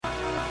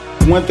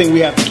one thing we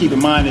have to keep in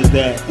mind is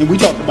that, and we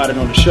talked about it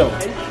on the show,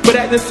 but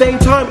at the same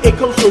time, it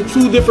comes from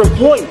two different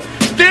points.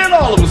 Then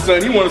all of a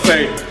sudden, you want to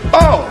say,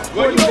 oh,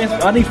 well,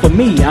 I think for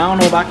me, I don't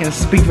know if I can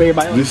speak for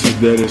everybody else. This is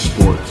Dead in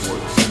Sports.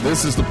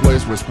 This is the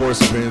place where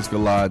sports opinions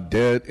collide.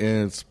 Dead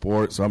in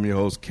Sports. I'm your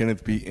host,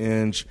 Kenneth P.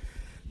 Inge.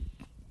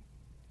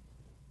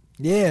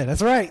 Yeah,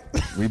 that's right.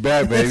 We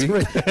back, baby. We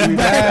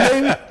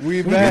back,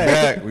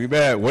 baby. We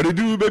back. What it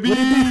do, baby?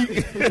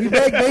 We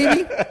back,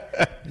 baby.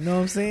 You know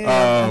what I'm saying?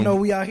 I know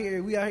we out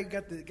here.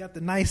 Got the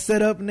nice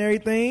setup and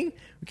everything.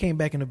 We came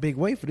back in a big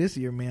way for this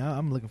year, man.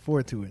 I'm looking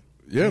forward to it.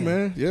 Yeah,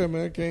 man.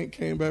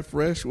 Came back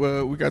fresh.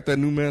 Well, we got that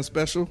new man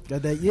special.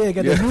 Got that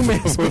new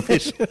man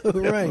special.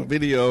 Right.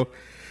 Video.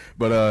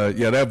 But,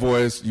 that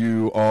voice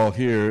you all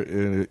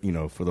hear,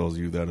 for those of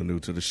you that are new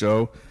to the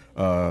show,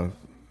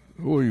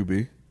 who are you,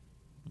 B?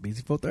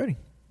 BZ 430.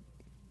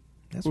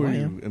 That's who who are I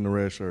you am. in the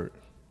red shirt?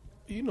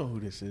 You know who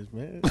this is,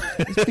 man.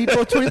 It's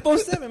people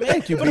 24/7, man.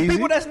 Thank you, For the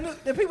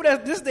BZ. people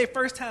that this is their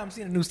first time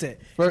seeing a new set.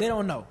 They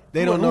don't know.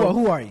 They don't know.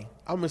 Who are you?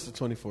 I'm Mr.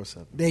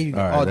 24/7. There you go.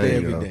 All right, All there day, you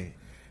every go. day.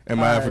 And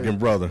my African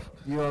brother.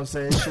 You know what I'm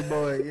saying? It's your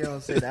boy, you know what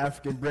I'm saying? The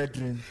African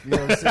brethren. You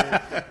know what I'm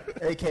saying?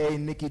 A.K.A.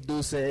 Nicky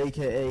Duce,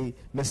 A.K.A.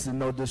 Mr.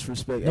 No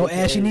Disrespect. No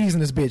AKA ashy knees in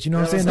this bitch. You know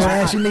what I'm saying? No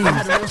ashy knees. You know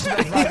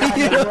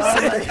what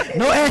I'm saying?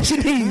 No ashy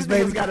knees,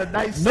 baby. Got a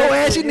nice No set,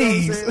 ashy you know what I'm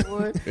knees. saying,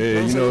 boy?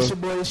 Yeah, you know.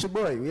 It's your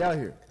boy. We out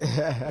here.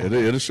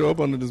 It'll show up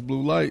under this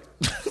blue light.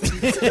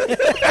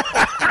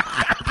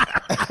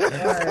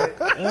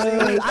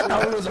 I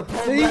thought it was a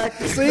pro-black.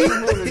 See?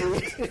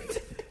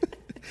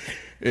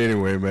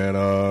 Anyway, man.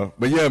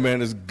 But yeah, man,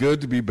 it's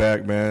good to be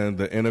back, man.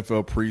 The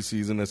NFL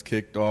preseason has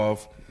kicked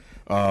off.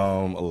 A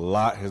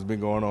lot has been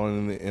going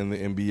on in the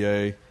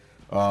NBA,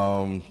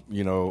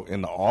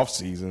 in the off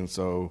season.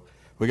 So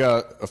we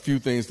got a few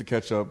things to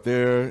catch up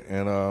there,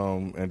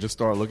 and just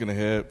start looking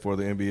ahead for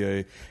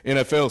the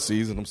NFL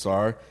season. I'm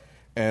sorry,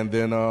 and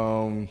then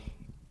so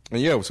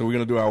we're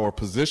gonna do our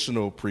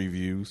positional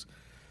previews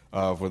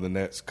for the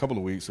next couple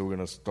of weeks. So we're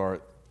gonna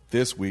start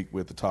this week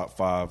with the top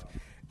 5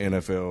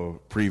 NFL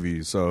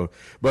previews. So,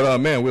 but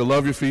man, we'll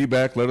love your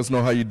feedback. Let us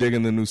know how you're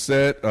digging the new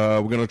set.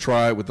 We're gonna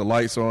try it with the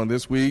lights on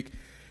this week,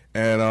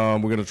 and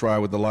we're gonna try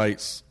it with the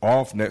lights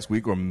off next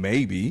week, or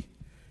maybe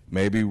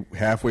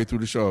halfway through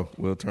the show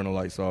we'll turn the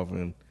lights off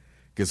and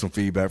get some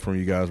feedback from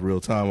you guys real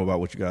time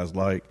about what you guys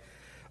like.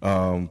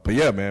 But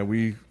yeah, man,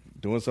 we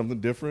doing something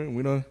different.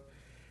 We done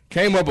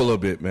came up a little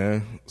bit,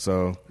 man.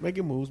 So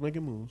Making moves.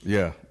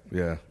 yeah.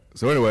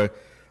 So anyway,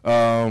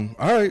 all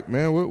right,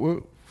 man.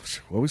 What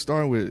we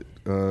starting with,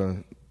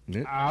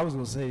 Nick? I was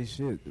going to say,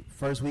 shit,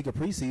 first week of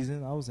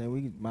preseason, I was saying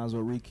we might as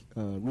well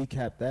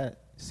recap that,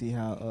 see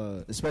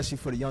how, especially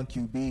for the young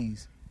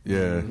QBs.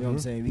 Yeah. You know what I'm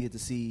saying? We get to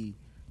see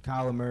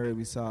Kyler Murray,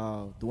 we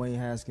saw Dwayne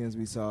Haskins,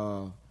 we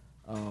saw,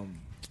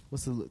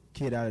 what's the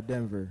kid out of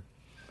Denver?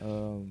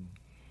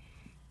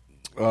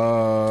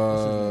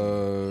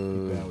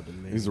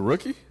 He's a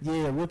rookie?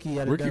 Yeah, rookie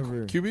out of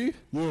Denver. QB?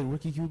 Yeah,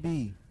 rookie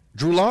QB.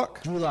 Drew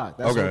Lock? Drew Lock.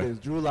 That's Okay. what it is.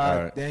 Drew Lock,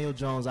 All right. Daniel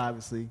Jones,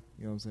 obviously.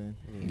 You know what I'm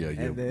saying? Yeah,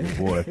 And then-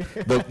 boy.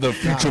 The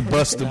future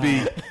bust to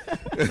be.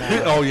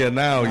 Oh, yeah,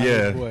 now,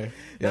 yeah. Boy.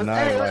 Yeah, now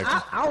Hey, I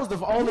like I was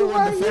the only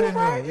one defending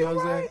him. You know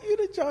what I'm saying? You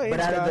the Giants But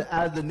guy.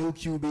 out of the new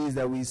QBs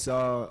that we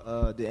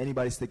saw, did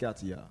anybody stick out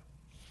to y'all?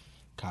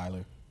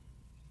 Kyler.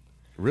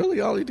 Really,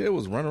 all he did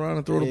was run around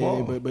and throw the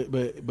ball.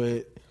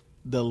 But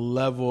the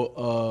level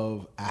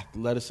of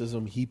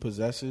athleticism he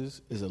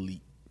possesses is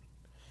elite.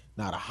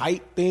 Now the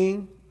height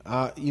thing,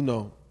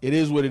 it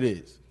is what it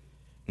is.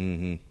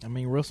 Mm-hmm. I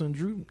mean, Russell and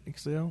Drew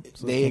excel.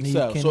 So They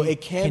excel. So it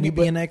can he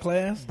be be in that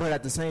class? But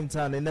at the same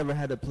time, they never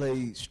had to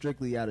play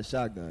strictly out of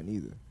shotgun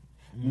either.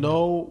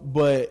 No,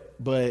 but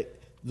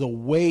the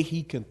way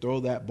he can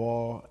throw that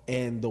ball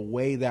and the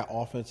way that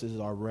offenses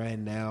are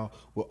ran now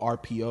with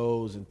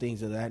RPOs and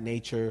things of that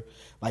nature,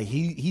 like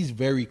he's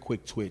very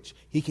quick twitch.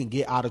 He can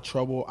get out of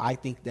trouble. I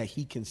think that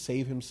he can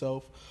save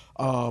himself.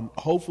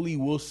 Hopefully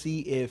we'll see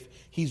if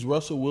he's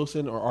Russell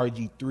Wilson or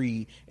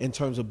RG3 in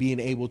terms of being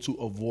able to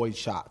avoid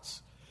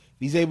shots.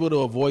 If he's able to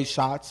avoid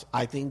shots,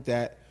 I think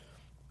that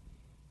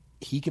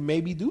he can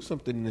maybe do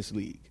something in this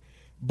league.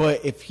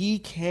 But if he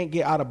can't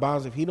get out of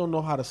bounds, if he don't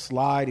know how to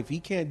slide, if he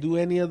can't do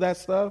any of that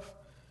stuff,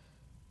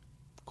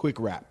 quick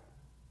wrap.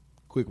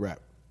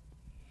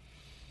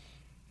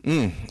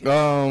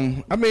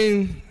 I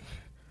mean,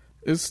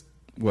 it's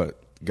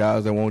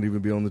guys that won't even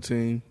be on the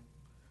team,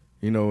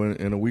 in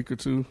a week or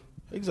two.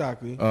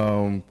 Exactly.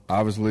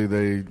 Obviously,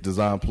 they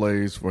design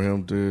plays for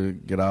him to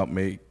get out,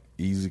 make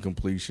easy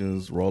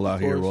completions, roll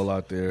out here, roll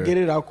out there. Get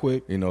it out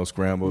quick.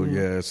 Scramble,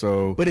 yeah.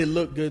 So, But it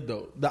looked good,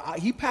 though.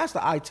 He passed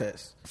the eye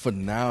test. for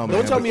now, man.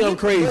 Don't tell me I'm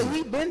crazy. But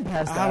he been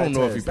past the I don't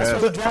know if he That's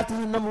passed. why he drafted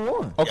him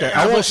 #1. Okay,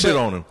 I won't shit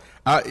on him.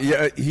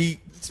 He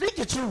Speak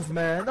your truth,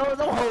 man. Don't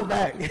hold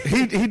back.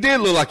 he did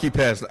look like he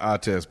passed the eye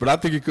test, but I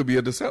think it could be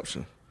a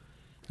deception.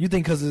 You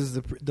think because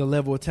it's the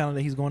level of talent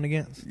that he's going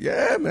against?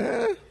 Yeah,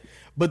 man.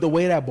 But the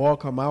way that ball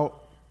come out,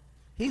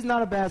 He's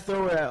not a bad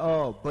thrower at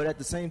all, but at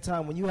the same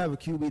time, when you have a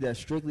QB that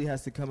strictly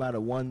has to come out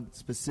of one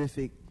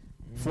specific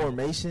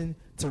formation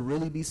to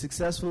really be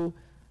successful,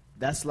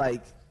 that's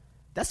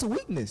a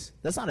weakness.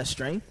 That's not a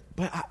strength.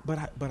 But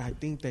I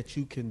think that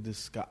you can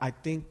discuss. I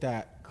think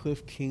that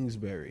Cliff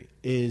Kingsbury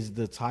is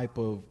the type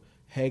of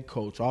head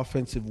coach,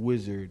 offensive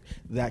wizard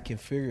that can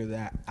figure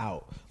that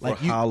out. For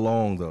how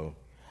long though?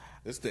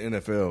 It's the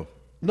NFL.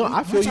 No,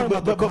 I feel you.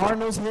 But the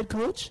Cardinals head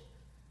coach.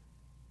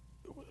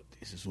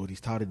 This is what he's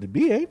touted to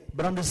be, eh?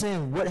 But I'm just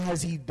saying, what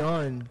has he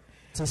done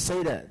to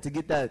say that, to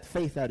get that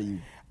faith out of you?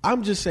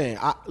 I'm just saying,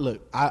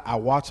 I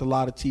watch a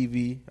lot of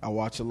TV. I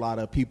watch a lot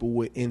of people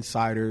with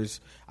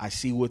insiders. I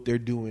see what they're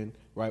doing,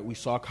 right? We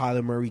saw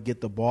Kyler Murray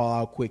get the ball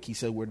out quick. He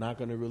said, we're not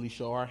going to really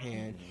show our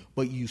hand,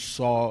 but you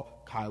saw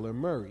Kyler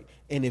Murray.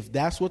 And if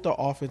that's what the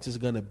offense is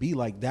going to be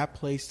like, that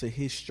plays to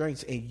his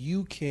strengths. And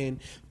you can,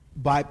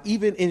 by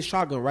even in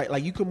shotgun, right?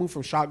 Like you can move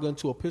from shotgun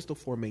to a pistol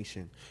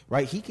formation,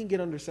 right? He can get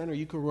under center.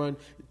 You can run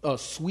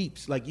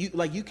sweeps. Like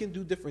you can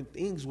do different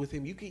things with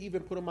him. You can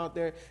even put him out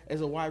there as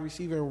a wide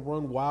receiver and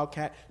run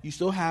wildcat. You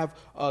still have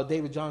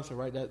David Johnson,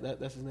 right?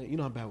 That's his name. You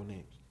know I'm bad with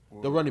names.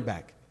 The running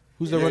back.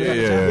 Who's the running back?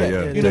 Yeah. You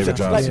know, David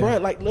Johnson. like, bro,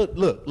 like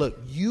look.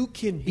 You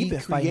can be He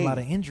been creative. fighting a lot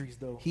of injuries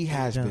though. He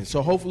has been.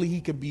 So hopefully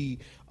he could be,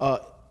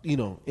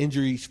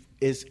 injuries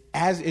is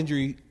as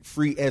injury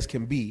free as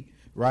can be.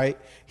 Right,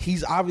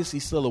 he's obviously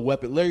still a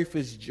weapon. Larry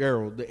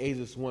Fitzgerald, the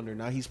ageless wonder.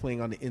 Now he's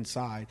playing on the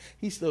inside.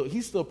 He's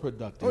still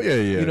productive. Oh yeah.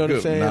 You know what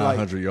I'm saying?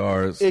 900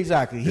 yards.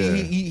 Exactly. Yeah.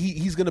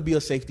 He's going to be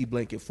a safety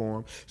blanket for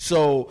him.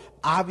 So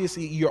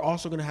obviously, you're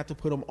also going to have to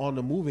put him on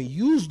the move and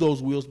use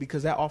those wheels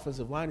because that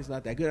offensive line is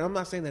not that good. I'm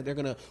not saying that they're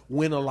going to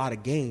win a lot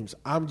of games.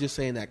 I'm just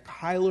saying that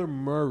Kyler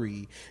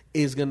Murray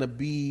is going to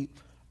be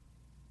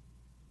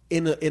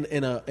in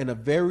a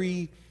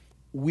very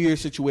weird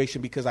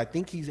situation because I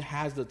think he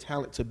has the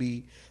talent to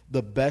be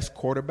the best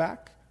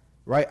quarterback,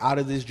 right, out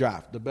of this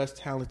draft, the best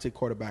talented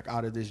quarterback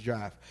out of this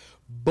draft.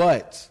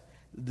 But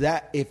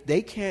that if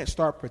they can't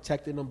start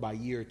protecting him by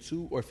year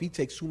 2, or if he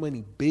takes too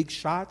many big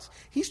shots,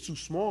 he's too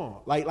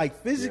small.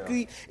 Like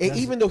physically, and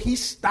even though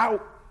he's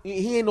stout,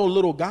 he ain't no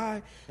little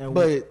guy. And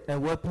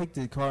what pick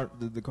did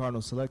the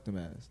Cardinals select him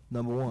as?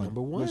 Number one.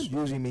 Which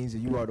usually means that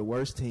you are the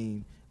worst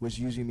team, which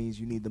usually means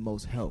you need the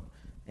most help.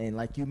 And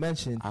like you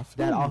mentioned,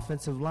 that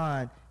offensive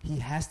line, he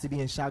has to be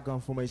in shotgun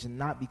formation,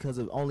 not because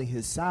of only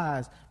his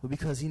size, but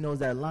because he knows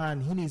that line,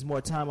 he needs more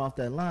time off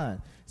that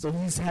line. So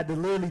he's had to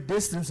literally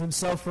distance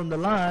himself from the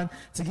line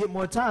to get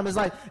more time. It's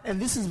like,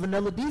 and this is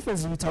vanilla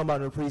defense we talking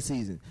about in the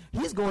preseason.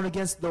 He's going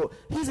against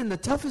he's in the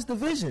toughest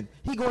division.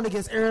 He's going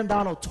against Aaron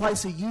Donald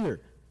twice a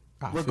year.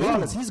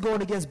 Regardless, he's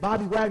going against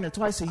Bobby Wagner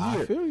twice a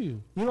year. I feel you.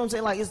 You know what I'm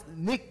saying? Like, it's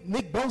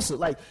Nick Bosa.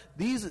 Like,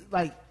 these,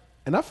 like...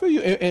 And I feel you,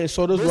 and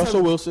so does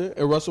Russell Wilson.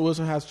 And Russell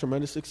Wilson has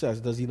tremendous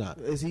success, does he not?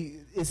 Is he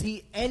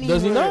anywhere?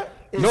 Does he not?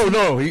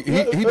 No, he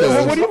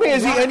does. What do you mean?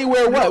 Is he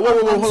anywhere? What? Wait,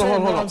 hold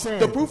on. Saying.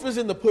 The proof is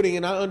in the pudding,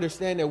 and I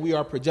understand that we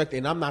are projecting.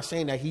 And I'm not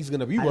saying that he's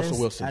going to be Russell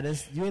Wilson.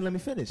 You ain't let me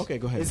finish. Okay,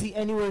 go ahead. Is he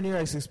anywhere near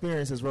as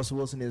experienced as Russell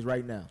Wilson is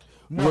right now?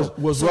 No.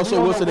 Was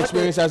Russell Wilson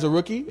experienced as a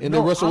rookie, and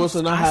then Russell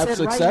Wilson not have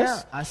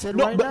success? I said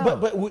right now.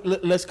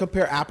 But let's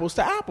compare apples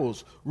to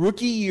apples.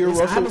 Rookie year, it's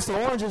Russell. Apples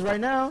to oranges right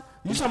now.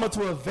 You talking about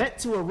to a vet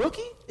to a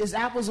rookie? It's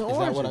apples and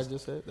oranges. Is that what I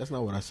just said? That's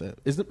not what I said.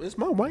 Is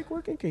my mic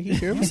working? Can he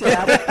hear me? You said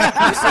apples to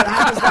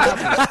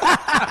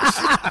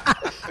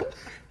apples.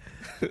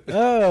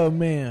 Oh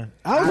man,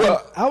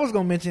 I was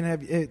gonna mention.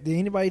 Did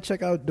anybody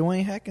check out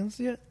Dwayne Haskins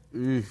yet?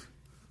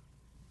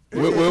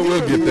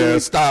 We'll get there.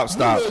 Stop. He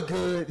look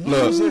good.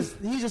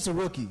 He's just a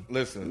rookie.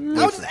 Listen.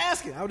 I was just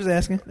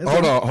asking. That's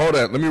Hold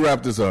on. Let me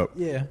wrap this up.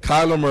 Yeah.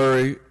 Kyler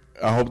Murray,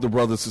 I hope the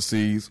brother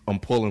succeeds. I'm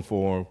pulling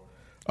for him.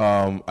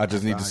 I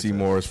just need to see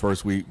more his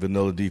first week,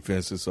 vanilla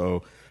defenses.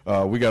 So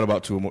we got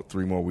about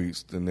 3 more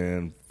weeks, and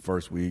then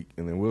first week,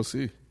 and then we'll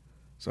see.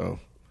 So,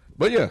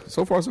 but yeah,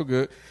 so far so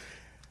good.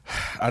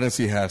 I didn't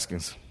see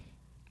Haskins.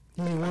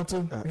 You didn't want to?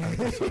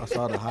 I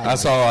saw the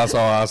highlights.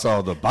 I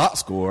saw the box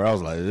score. I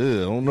was like, I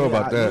don't know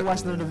about that. You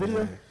watching the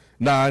video?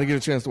 Nah, I didn't get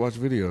a chance to watch the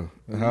video.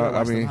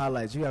 I mean,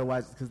 highlights. You gotta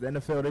watch because the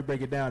NFL they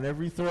break it down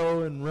every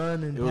throw and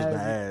run and. It was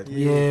bad.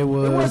 Yeah, it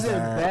was. It wasn't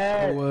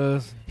bad. It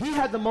was. He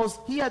had the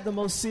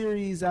most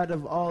series out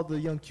of all the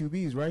young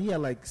QBs, right? He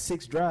had like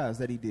 6 drives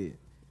that he did.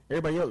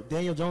 Everybody else,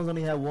 Daniel Jones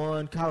only had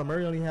 1. Kyler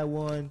Murray only had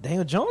 1.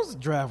 Daniel Jones'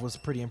 drive was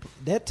pretty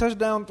impressive. That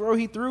touchdown throw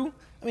he threw.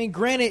 I mean,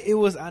 granted, it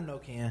was. I know,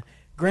 Ken.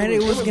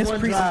 Granted, it was against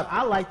preseason.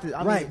 I liked it.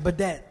 Right, but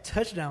that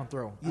touchdown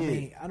throw. Yeah. I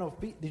mean, I know.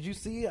 Did you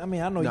see it? I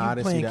mean, I know No, I you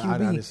didn't playing see that. QB. I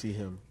didn't see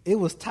him. It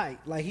was tight.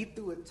 Like he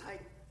threw it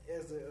tight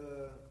as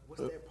a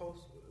what's that post?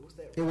 What's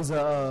that? It was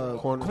a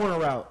corner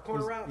route.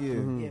 Corner route. Yeah.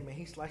 Yeah, man.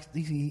 He sliced.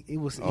 It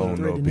was. He Oh,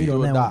 threaded no, the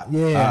needle on that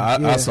one. Yeah,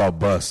 I saw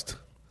bust.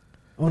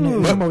 On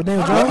that, Daniel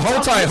Jones?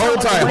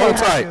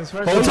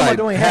 Hold tight.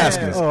 Doing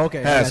Haskins. Oh,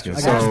 okay.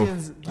 Haskins.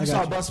 Haskins, you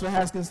saw you. bust for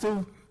Haskins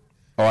too?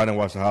 Oh, I didn't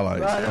watch the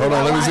highlights. Hold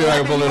on, let me see if I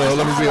can pull it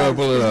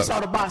up. You saw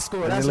the box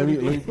score. That's what he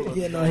did.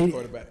 Yeah, no,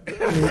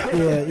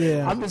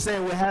 yeah. I'm just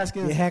saying with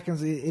Haskins. Yeah,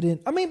 Haskins, it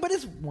didn't. I mean, but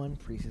it's one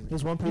preseason.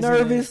 It's one preseason.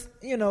 Nervous,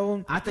 you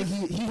know. I think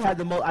he had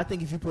the most. I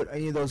think if you put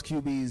any of those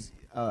QBs,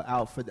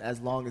 out for as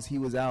long as he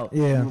was out,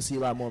 Yeah. you will see a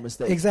lot more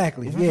mistakes.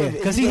 Exactly. If you Yeah, give- if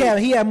because you he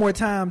give- had more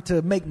time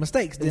to make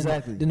mistakes than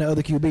the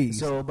other QBs.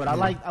 So, but I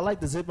like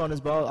the zip on his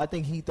ball. I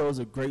think he throws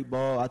a great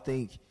ball. I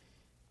think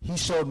he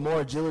showed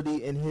more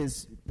agility in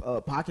his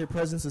pocket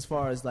presence as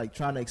far as like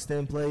trying to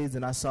extend plays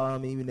than I saw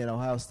him even at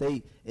Ohio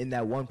State in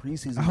that one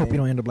preseason. I hope game. he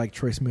don't end up like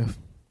Troy Smith.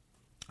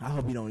 I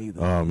hope he don't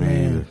either. Oh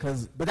man.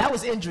 But that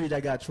was injury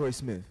that got Troy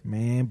Smith.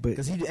 Man, but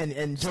Because he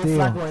and Joe still.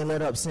 Flacco ain't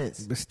let up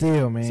since. But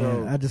still, man,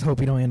 So- I just hope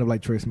he don't end up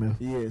like Troy Smith.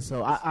 Yeah,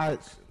 so I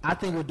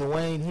think with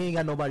Dwayne, he ain't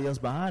got nobody else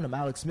behind him.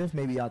 Alex Smith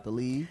may be out the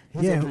league.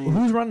 His Yeah, injury-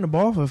 who's running the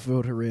ball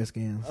for the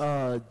Redskins?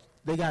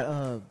 They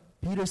got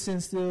Peterson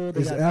still.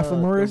 They Is got, Alpha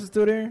Morris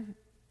still there?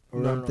 Or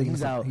No, I'm thinking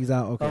he's out. He's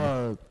out.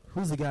 Okay.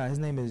 Who's the guy? His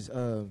name is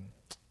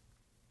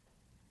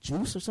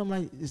Juice or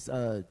something like it's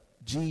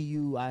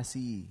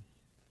Guice.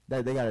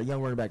 That they got a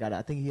young running back out.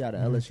 I think he out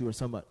of LSU or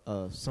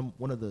some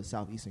one of the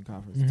Southeastern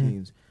Conference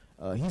teams.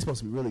 He's supposed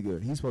to be really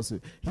good.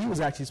 He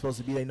was actually supposed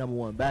to be their number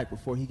one back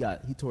before he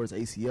tore his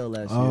ACL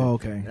last year. Oh,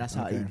 okay. And that's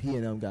how Okay. he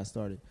and them got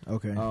started.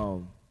 Okay.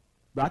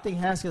 But I think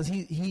Haskins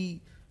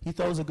he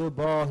throws a good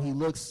ball. He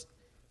looks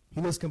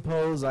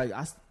composed. Like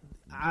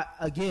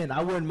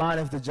I wouldn't mind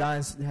if the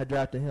Giants had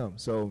drafted him.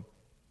 So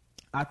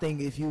I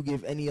think if you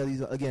give any of these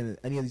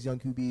young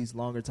QBs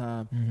longer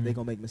time, they're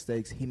gonna make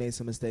mistakes. He made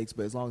some mistakes,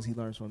 but as long as he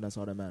learns from them, that's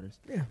all that matters.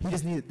 Yeah. He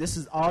just needed. This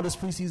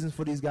preseason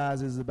for these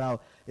guys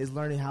is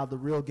learning how the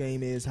real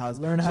game is.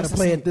 Learn how to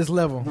play at this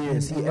level. Yeah,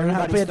 see, learn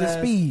how to play at this fast.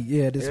 speed.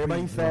 Yeah, this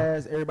everybody speed.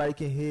 fast. Everybody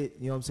can hit.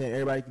 You know what I'm saying?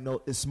 Everybody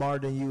is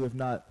smarter than you, if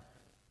not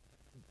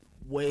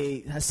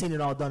has seen it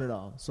all, done it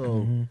all.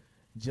 So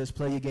just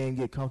play your game,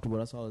 get comfortable.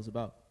 That's all it's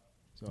about.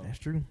 So That's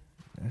true.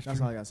 that's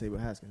all I gotta say about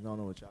Haskins. I don't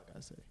know what y'all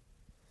gotta say.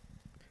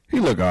 He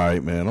look all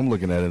right, man. I'm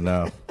looking at it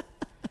now.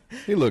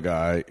 He look all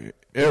right.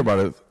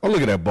 Everybody,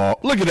 look at that ball.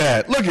 Look at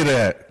that. Look at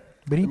that.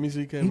 But Let me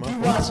see. Keep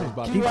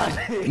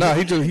watching. Nah,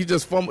 he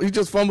just fumbled. He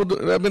just fumbled.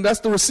 I mean, that's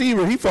the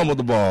receiver. He fumbled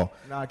the ball,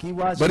 Nah, keep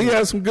watching. but he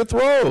had some good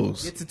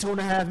throws. Get to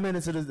 2.5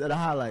 minutes of the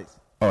highlights.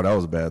 Oh, that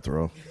was a bad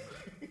throw.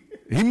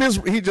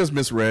 He just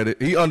misread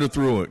it. He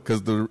underthrew it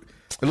because it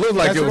looked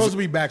like That's it was supposed to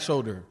be back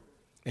shoulder,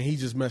 and he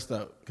just messed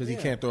up because he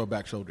can't throw a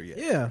back shoulder yet.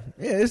 yeah,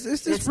 it's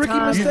just It's rookie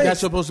time. mistakes. That's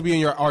supposed to be in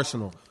your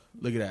arsenal.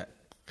 Look at that.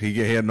 He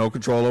had no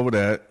control over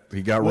that.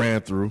 He got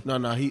ran through. No,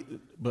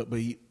 but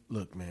he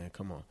look, man,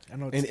 come on. I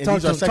know. And Talk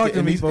these to are him, second, talk to him,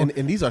 and these, Feefo.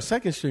 and these are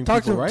second string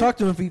Talk people, to him. right? Talk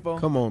to him, Feefo.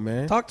 Come on,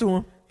 man. Talk to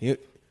him.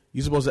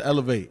 You're supposed to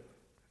elevate.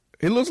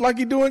 It looks like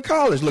he do in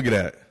college. Look at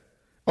that.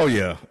 Oh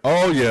yeah.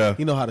 Oh yeah.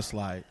 He know how to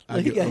slide.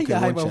 He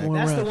got hype one on check. one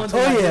That's the round. one thing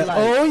I Oh did yeah. like.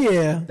 Oh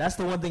yeah. That's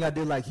the one thing I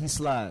did like. He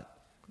slide.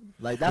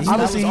 Like that's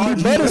Obviously, that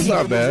was he our- better That's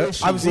not bad.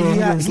 issue. Obviously,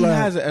 Yeah, he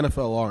has an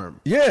NFL arm.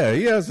 Yeah,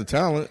 he has the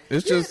talent.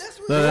 It's just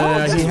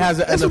No, he has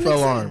an that's what NFL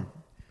we arm.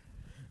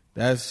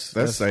 That's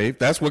safe.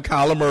 That's what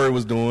Kyler Murray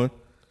was doing.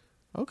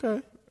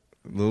 okay.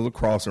 Little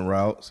crossing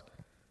routes.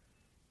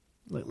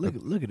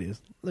 Look at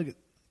this. Look at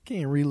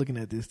Can't read looking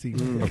at this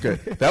TV. Okay,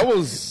 that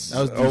was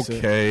decent.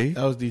 okay.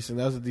 That was decent.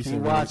 That was a decent.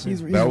 Keep read.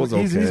 watching. That was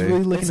He's okay.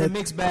 really looking It's a at.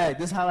 mixed bag.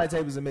 This highlight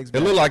tape is a mixed It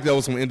bag. looked like there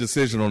was some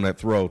indecision on that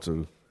throw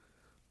too.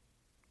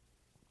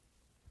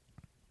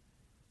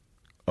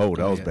 Oh,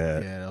 that was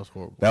bad. Yeah, that was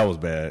horrible. That was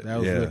bad. That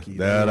was yeah, rookie.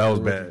 that That was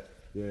was bad.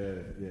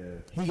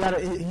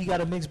 Yeah. He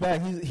got a mixed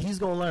bag. He's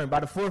gonna learn. By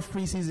the fourth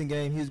preseason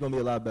game, he's gonna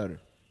be a lot better.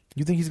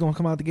 You think he's gonna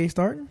come out the gate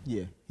starting?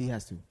 Yeah, he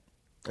has to.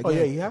 Oh,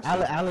 yeah, he has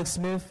to. Alex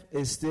Smith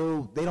is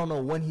still. They don't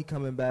know when he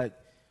coming back.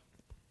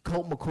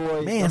 Colt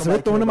McCoy. Man, don't so they're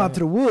nobody throwing care him about out to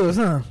the woods,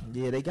 huh?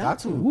 Yeah, they got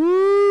to.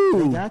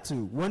 Woo! They got to.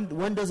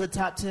 When does a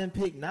top 10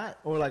 pick not,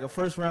 or like a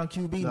first round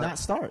QB not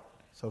start?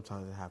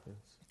 Sometimes it happens.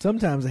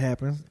 Sometimes it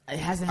happens. It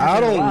hasn't I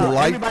happened. don't in a while.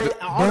 like Everybody-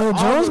 the- all- Daniel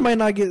all Jones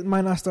the-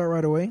 might not start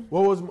right away.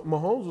 What was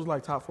Mahomes was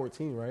like top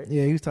 14, right?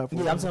 Yeah, he was top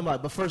 4. Yeah, I'm talking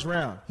about the first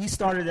round. He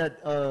started at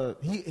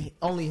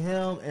only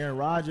him, Aaron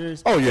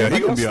Rodgers. Oh yeah, he Everybody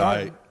gonna else be all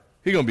started. right.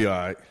 He gonna be all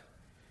right.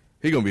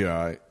 He gonna be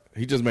all right.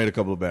 He just made a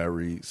couple of bad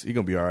reads. He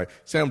gonna be all right.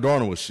 Sam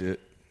Darnold was shit.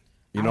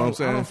 You know what I'm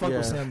saying? I don't fuck with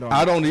Yeah. Sam Darnold.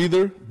 I don't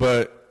either,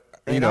 but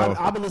you And know,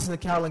 I've been listening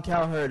to Calvin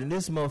Cowherd, and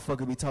this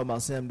motherfucker be talking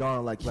about Sam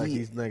Darnold like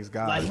he's next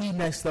guy. like he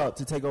next up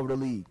to take over the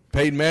league.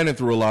 Peyton Manning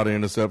threw a lot of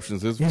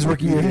interceptions. His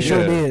rookie year, he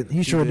sure did.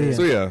 He sure did.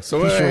 So yeah, so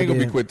He I sure ain't gonna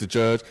be did. quick to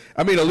judge.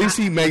 I mean, at least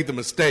he made the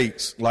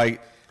mistakes.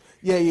 Like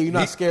Yeah, you're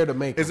not scared to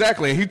make them.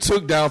 exactly, and he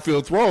took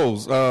downfield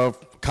throws.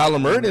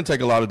 Kyler Murray didn't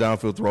take a lot of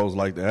downfield throws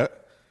like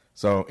that.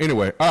 So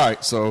anyway, all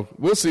right. So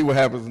we'll see what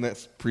happens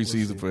next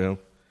preseason for him.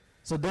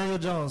 So Daniel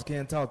Jones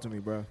can't talk to me,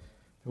 bro.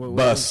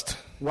 Bust,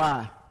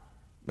 Why?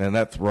 man.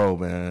 That throw,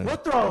 man.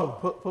 What throw?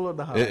 Pull up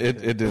the highlight.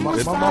 It didn't. He was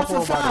it- 5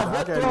 for 5. I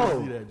What can't even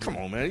throw? see that. Come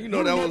on, man. You know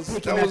You that was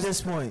nitpicking at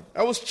this point.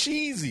 that was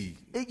cheesy.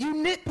 You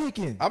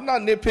nitpicking. I'm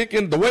not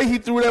nitpicking. The way he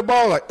threw that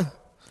ball, like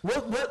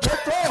What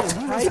throw?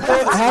 He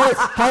was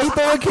How you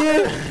throw a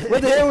kid?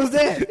 What the hell was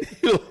that?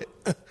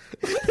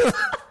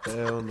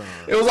 Hell no.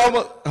 it was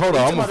almost. Hold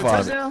on, I'm gonna about the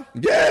find touchdown?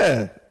 it.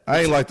 Yeah, I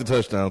ain't like the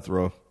touchdown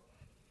throw.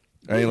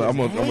 I'm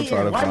gonna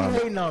try to Why find you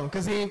it. hating on him?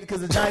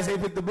 Because the Giants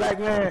ain't picked the black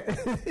man.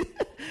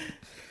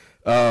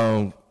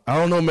 I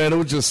don't know, man. It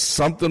was just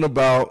something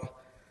about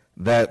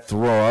that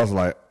throw, I was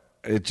like,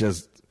 it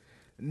just.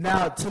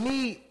 Now, to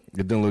me,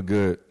 it didn't look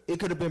good. It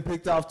could have been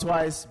picked off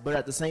twice, but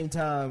at the same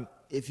time,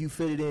 if you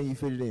fit it in, you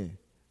fit it in.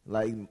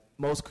 Like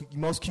most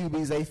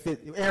QBs, they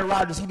fit. Aaron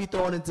Rodgers, he be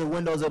throwing into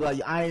windows that like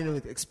I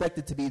didn't expect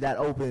it to be that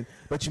open,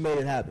 but you made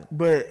it happen.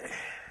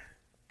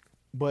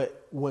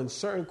 But when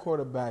certain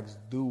quarterbacks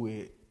do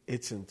it,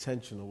 it's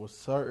intentional. What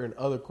certain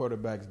other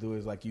quarterbacks do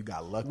is like you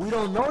got lucky. We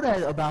don't know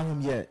that about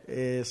him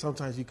yet.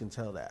 Sometimes you can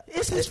tell that.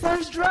 It's his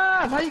first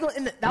drive. How you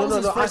going? That was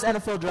his first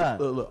NFL drive.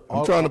 Look,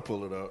 I'm trying to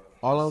pull it up.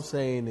 All I'm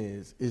saying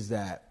is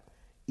that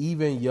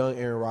even young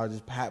Aaron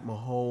Rodgers, Pat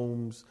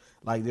Mahomes,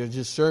 like there's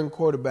just certain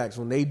quarterbacks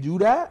when they do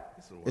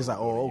that, it's like,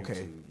 oh,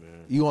 okay,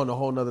 you on a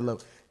whole nother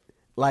level.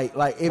 Like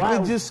if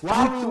it just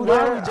why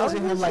are we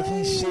judging him like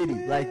he's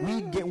shitty? Like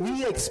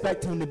we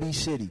expect him to be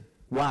shitty.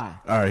 Why?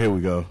 All right, here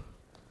we go.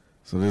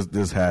 So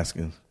this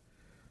Haskins.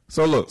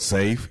 So look,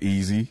 safe,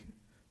 easy,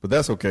 but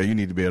that's okay. You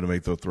need to be able to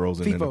make those throws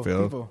in the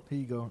NFL. FIFO. Here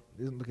you go.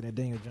 This is looking at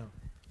Daniel Jones.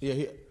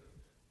 Yeah,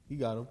 he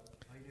got him.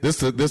 This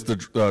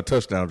the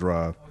touchdown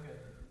drive. Okay.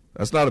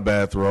 That's not a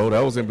bad throw.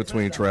 That was in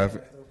between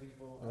traffic.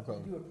 I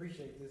do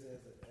appreciate this as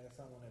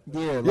someone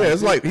that yeah,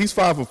 it's like he's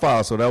 5 for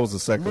 5, so that was the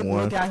second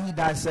one. Look how he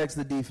dissects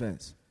the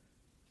defense.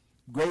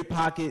 Great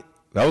pocket.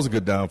 That was a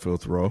good downfield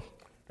throw.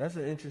 That's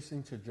an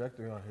interesting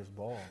trajectory on his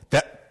ball.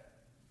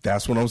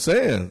 That's what I'm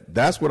saying.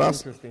 That's what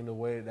interesting the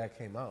way that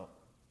came out.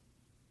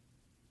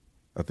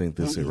 I think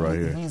this is right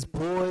here. He's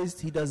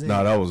poised. He doesn't.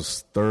 No, that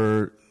was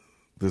third.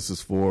 This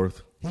is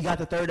fourth. He got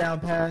the third down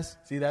pass.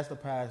 See, that's the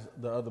pass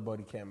the other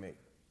buddy can't make.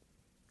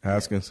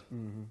 Haskins.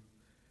 Mm-hmm.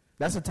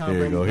 That's a Tom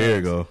Brady. Here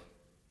you go.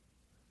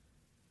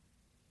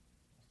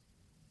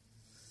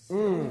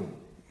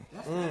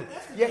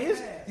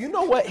 Yeah, you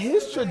know what?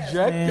 His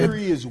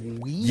trajectory is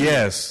weird.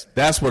 Yes,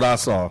 that's what I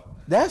saw.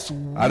 That's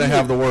weird. I didn't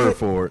have the word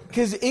for it.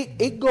 Because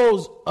it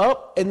goes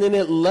up and then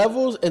it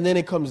levels and then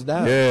it comes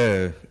down.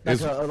 Yeah.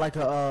 What's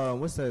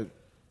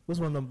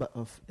one of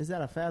them? Is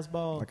that a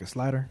fastball? Like a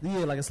slider? Yeah,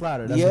 like a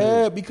slider.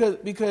 That's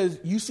because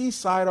you see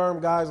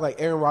sidearm guys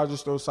like Aaron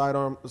Rodgers throw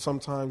sidearm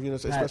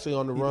sometimes, especially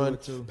on the run.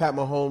 Pat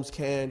Mahomes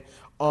can.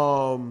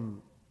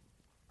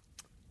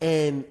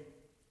 And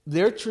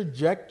their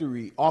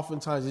trajectory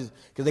oftentimes is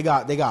because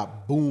they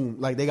got boom,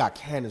 like they got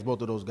cannons,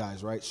 both of those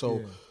guys, right?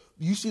 So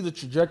you see the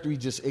trajectory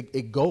just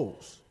it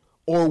goes.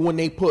 Or when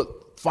they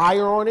put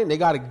fire on it, they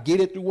got to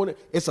get it through one.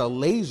 It's a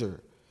laser.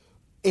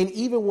 And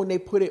even when they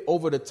put it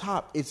over the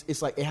top,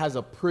 it's like it has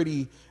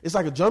it's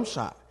like a jump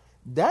shot.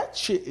 That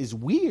shit is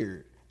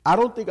weird. I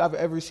don't think I've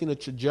ever seen a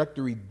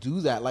trajectory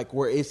do that, like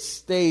where it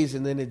stays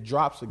and then it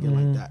drops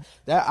again like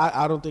that.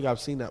 I don't think I've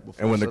seen that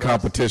before. And when the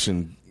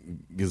competition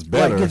gets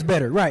better. Gets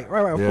better. Right,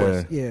 of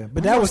course. Yeah.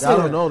 But that was still, I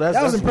don't know.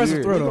 That was impressive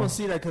weird. throw, though. You're going to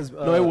see that because...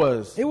 no, it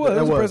was. It was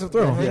an impressive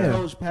throw. Head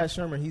coach Pat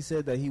Shermer, he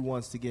said that he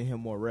wants to get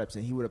him more reps,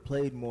 and he would have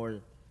played more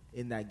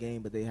in that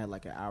game, but they had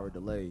like an hour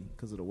delay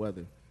because of the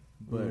weather.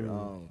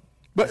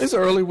 But it's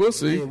early. We'll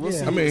see. Yeah, we'll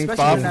see. I mean,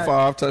 Especially 5 for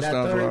 5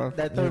 touchdown drive.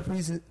 That third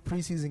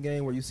preseason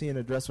game where you see in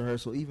a dress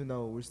rehearsal, even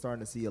though we're starting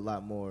to see a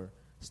lot more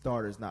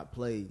starters not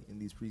play in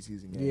these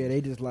preseason games. Yeah,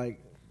 they just like...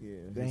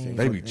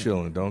 they be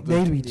chilling, don't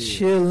they? They be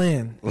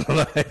chilling.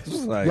 Like,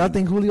 y'all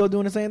think Julio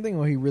doing the same thing,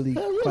 or he really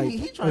fighting?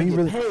 He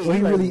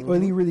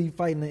really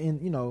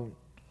fighting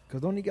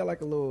because don't he got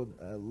like a little?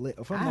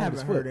 I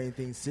haven't heard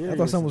anything serious. I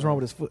thought something was wrong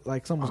with his foot.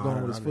 Like something was going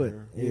on with his foot.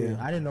 Yeah,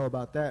 I didn't know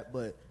about that,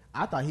 but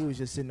I thought he was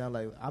just sitting there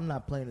like, I'm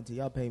not playing until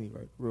y'all pay me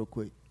real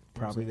quick.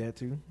 Probably that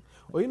too.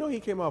 Well, he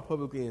came out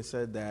publicly and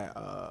said that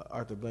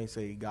Arthur Blank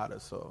said he got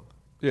us. So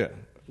yeah,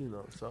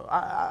 so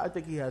I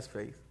think he has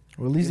faith.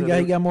 Well, at least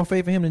he got more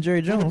faith in him than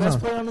Jerry Jones. He's the best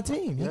player on the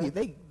team. Yeah.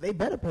 They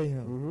better pay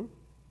him. Mm-hmm.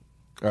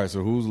 All right,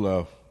 so who's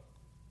left?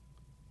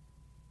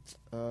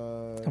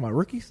 Talking about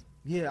rookies?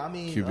 Yeah, I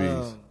mean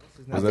QBs.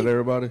 Is that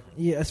everybody?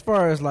 Yeah, as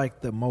far as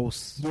like the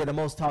most. Yeah, the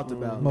most talked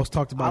about. Most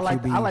talked about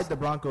QBs. I like the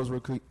Broncos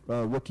rookie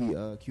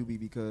QB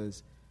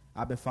because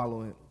I've been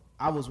following.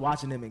 I was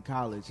watching him in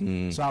college,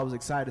 so I was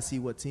excited to see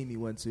what team he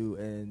went to,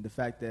 and the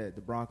fact that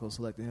the Broncos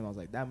selected him, I was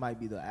like, that might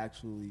be the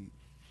actually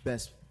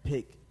best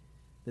pick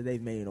that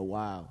they've made in a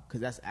while, because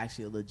that's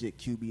actually a legit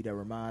QB that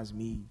reminds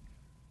me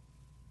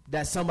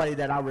that's somebody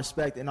that I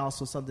respect, and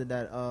also something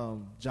that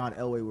John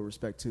Elway will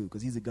respect too,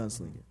 because he's a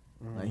gunslinger.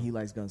 Like, he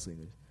likes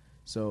gunslingers.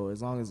 So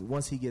as long as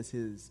once he gets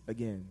his,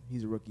 again,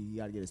 he's a rookie, he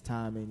got to get his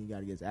timing, he got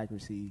to get his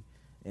accuracy,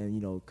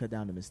 and cut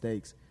down the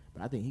mistakes.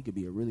 But I think he could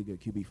be a really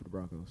good QB for the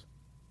Broncos.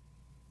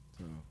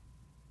 So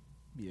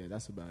yeah,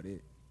 that's about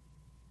it.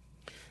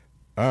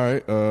 All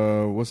right,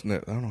 what's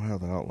next? I don't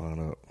have the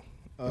outline up.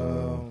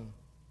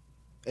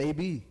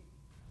 AB.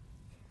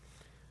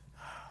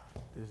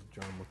 This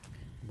drama,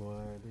 boy.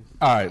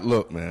 All right,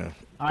 look, man.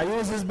 I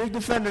use his big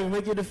defender and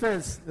make your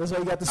defense. That's why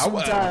you got the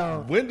suit tie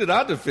on. When did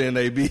I defend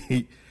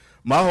AB?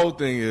 My whole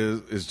thing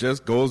is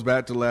just goes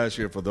back to last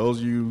year. For those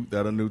of you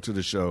that are new to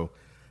the show,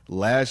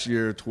 last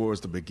year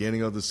towards the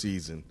beginning of the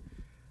season,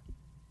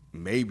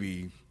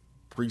 maybe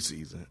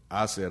preseason,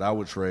 I said I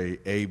would trade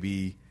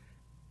AB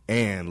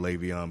and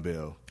Le'Veon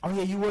Bell. Oh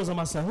yeah, you was on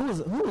my side.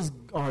 Who was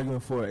arguing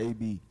for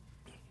AB?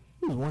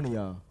 It was one of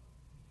y'all.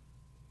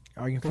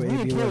 arguing for Because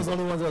me and AB. Kim was the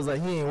only ones that was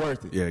like, he ain't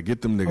worth it. Yeah,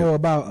 get them niggas. Oh,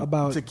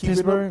 about To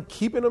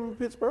keeping them in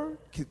Pittsburgh?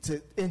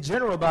 In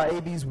general, about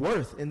AB's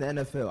worth in the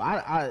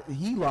NFL.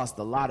 He lost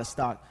a lot of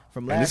stock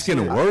from last year.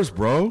 And it's getting worse,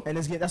 bro. And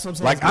that's what I'm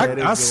saying. Like,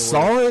 I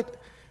saw it,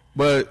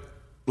 but,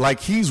 like,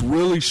 he's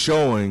really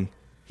showing.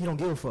 He don't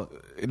give a fuck.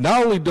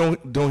 Not only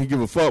don't he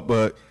give a fuck,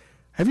 but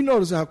have you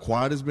noticed how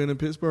quiet it's been in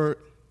Pittsburgh?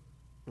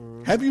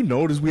 Have you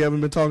noticed we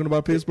haven't been talking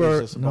about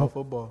Pittsburgh? It's just about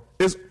football.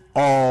 It's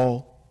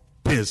all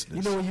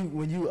business. You know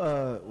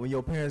when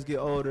your parents get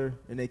older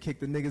and they kick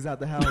the niggas out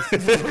the house,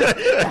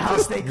 the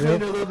house stay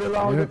clean a little bit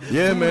longer.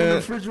 Yeah, man. The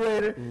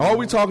refrigerator. All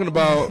we talking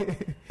about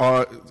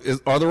are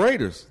the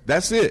Raiders.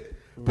 That's it.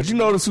 But you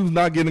notice who's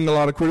not getting a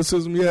lot of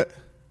criticism yet?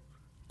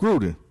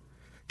 Gruden.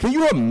 Can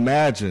you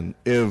imagine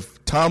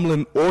if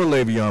Tomlin or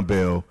Le'Veon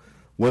Bell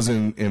was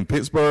in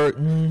Pittsburgh?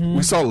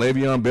 We saw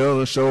Le'Veon Bell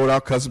and showed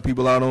out cussing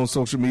people out on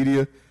social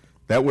media.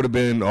 That would have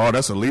been,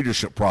 that's a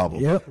leadership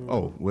problem. Yep.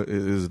 Oh,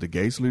 is it the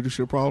Gates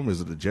leadership problem?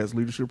 Is it the Jets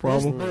leadership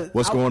problem?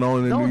 What's going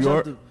on in New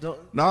York?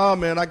 Nah,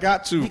 man, I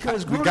got to.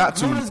 Because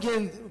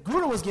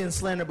Gruden was getting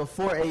slandered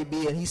before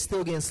AB, and he's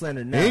still getting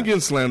slandered now. He ain't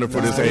getting slandered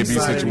for this AB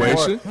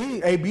situation.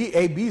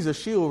 AB's a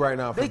shield right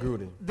now for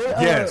Gruden.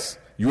 Yes,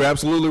 you're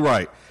absolutely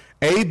right.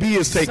 AB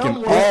is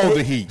taking all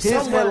the heat.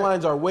 His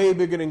headlines are way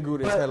bigger than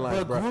Gruden's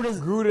headlines, bro.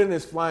 Gruden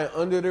is flying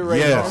under the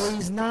radar. Yes. No,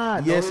 he's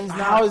not. Yes, no, he's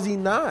how not. is he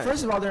not?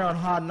 First of all, they're on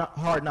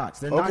hard knocks.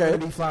 They're not going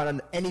to be flying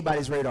under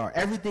anybody's radar.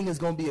 Everything is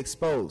going to be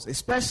exposed,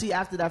 especially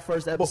after that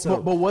first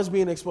episode. But what's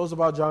being exposed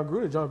about John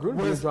Gruden? John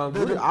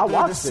Gruden. I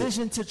watched the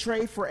decision to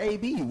trade for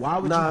AB. Why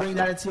would you bring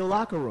that into your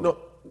locker room? No.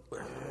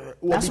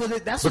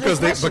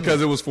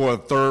 Because it was for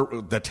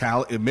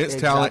immense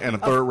talent, and a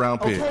third round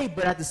pick. Okay,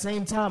 but at the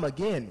same time,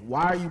 again,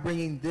 why are you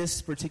bringing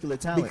this particular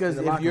talent? Because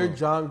if you're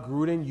John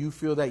Gruden, you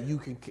feel that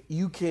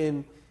you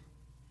can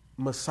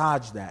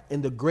massage that,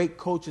 and the great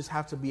coaches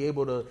have to be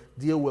able to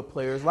deal with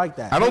players like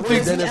that. I don't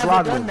think Dennis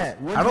Rodman.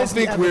 I don't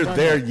think we're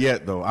there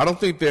yet, though. I don't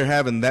think they're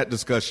having that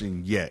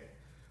discussion yet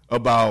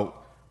about.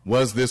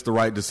 Was this the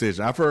right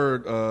decision? I've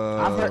heard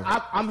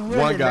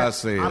one guy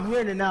say it. I'm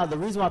hearing it now. The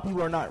reason why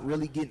people are not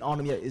really getting on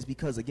him yet is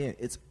because, again,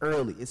 it's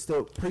early. It's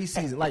still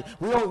preseason. Like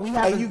we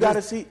have. You got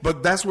to see.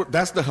 But that's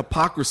the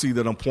hypocrisy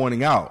that I'm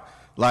pointing out.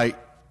 Like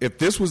if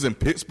this was in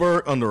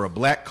Pittsburgh under a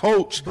black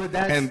coach,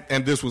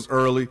 and this was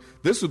early,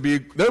 there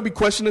would be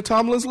questioning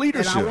Tomlin's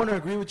leadership. And I want to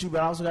agree with you,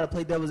 but I also got to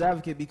play devil's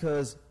advocate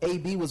because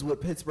AB was with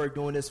Pittsburgh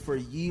doing this for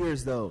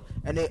years, though.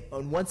 And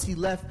once he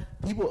left,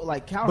 people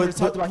like Calvin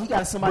talked about he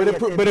got somebody.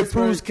 But it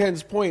proves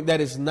Ken's point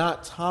that it's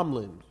not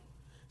Tomlin.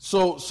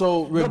 So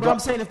no, but I'm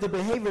saying if the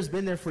behavior's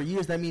been there for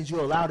years, that means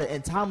you allowed it.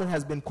 And Tomlin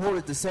has been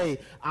quoted to say,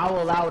 "I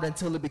will allow it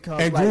until it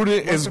becomes." And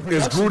Gruden is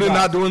Gruden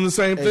not doing the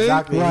same thing?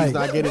 Exactly, right. He's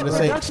not getting the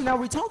same. What production are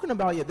we talking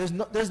about yet? There's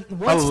allowing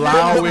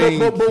him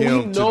to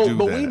do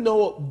that. We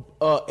know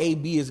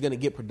AB is going to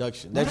get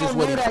production. That's just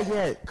what. We don't know that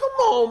yet. Come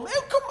on, man.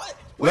 Come on.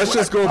 Let's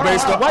just go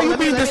based on. Why are you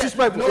being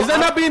disrespectful? Is that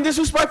not being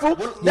disrespectful?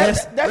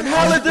 Yes. That's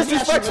hella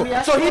disrespectful.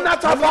 So he's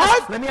not top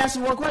five? Let me ask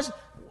you one question.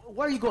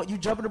 Where are you going? You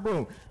jumping the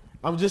broom?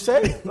 I'm just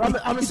saying.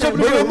 I'm saying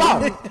bring him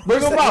out.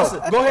 Bring him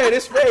out. Go ahead.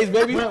 It's phase,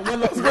 baby.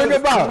 Bring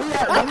him out.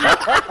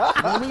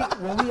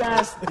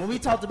 When we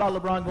talked about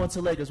LeBron going to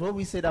the Lakers, what did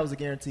we say that was a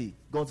guarantee?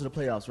 Going to the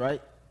playoffs,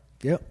 right?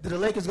 Yep. Did the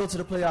Lakers go to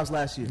the playoffs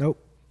last year?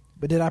 Nope.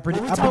 But did I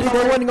predict? I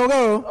predicted they wasn't gonna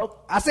go.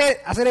 I said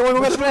they wasn't gonna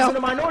go to the playoffs. You was in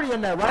the minority on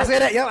that, right? I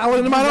said that. Yep. I was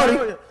in the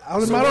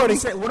minority.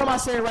 What am I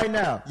saying right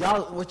now?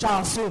 What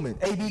y'all assuming?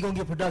 AB gonna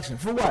get production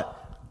for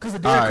what? Because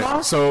of All Derrick right.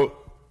 Cross? So.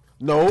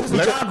 No,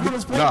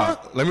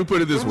 let me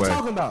put it this way. What are we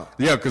talking about?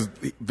 Yeah, because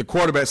the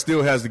quarterback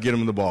still has to get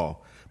him the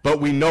ball.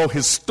 But we know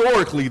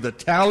historically the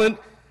talent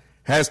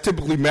has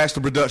typically matched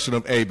the production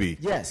of AB.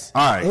 Yes.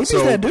 All right. AB's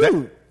that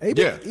dude.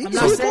 Yeah. I'm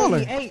not saying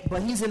he ain't,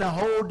 but he's in a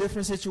whole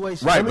different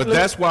situation. Right, but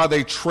that's why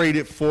they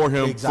traded for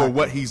him for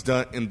what he's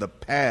done in the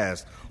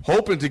past,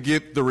 hoping to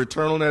get the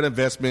return on that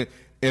investment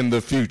in the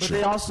future.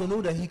 But they also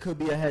knew that he could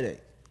be a headache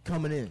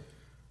coming in.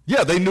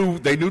 Yeah, they knew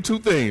two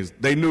things.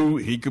 They knew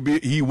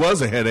he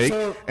was a headache,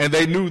 and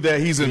they knew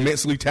that he's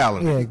immensely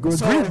talented. Yeah,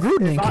 Gruden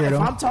didn't care. If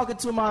I'm talking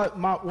to one of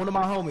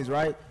my homies,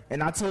 right,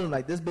 and I tell him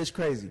like this bitch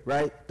crazy,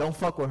 right? Don't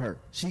fuck with her.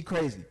 She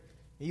crazy.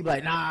 He be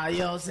like, nah, you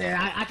know what I'm saying?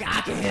 I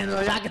can handle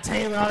it. I can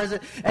tame her.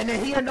 And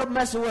then he end up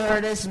messing with her,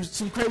 and then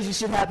some crazy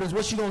shit happens.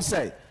 What you gonna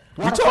say?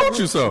 We told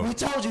you so. We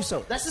told you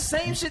so. That's the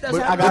same shit that's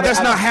happening. But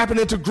that's not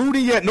happening to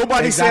Gruden yet.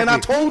 Nobody's saying I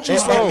told you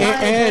so.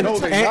 And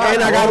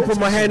I got to put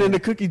my hand in the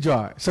cookie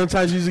jar.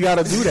 Sometimes you just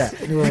got to do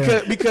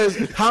that. Because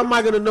how am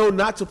I going to know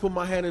not to put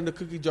my hand in the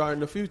cookie jar in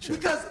the future?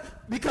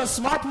 Because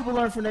smart people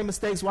learn from their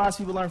mistakes, wise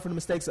people learn from the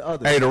mistakes of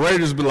others. Hey, the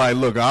Raiders be like,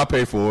 look, I'll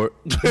pay for it.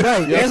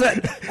 Right.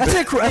 I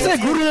said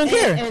Gruden don't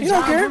care. And he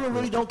don't care. Gruden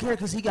really don't care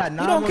because he got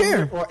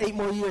 8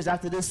 more years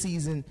after this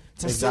season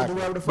to still do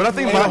whatever the fuck. But I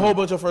think a whole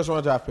bunch of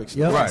first-round draft picks.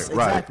 Yep. Right.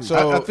 Exactly.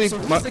 So I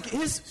think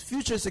his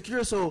future is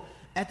secure. So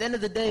at the end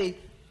of the day,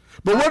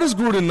 but what is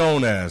Gruden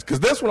known as? Because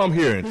that's what I'm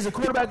hearing. He's a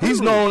quarterback.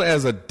 He's known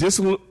as a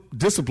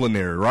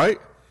disciplinary, right?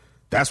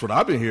 That's what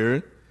I've been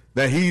hearing.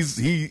 That he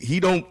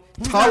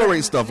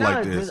tolerate stuff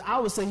like this. I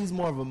would say he's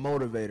more of a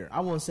motivator.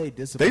 I won't say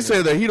discipline. They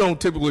say that he don't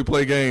typically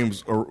play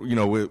games, or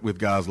with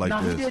guys like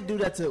this. He did do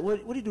that to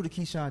what did he do to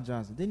Keyshawn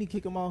Johnson? Didn't he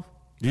kick him off?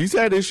 He's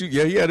had issues.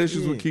 Yeah, he had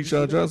issues with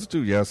Keyshawn Johnson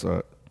too. Yeah, I saw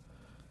it.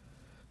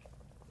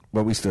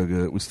 But we still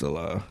good. We still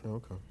live.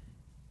 Okay.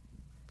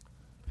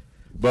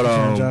 But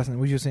Keyshawn Johnson.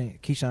 What you saying?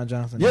 Keyshawn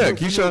Johnson. Yeah,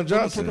 Keyshawn Johnson. Did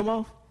he kick him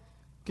off?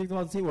 Kicked him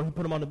off the team, or he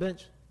put him on the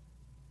bench?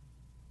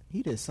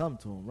 He did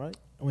something to him, right?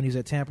 When he was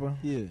at Tampa.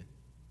 Yeah.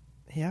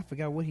 Yeah, I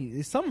forgot what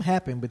something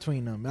happened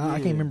between them. I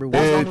can't remember what.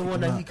 That's the only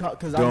one that he caught.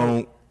 Cause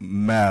don't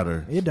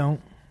matter. It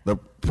don't. The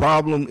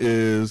problem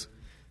is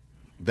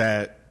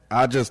that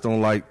I just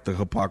don't like the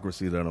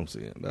hypocrisy that I'm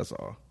seeing. That's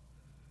all.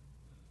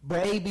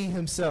 But AB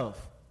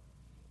himself,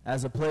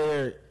 as a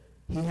player,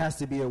 he has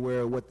to be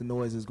aware of what the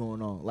noise is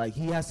going on. Like,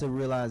 he has to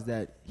realize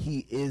that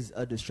he is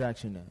a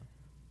distraction now.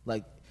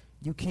 Like,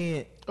 you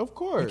can't. Of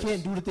course. You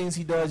can't do the things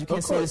he does. You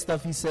can't say the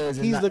stuff he says.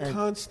 He's the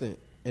constant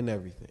in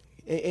everything.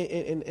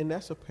 And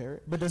that's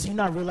apparent. But does he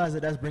not realize that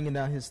that's bringing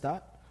down his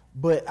stock?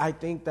 But I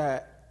think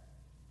that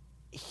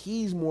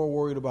he's more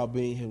worried about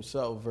being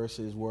himself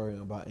versus worrying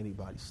about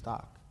anybody's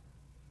stock.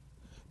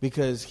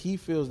 Because he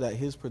feels that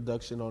his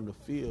production on the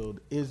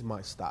field is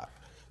my stock.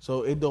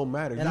 So it don't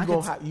matter.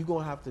 You're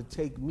going to have to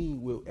take me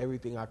with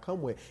everything I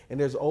come with. And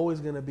there's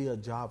always going to be a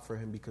job for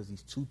him because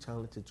he's too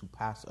talented to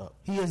pass up.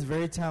 He is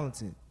very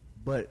talented.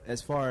 But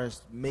as far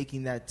as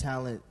making that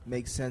talent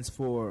make sense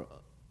for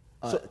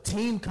a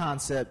team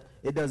concept,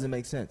 it doesn't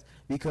make sense.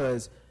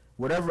 Because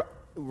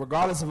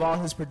regardless of all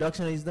his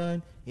production that he's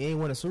done, he ain't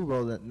won a Super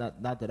Bowl,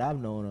 not that I've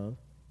known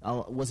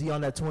of. Was he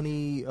on that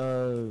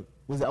 09?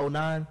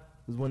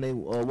 Was when they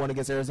won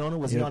against Arizona?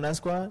 Was he on that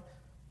squad?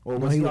 Or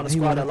was he on the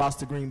squad that lost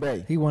to Green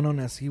Bay? He went on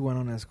that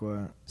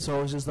squad.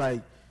 So it's just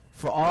like,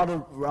 for all the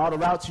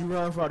routes you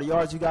run, for all the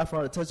yards you got, for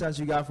all the touchdowns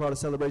you got, for all the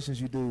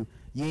celebrations you do,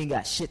 you ain't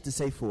got shit to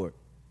say for it.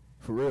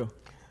 For real.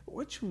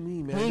 What you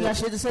mean, man? He ain't got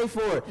shit to say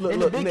for it. Look, in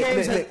the big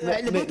games, do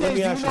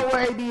you know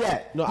where AB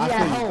at? No, he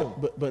at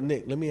home. But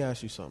Nick, let me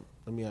ask you something.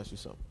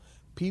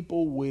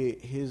 People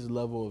with his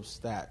level of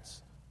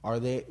stats, are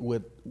they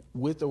with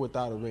or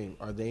without a ring?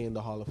 Are they in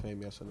the Hall of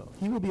Fame? Yes or no?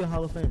 He will be a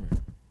Hall of Famer.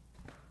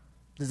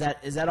 Is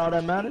that all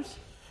that matters?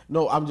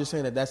 No, I'm just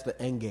saying that's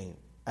the end game.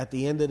 At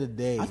the end of the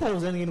day, I thought it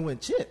was only going to win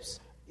chips.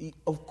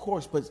 Of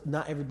course, but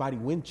not everybody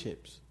win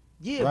chips.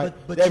 Yeah, right?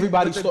 but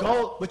everybody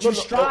you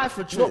strive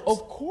for chips. No,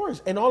 of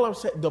course. And all I'm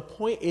saying, the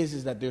point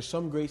is that there's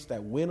some greats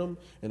that win them,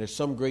 and there's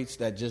some greats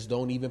that just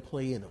don't even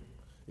play in them.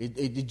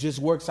 It just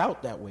works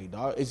out that way,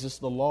 dog. It's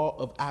just the law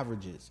of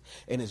averages.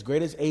 And as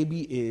great as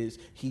AB is,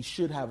 he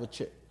should have a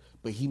chip,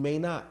 but he may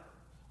not.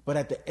 But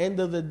at the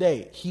end of the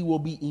day, he will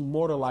be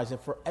immortalized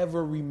and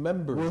forever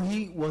remembered.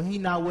 Will he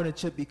not win a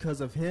chip because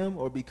of him,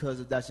 or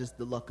because that's just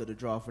the luck of the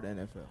draw for the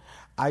NFL?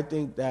 I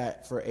think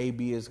that for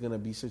AB is going to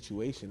be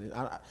situation.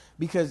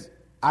 Because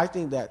I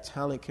think that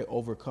talent can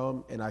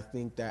overcome, and I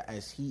think that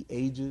as he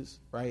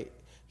ages, right,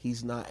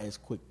 he's not as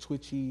quick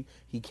twitchy.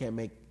 He can't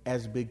make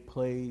as big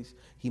plays.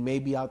 He may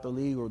be out the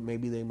league, or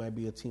maybe they might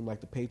be a team like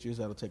the Patriots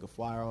that'll take a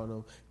flyer on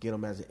him, get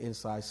him as an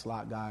inside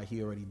slot guy.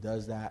 He already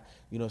does that,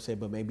 you know what I'm saying,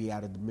 but maybe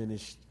at a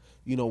diminished,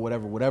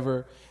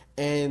 whatever.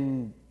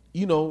 And,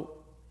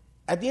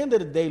 at the end of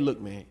the day,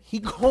 look, man, he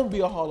gonna be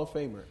a Hall of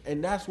Famer,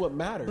 and that's what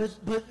matters.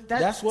 But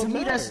that's what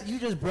matters. To me, you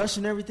just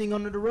brushing everything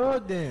under the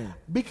rug then.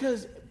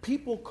 Because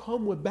people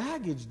come with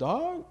baggage,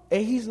 dog,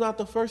 and he's not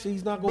the first, and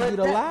he's not gonna be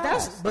the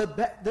last.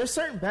 There's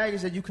certain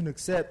baggage that you can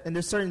accept, and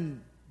there's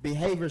certain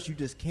behaviors you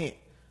just can't.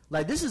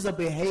 Like, this is a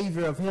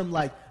behavior of him,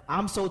 like,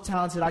 I'm so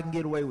talented I can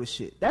get away with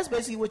shit. That's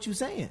basically what you're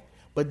saying.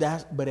 But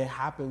it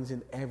happens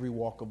in every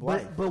walk of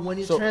life. But when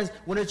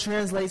it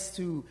translates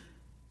to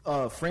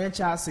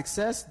franchise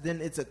success, then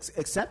it's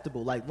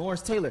acceptable. Like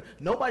Lawrence Taylor,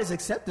 nobody's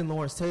accepting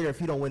Lawrence Taylor if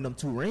he don't win them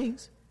 2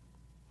 rings.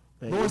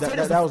 Lawrence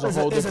Taylor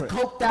is a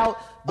coked out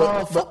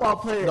football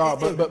player.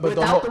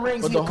 Without the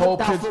rings, he's a coked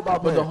out football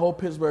player. But the whole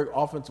Pittsburgh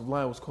offensive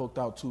line was coked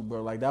out too,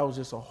 bro. Like, that was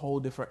just a whole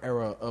different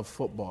era of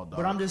football, dog.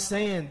 But I'm just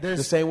saying, there's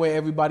the same way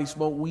everybody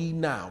smoke weed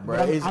now,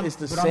 bro. It's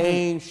the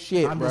same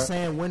shit, bro. I'm just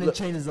saying, when it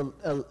changes,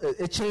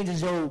 it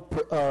changes your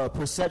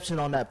perception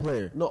on that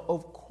player. No,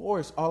 of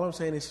course. All I'm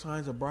saying is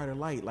shines a brighter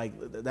light. Like,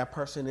 that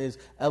person is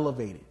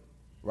elevated.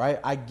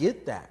 Right? I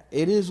get that.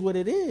 It is what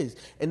it is.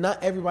 And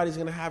not everybody's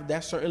going to have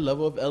that certain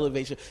level of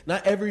elevation.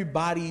 Not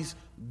everybody's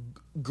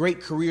great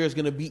career is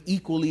going to be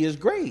equally as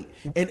great.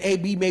 And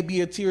AB may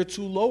be a tier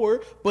 2 lower,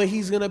 but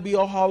he's going to be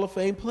a Hall of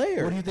Fame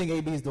player. What do you think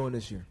AB is doing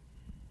this year?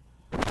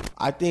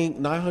 I think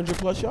 900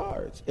 plus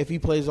yards. If he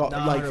plays all,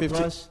 like 50.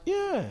 Plus?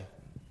 Yeah.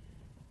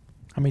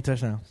 How many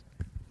touchdowns?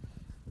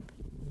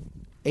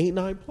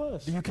 8-9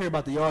 plus. Do you care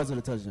about the yards or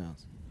the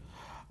touchdowns?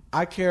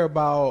 I care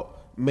about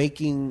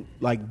making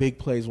like big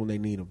plays when they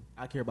need them.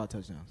 I care about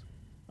touchdowns.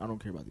 I don't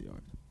care about the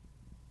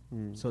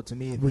yards. So to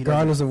me,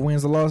 regardless of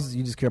wins or losses,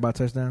 you just care about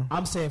touchdowns.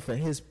 I'm saying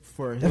that's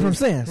what I'm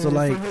saying. So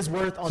like, for his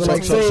worth on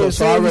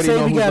so I already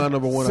know who's not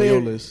number one on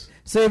your list.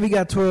 Say if he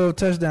got 12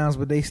 touchdowns,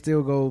 but they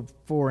still go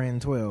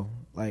 4-12,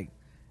 like,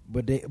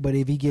 but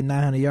if he get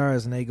 900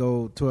 yards and they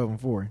go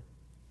 12-4,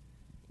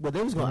 Well,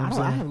 they was going.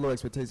 I have low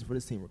expectations for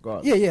this team,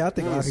 regardless. Yeah. I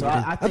think a lot of people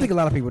do. I think a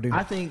lot of people do.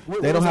 I think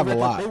they don't have a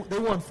lot. They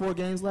won 4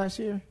 games last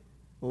year,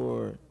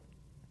 or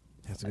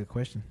that's a good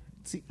question.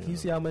 Can you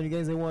see how many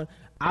games they won?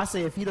 I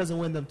say if he doesn't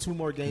win them 2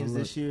 more games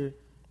this year,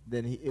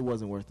 then it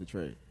wasn't worth the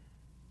trade.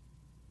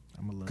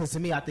 Because to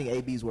me, I think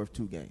AB's worth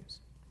 2 games,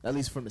 at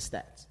least from the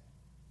stats.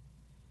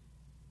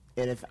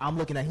 And if I'm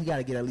looking at, he got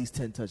to get at least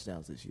 10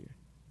 touchdowns this year.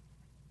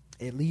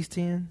 At least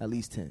 10. At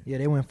least 10. Yeah,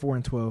 they went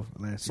 4-12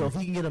 last year. So if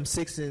he can get them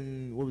 6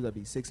 and what would that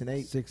be? 6 and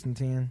 8, 6 and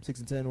 10, 6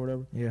 and 10, or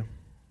whatever. Yeah,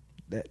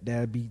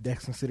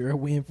 that's considered a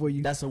win for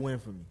you. That's a win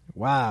for me.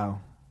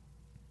 Wow.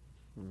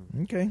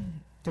 Okay.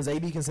 Because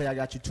AB can say, I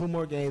got you 2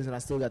 more games, and I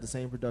still got the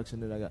same production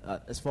that I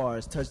got as far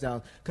as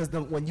touchdowns. Because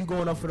when you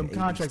going up for them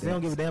contracts, they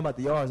don't give a damn about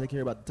the yards. They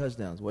care about the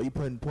touchdowns. Well, you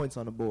putting points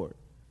on the board.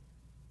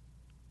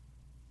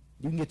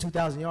 You can get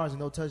 2,000 yards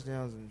and no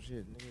touchdowns and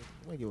shit.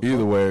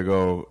 Either way it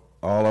go,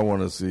 all I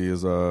want to see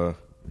is John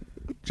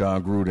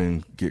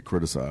Gruden get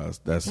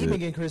criticized. That's it. He's been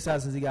getting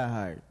criticized since he got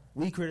hired.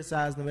 We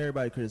criticized him.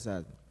 Everybody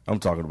criticized him. I'm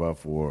talking about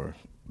for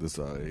this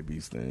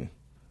AB's thing.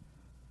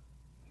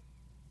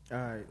 All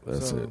right.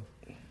 That's it.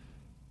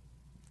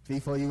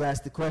 Before you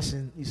asked the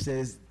question, you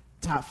says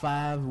top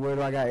 5. Where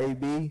do I got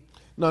AB?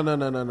 No.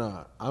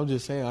 I'm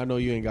just saying. I know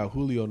you ain't got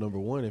Julio number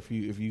 1. If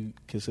you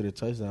consider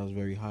touchdowns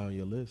very high on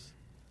your list.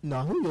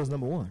 No, Julio's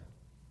number 1.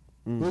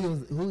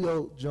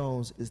 Julio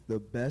Jones is the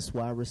best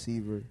wide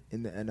receiver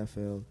in the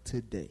NFL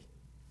today.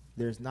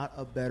 There's not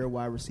a better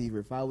wide receiver.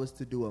 If I was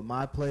to do a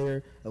my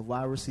player of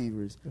wide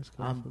receivers,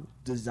 I'm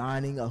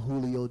designing a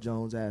Julio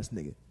Jones ass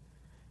nigga.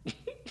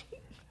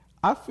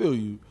 I feel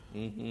you.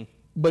 Mm-hmm.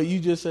 But you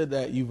just said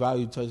that you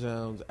value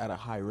touchdowns at a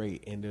high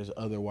rate, and there's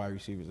other wide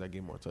receivers that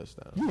get more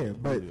touchdowns. Yeah,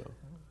 but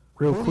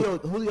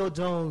Julio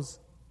Jones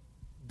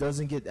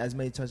doesn't get as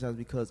many touchdowns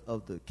because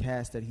of the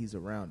cast that he's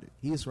around it.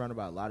 He is surrounded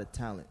by a lot of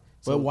talent.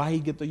 So, but why he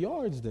get the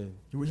yards then?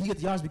 He get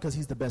the yards because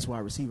he's the best wide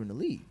receiver in the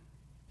league.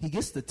 He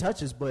gets the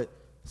touches, but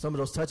some of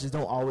those touches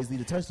don't always lead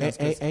to touchdowns.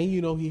 And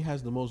you know he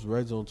has the most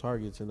red zone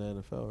targets in the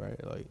NFL,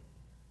 right?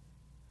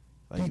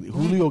 Like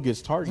Julio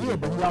gets targeted. Yeah,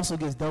 but he also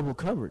gets double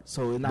covered.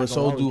 So but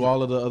so do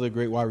all of the other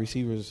great wide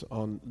receivers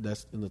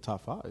that's in the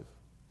top 5.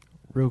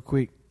 Real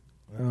quick,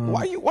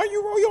 why you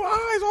roll your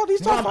eyes? All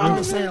these top 5. I'm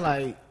just saying,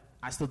 like,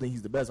 I still think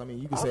he's the best. I mean,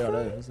 you can say all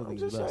that. I still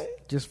think he's the best.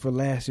 Just for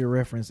last year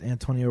reference,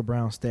 Antonio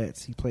Brown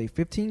stats. He played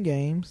 15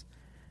 games,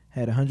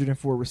 had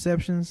 104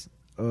 receptions,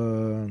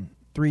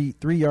 3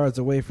 yards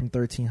away from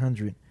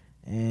 1,300,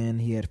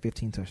 and he had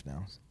 15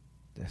 touchdowns.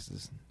 That's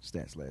his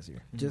stats last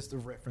year. Mm-hmm. Just a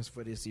reference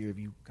for this year if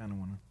you kind of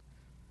want to.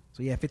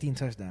 So, yeah, 15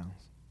 touchdowns.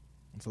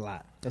 That's a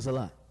lot. That's a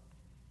lot.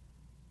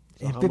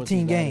 So in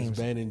 15 games.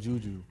 Ben and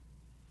Juju.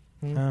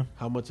 Huh?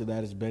 How much of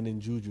that is Ben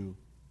and Juju?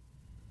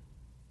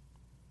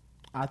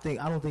 I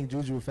don't think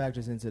Juju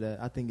factors into that.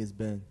 I think it's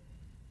Ben.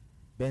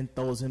 Ben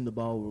throws him the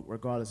ball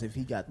regardless if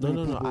he got 2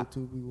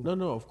 people.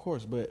 No, of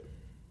course, but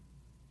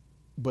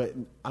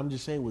I'm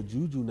just saying with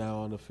Juju now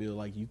on the field,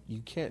 like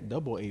you can't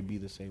double AB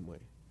the same way.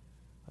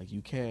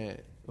 You can't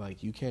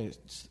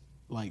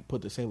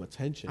put the same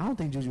attention. I don't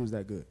think Juju was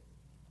that good.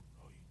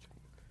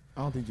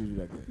 I don't think Juju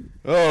that good.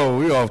 Oh,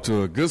 we off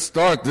to a good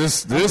start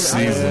this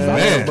season,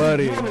 man.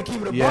 Buddy.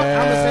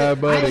 Yeah,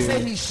 buddy. I didn't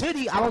say he's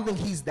shitty. I don't think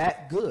he's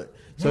that good.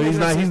 So he's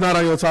not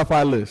on your top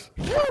 5 list.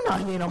 Hell no,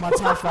 he ain't on my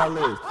top 5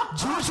 list.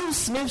 Juju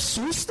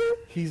Smith-Schuster?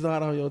 He's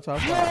not on your top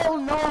 5. Hell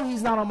no,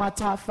 he's not on my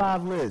top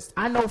 5 list.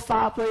 I know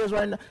 5 players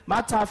right now.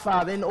 My top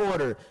 5 in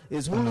order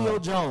is Julio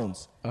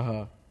Jones,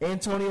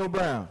 Antonio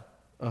Brown.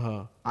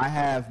 I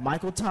have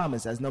Michael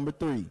Thomas as number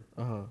 3.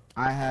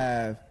 I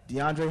have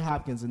DeAndre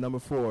Hopkins at number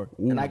 4.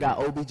 Ooh. And I got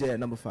OBJ at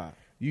number 5.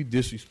 You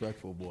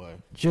disrespectful, boy.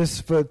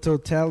 Just for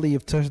totality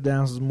of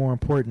touchdowns is more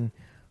important.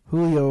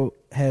 Julio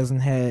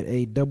hasn't had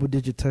a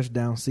double-digit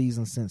touchdown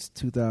season since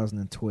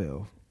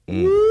 2012.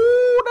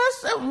 Ooh,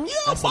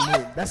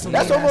 that's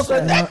almost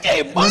a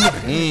decade, boy.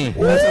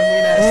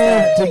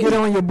 To get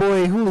on your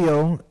boy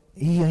Julio,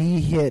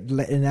 he had,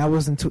 and that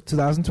was in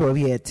 2012.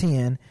 He had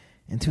 10.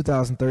 In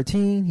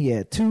 2013, he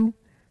had 2.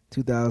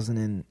 But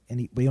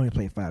he only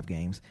played 5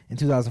 games. In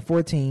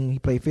 2014, he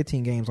played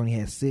 15 games, only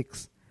had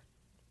 6.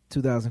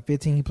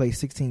 2015, he played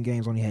 16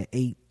 games, only had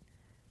 8.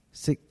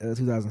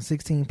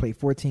 2016, played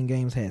 14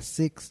 games, had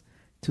 6.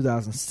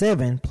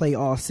 2007, played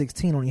all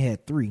 16, only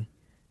had 3.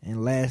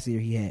 And last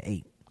year, he had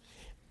 8.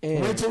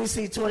 And wait till we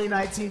see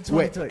 2019,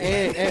 2020.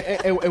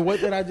 And what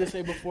did I just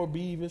say before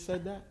B even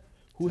said that?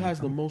 Who has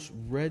the most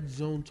red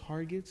zone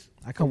targets?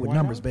 I come with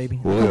numbers, baby.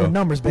 Julio. I come with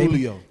numbers, baby.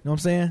 Julio. You know what I'm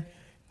saying?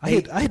 I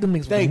hit them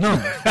niggas with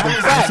numbers.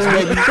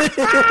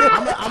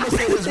 I'm going to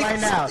say this right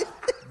now.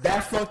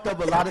 That fucked up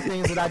a lot of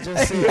things that I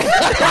just said.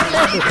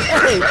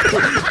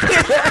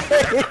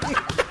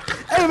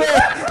 Hey, man.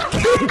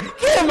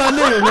 Kill my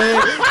nigga,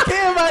 man.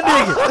 Kill my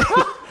nigga.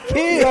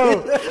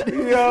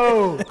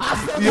 Yo. I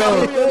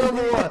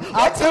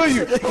feel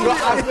you.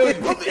 I feel you.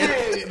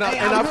 And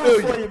I feel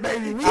you.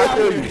 I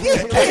feel you.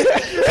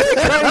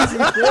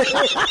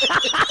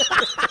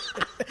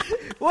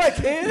 What,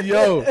 kid?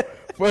 Yo,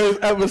 first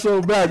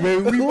episode back,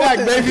 baby. We back,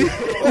 baby.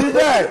 We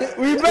back.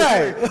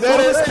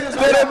 That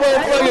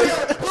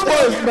motherfucking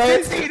sports,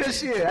 man. 15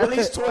 this year, at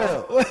least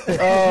 12.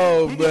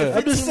 Oh man,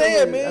 I'm just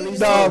saying, man.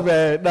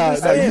 Nah.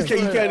 You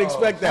can't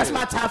expect that. That's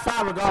my top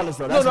 5 regardless,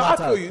 though. That's No, my I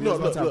top. feel you. No,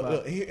 That's my top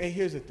look. five. And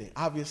here's the thing.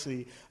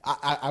 Obviously,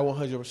 I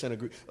 100%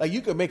 agree. Like,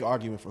 you could make an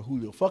argument for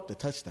Julio. Fuck the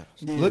touchdowns.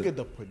 Yeah. Look at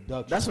the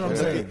production. That's what I'm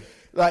saying.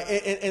 Like,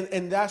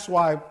 and that's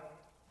why,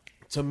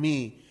 to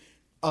me,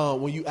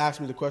 when you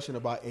ask me the question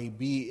about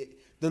AB,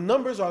 the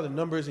numbers are the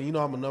numbers, and you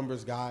know I'm a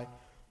numbers guy,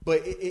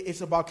 but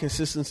it's about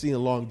consistency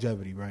and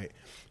longevity, right?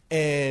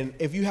 And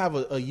if you have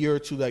a year or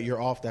two that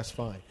you're off, that's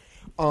fine.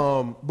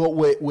 But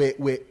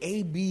with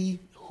AB,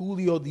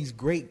 Julio, these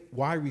great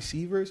wide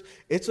receivers,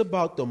 it's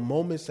about the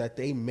moments that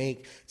they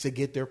make to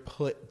get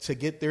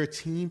their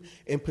team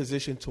in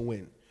position to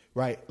win.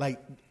 Right, like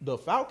the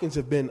Falcons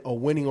have been a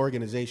winning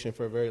organization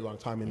for a very long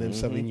time in them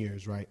 7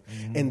 years, right?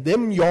 And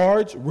them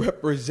yards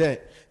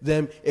represent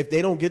them. If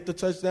they don't get the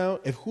touchdown,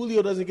 if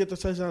Julio doesn't get the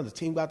touchdown, the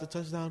team got the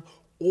touchdown,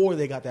 or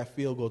they got that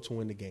field goal to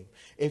win the game.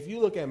 If you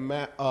look at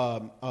Matt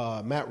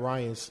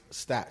Ryan's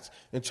stats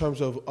in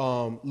terms of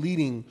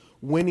winning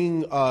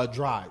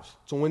drives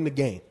to win the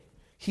game,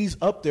 he's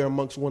up there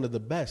amongst one of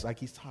the best. Like,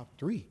 he's top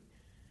 3.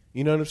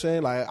 You know what I'm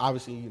saying? Like,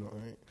 obviously,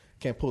 I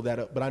can't pull that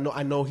up, but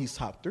I know he's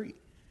top 3.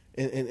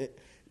 And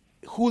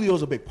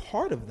Julio's a big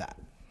part of that.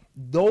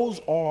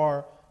 Those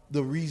are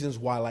the reasons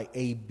why, like,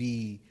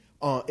 AB,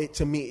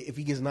 to me, if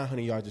he gets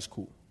 900 yards, it's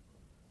cool.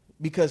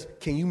 Because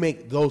can you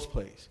make those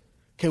plays?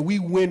 Can we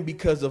win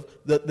because of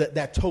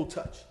that toe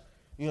touch?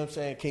 You know what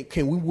I'm saying?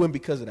 Can we win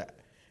because of that?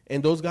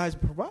 And those guys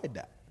provide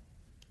that.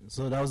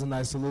 So that was a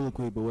nice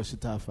soliloquy, but what's your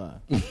top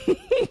 5?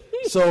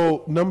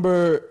 So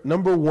number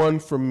 1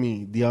 for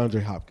me,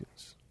 DeAndre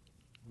Hopkins.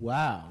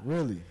 Wow,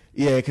 really?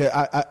 Yeah, because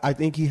I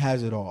think he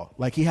has it all.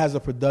 Like, he has the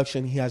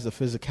production, he has the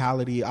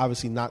physicality.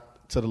 Obviously,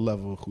 not to the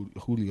level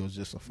of Julio's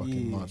just a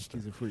fucking monster.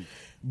 He's a freak.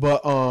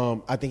 But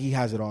I think he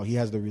has it all. He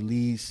has the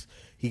release.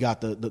 He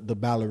got the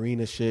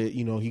ballerina shit.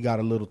 He got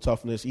a little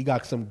toughness. He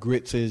got some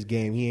grit to his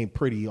game. He ain't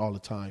pretty all the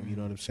time. You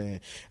know what I'm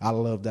saying? I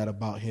love that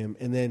about him.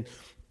 And then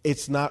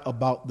it's not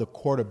about the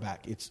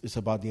quarterback. It's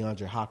about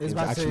DeAndre Hopkins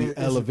actually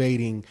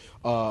elevating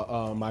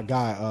my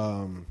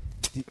guy.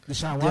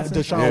 Deshaun Watson?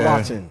 Deshaun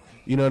Watson.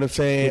 You know what I'm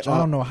saying? Which I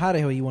don't know how the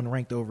hell you want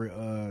ranked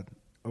over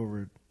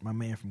my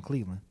man from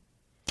Cleveland.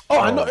 Oh,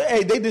 I know.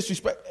 Hey, they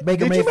disrespect.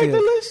 Baker Did Mayfield. you make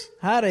the list?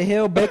 How the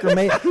hell Baker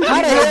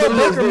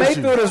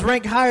Mayfield is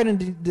ranked higher than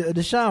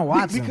Deshaun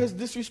Watson? Because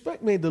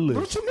disrespect made the list.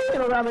 What you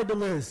mean I made the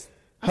list?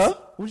 Huh?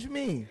 What you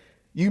mean?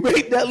 You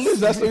made that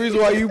list. That's the reason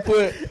why you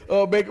put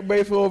Baker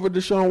Mayfield over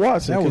Deshaun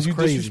Watson. That was you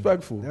crazy.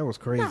 Disrespectful. That was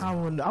crazy.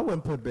 Nah, I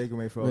wouldn't put Baker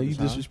Mayfield over You Deshaun.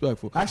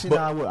 disrespectful. Actually, no,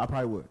 I would. I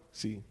probably would.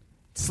 See.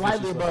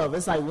 Slightly above.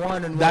 It's like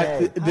 1 and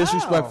 1.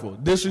 Disrespectful.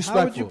 Disrespectful.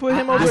 How would you put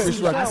him over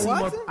Disrespectful.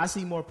 Deshaun Watson? I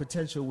see more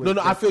potential with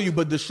No, I feel you,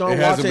 but Deshaun It Watson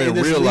hasn't been in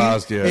this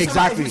realized league, yet.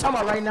 Exactly. If you're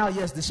talking about right now,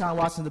 yes, Deshaun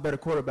Watson's the better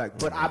quarterback,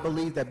 but I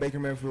believe that Baker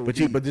Mayfield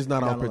would But this is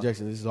not our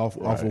projection. This is off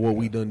of what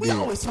we done We did.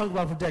 always talk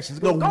about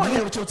projections. No, Go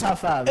ahead with your top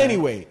 5. Man.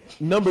 Anyway,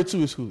 number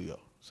 2 is Julio.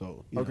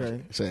 So,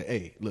 Okay. Say,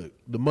 hey, look,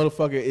 the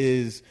motherfucker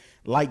is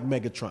like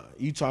Megatron.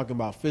 You talking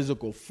about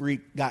physical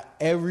freak, got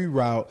every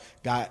route,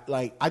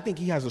 I think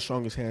he has the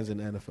strongest hands in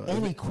the NFL.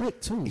 And he's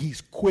quick, too.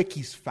 He's quick,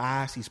 he's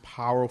fast, he's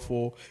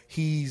powerful,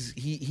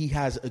 he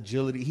has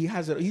agility.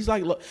 He's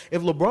like,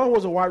 if LeBron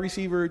was a wide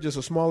receiver, just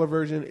a smaller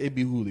version, it'd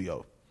be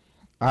Julio.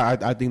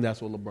 I think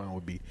that's what LeBron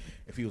would be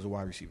if he was a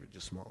wide receiver,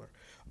 just smaller.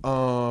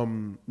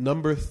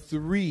 Number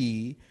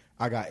 3,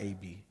 I got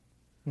AB.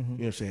 You know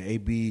what I'm saying?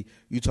 AB,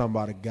 you talking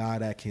about a guy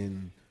that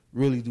can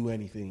really do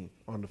anything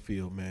on the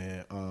field,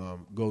 man.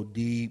 Go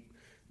deep,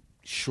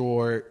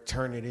 short,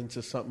 turn it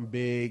into something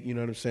big. You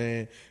know what I'm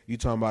saying? You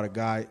talking about a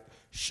guy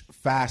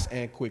fast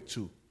and quick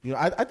too.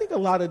 I think a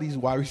lot of these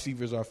wide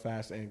receivers are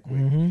fast and quick.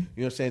 You know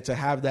what I'm saying? To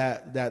have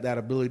that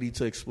ability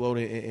to explode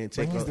and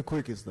take. But he's the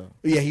quickest though.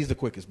 Yeah, he's the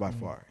quickest by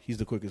far. He's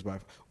the quickest by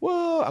far.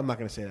 Well, I'm not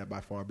going to say that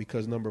by far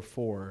because number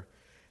 4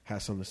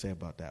 has something to say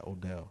about that.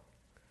 Odell.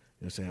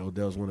 You know what I'm saying?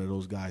 Odell's one of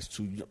those guys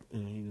too.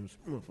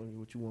 Motherfucker,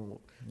 what you want? You know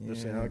what I'm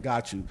saying? I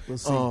got you. We'll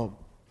see.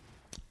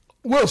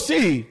 We'll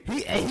see.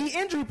 He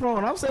injury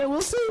prone. I'm saying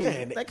we'll see.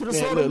 Man, That could have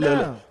slowed him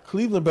down.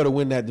 Cleveland better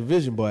win that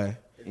division, boy.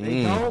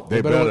 They don't.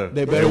 They better.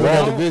 They better win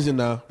that division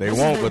now. They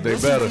won't, but they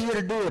This better. is the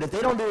year to do it. If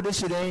they don't do it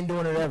this year, they ain't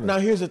doing it ever. Now,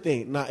 here's the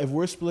thing. Now, if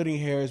we're splitting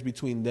hairs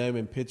between them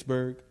and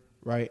Pittsburgh,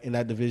 right, in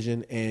that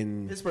division,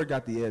 and Pittsburgh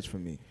got the edge for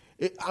me.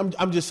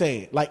 I'm just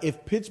saying, like,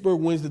 if Pittsburgh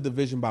wins the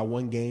division by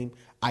 1 game,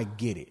 I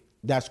get it.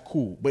 That's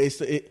cool, but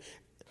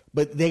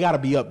but they got to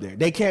be up there.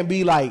 They can't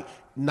be like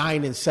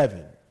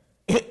 9-7.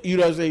 You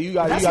know what I'm saying? You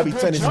got to be 10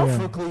 That's a good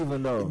jump for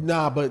Cleveland, though.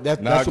 Nah, but that's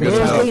Not too good much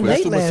enough. talent. That's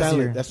They too much last talent.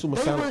 year. That's too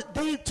much talent.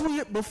 They 2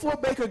 years before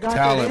Baker got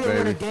Talent,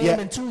 there. They didn't win a baby. game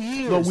in 2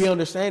 years. No, we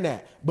understand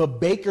that. But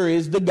Baker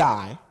is the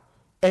guy.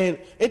 And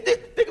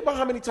think about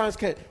how many times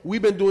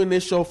we've been doing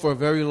this show for a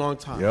very long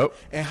time. Yep.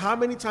 And how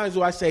many times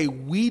do I say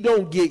we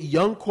don't get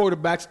young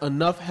quarterbacks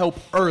enough help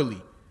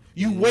early?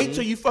 You wait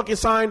till you fucking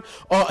sign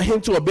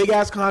him to a big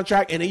ass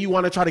contract, and then you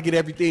want to try to get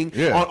everything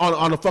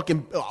on a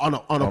fucking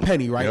on a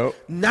penny, right? Yep.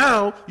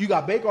 Now you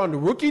got Baker on the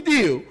rookie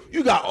deal.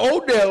 You got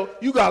Odell.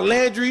 You got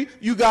Landry.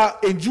 You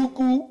got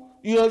Njoku.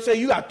 You know what I'm saying?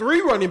 You got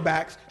 3 running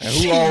backs. And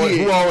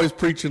who always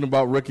preaching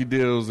about rookie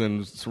deals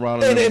and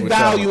surrounding them with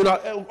value?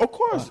 And of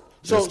course.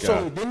 So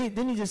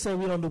didn't he just say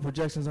we don't do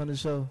projections on the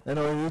show? And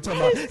he's talking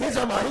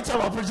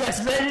about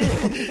projections.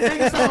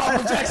 He's talking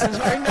about projections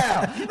right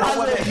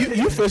now.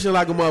 You fishing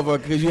like a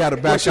motherfucker because you had a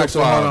backtrack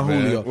so hard on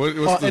Julio.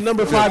 And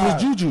number 5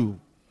 is Juju.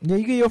 Yeah,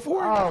 you get your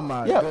 4? Oh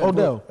my god. Yeah,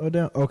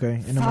 Odell. Okay.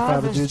 And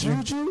number 5 is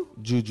Juju.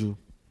 Juju.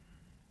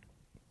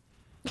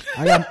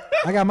 I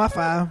got my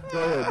 5. Go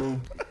ahead,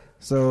 dude.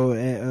 So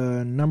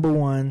at number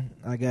 1,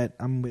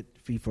 I'm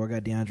with FIFA. I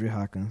got DeAndre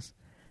Hopkins.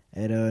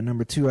 At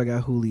number 2, I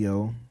got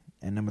Julio.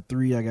 At number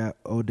 3, I got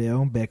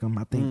Odell Beckham.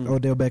 I think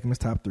Odell Beckham is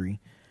top 3.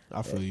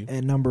 I feel you.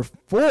 At number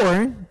 4,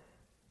 I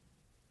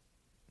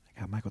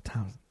got Michael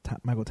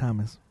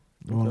Thomas,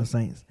 New Orleans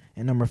Saints.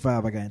 And number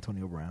 5, I got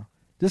Antonio Brown.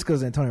 Just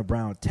because Antonio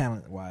Brown,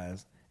 talent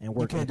wise and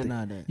work, you can't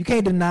deny that. You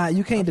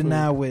can't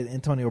deny what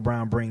Antonio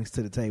Brown brings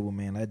to the table,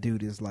 man. That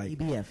dude is like.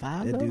 AB at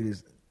 5. That dude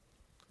is.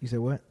 You said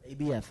what?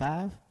 AB at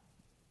 5.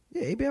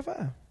 Yeah, AB at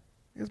 5.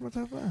 That's my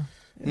top 5.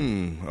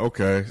 Yeah.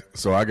 Okay,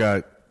 so I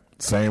got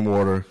same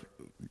order.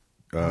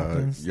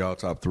 Y'all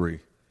top 3.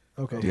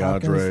 Okay. DeAndre.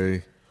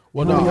 Hopkins.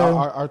 Well, no,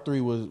 our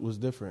 3 was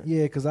different.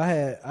 Yeah, because I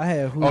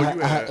had Julio.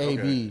 I had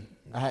AB.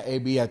 I had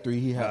AB at 3.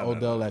 He had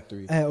Odell at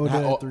 3. I had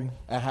Odell at 3.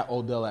 I had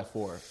Odell at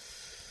 4.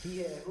 He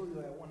had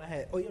Julio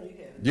at 1. You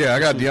had. Yeah, I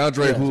got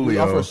DeAndre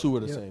Julio. Our first 2 were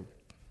the same.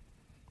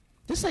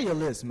 Just say your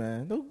list,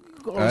 man.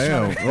 Don't go I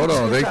am. Hold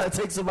on. They try to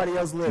take somebody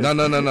else's list. No.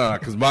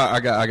 Because I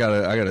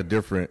got a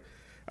different.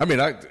 I mean,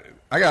 I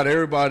got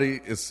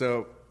everybody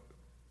except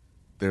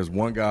there's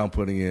one guy I'm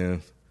putting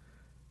in.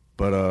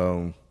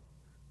 But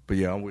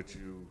yeah, I'm with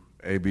you.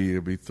 AB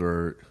will be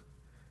 3rd.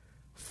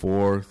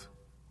 4th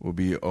will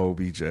be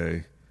OBJ,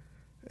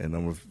 and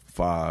number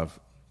 5,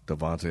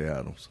 Devontae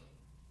Adams.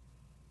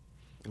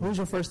 Who's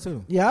your first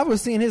 2? Yeah, I was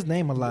seeing his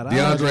name a lot.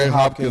 DeAndre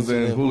Hopkins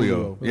and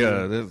Julio.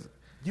 Yeah,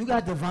 you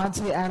got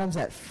Devontae Adams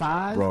at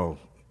 5, bro.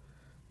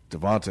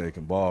 Devontae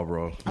can ball,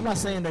 bro. I'm not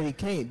saying that he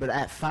can't, but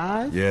at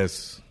 5,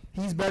 yes,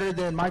 he's better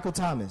than Michael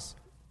Thomas.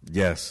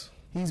 Yes,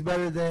 he's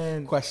better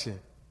than. Question.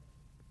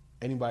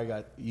 Anybody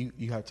got you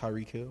have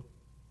Tyreek Hill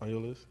on your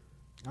list?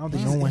 I don't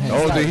think no one has. The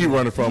only thing he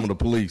running from the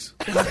police.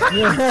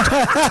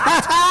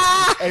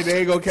 Hey, they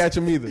ain't gonna catch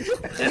him either.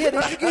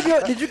 Yeah,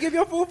 did you give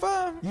your full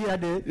 5? Yeah, I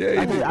did.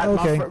 Yeah, I did.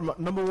 Okay. My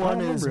number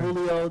 1 is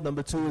Julio.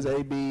 Number 2 is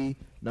AB.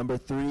 Number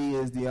 3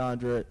 is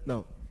DeAndre.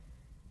 No.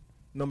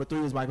 Number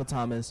 3 is Michael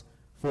Thomas.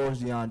 4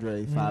 is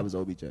DeAndre. 5 is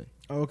OBJ.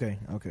 Okay.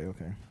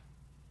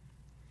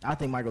 I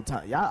think Michael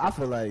Thomas. Yeah, I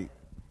feel like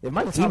if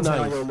Michael Thomas is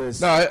on your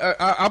list. No,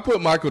 I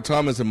put Michael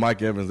Thomas and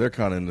Mike Evans. They're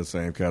kind of in the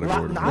same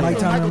category. I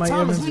think Michael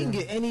Thomas, he can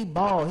get any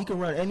ball. He can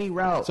run any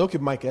route. So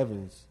can Mike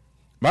Evans.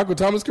 Michael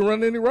Thomas can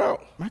run any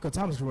route. Michael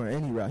Thomas can run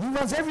any route. He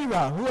runs every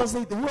route. Who else?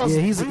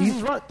 Yeah, he's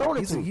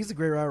throwing he's a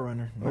great route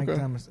runner, Michael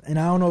Okay. Thomas. And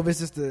I don't know if it's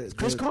just the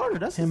Chris Carter.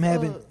 That's him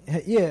having.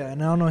 Yeah,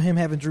 and I don't know him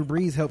having Drew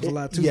Brees helps a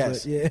lot too.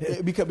 Yes, but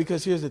yeah.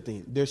 because here's the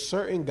thing: there's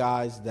certain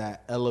guys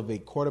that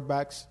elevate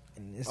quarterbacks.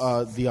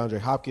 DeAndre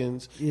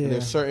Hopkins. Yeah. And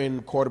there's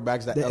certain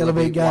quarterbacks that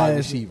elevate wide guys,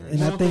 receivers.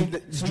 and I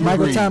think Drew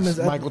Michael Brees. Thomas.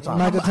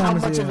 How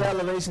much of an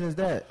elevation is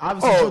that?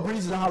 Obviously, Drew Brees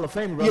is a Hall of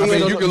Famer. Bro. I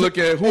mean, you can look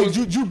at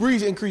Drew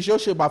Brees increased your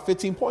shit by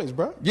 15 points,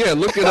 bro. Yeah,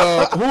 look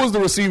at who was the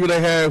receiver they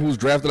had who's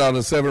drafted out in the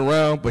 7th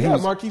round, but he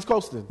was Marquise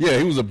Colston. Yeah,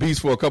 he was a beast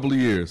for a couple of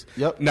years.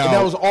 Yep. Now and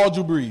that was all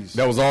Drew Brees.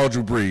 That was all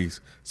Drew Brees.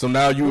 So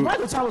now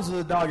Michael Thomas was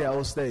a dog at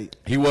Old State.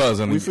 He was,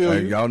 and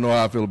y'all know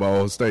how I feel about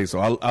Old State. So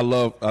I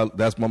love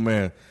that's my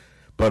man.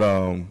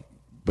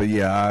 But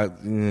yeah,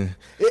 and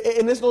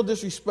it's no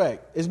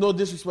disrespect. It's no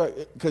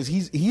disrespect because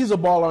he's a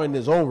baller in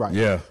his own right.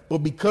 Yeah. But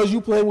because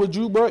you playing with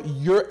Drew, bro,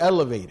 you're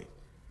elevated.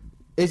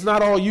 It's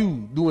not all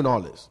you doing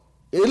all this.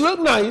 It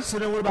looked nice. So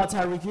then, what about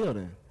Tyreek Hill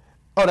then?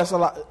 Oh, that's a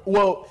lot.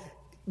 Well,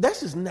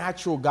 that's just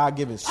natural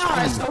God-given speed. All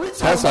right,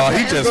 so that's all.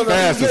 He just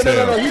fast as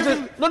hell. Wait.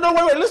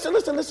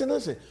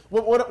 Listen.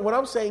 What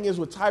I'm saying is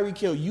with Tyreek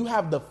Hill, you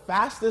have the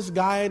fastest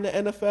guy in the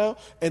NFL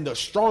and the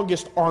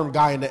strongest arm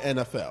guy in the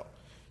NFL.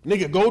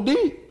 Nigga, go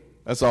deep.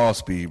 That's all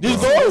speed, bro.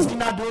 Is he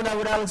not doing that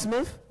with Alex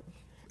Smith?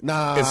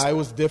 Nah, it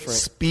was different.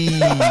 Speed.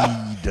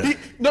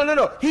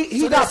 No.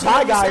 He got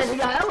by guys. He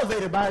got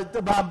elevated by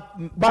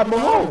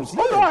Mahomes. Yeah.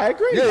 Oh, no, I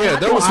agree. Yeah,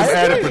 there was some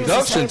added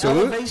production to it.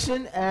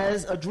 Elevation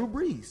as a Drew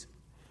Brees.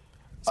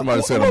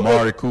 Somebody said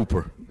Amari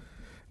Cooper.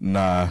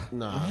 Nah.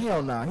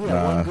 Hell nah. He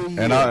had one good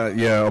year. And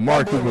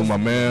Amari Cooper, my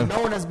man.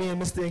 No one has been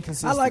Mr.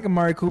 Inconsistent. I like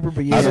Amari Cooper,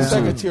 but yeah, He's a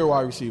second-tier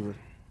wide receiver.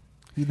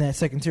 He's that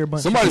second-tier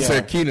bunch. Somebody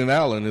said Keenan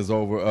Allen is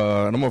over.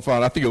 And I'm gonna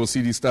find. I think it was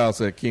CD Styles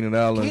said Keenan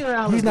Allen.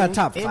 He's not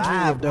top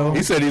 5 though.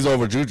 He said he's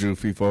over Juju.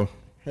 FIFO.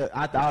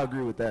 I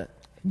agree with that.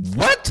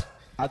 What?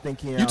 I think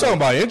Keenan. You talking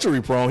about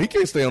injury prone? He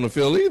can't stay on the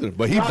field either.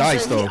 But he's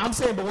nice though. I'm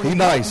saying, but when he's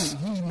nice.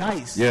 He's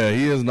nice. Yeah,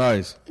 he is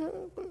nice.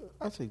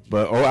 I'll take Juju.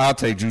 I'll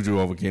take Juju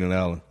over Keenan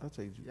Allen. I'll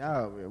take Juju.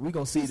 Yeah, we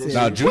gonna see this.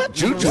 Nah,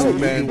 Juju,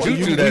 man.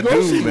 Juju, that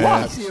dude,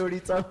 man. See what he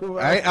talking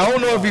about. I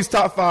don't know if he's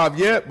top 5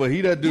 yet, but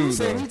he that dude. You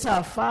saying he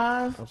top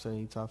 5? I'm saying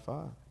he top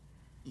 5.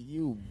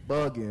 You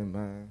bugging,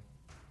 man.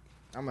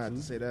 I'm gonna have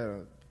to say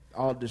that.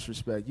 All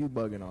disrespect, you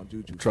bugging on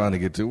Juju. I'm trying to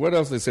get to what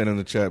else they said in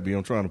the chat. B,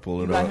 I'm trying to pull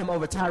it you got up. him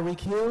over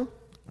Tyreek Hill?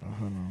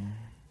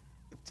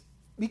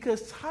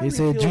 Because Tyreek They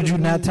said Hill Juju to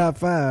not me- top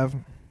 5.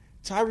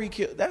 Tyreek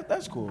Hill,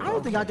 that's cool. I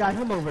don't think I got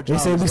him over. They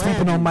said Jarvis we sleeping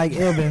Landry. on Mike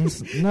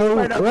Evans. No,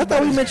 I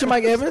thought we mentioned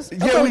Mike Evans.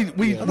 Yeah,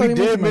 we did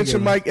mention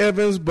mention Mike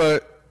Evans,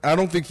 but I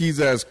don't think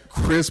he's as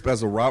crisp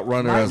as a route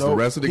runner as the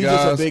rest of the he's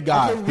guys. just a big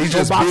guy. He's Go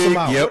just box him big.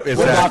 out. Yep, Go box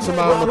exactly. him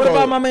out. What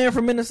about my man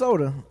from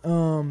Minnesota?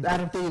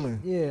 Adam Thielen.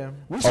 Yeah.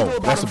 We should go Oh,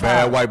 about that's a him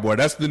bad 5. white boy.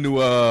 That's the new.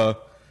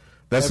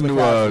 That's the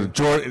new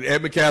Jordan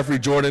Ed McCaffrey,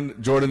 Jordan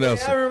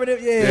Nelson. I remember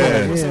that.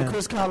 Yeah. We said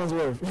Chris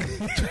Collinsworth.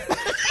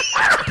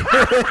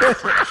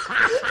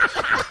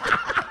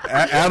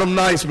 Adam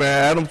Nice,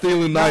 man. Adam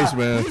Thielen, nice,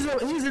 man.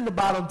 He's in the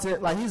bottom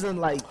 10. Like he's in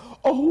like.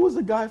 Oh, who was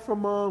the guy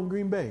from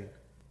Green Bay?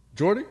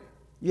 Jordy?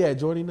 Yeah,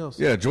 Jordy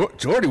Nelson. Yeah,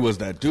 Jordy was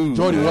that dude.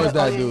 Jordy man. was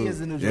that He dude. is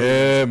in New Jersey.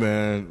 Yeah,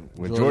 man.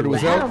 When Jordy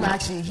was But Adam healthy.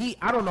 actually,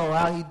 I don't know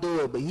how he do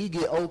it, but he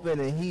get open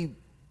and he.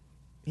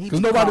 Because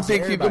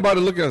nobody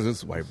look at us,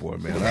 this white boy,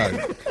 man.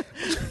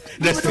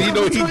 Next thing you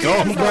know, he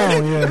gone. He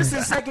gone, yeah. This is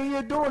his second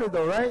year doing it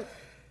though, right?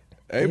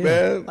 Hey,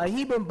 man. Like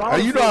he been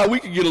balling. You know how we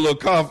can get a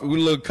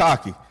little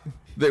cocky.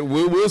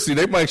 We'll see.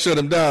 They might shut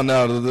him down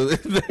now.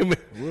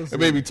 They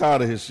may be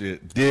tired of his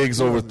shit.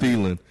 Diggs over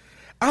Thielen.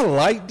 I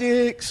like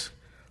Diggs,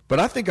 but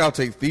I think I'll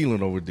take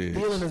Thielen over Diggs.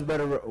 Thielen is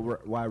better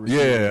wide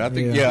receiver. Yeah, I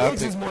think. Yeah, I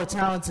Diggs think. is more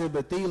talented,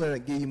 but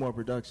Thielen give you more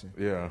production.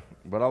 Yeah,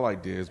 but I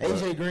like Diggs. but-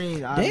 AJ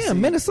Green. obviously,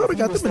 Damn, Minnesota if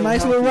he got would them a stay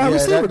nice healthy- little wide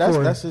receiver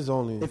core. That's his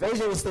only. If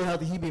AJ would stay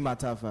healthy, he'd be my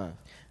top 5.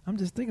 I'm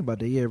just thinking about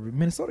that. Yeah,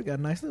 Minnesota got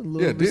a nice little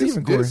Yeah,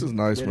 receiving core. Diggs is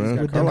nice, Yeah, man.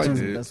 he's got I like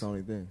competition. Diggs. That's the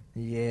only thing.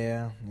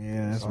 Yeah,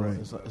 that's right.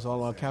 It's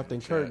all on Captain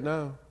Kirk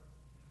now.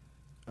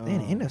 Man,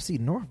 NFC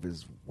North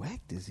is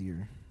whacked this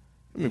year.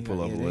 Let me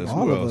pull up a list.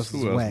 All Who of else? us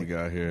is Who else we whack.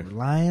 got here?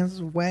 Lions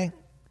is whack.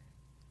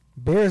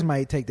 Bears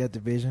might take that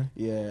division.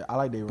 Yeah, I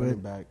like their running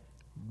back.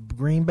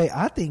 Green Bay,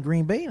 I think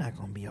Green Bay not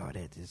going to be all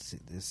that this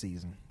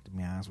season. To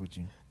be honest with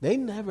you, They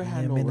never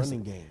had no Minnesota-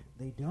 running game.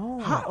 they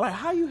don't.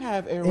 How you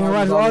have Aaron Aaron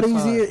Rodgers Rodgers all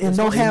this these years time? and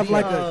don't have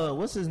like a.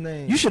 what's his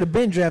name? You should have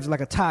been drafted like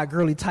a Todd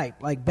Gurley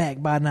type, like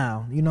back by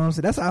now. You know what I'm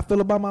saying? That's how I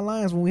feel about my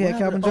Lions when we had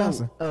Calvin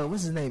Johnson.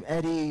 What's his name?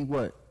 Eddie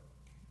what?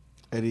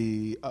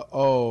 Eddie Fat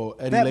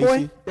Lacy.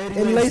 boy,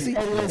 Eddie Lacy,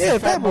 yeah,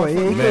 Fat boy,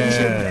 yeah,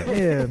 Man.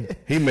 yeah.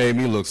 He made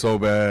me look so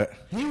bad.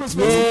 He was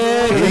supposed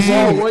Yeah, to He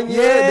Yeah. won one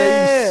year,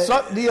 then he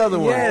sucked the other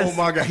one. Yes.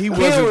 Oh my God, he Ken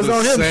wasn't was the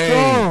on him same.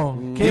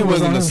 strong. He Ken was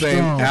wasn't on the him same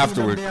strong.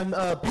 afterward.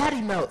 Damn,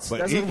 patty melts. But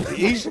That's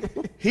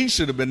what he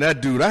should have been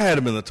that dude. I had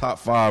him in the top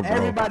 5, bro.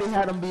 everybody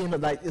had him being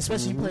like,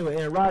 especially playing with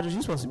Aaron Rodgers.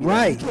 He's supposed to be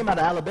Right. He came out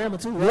of Alabama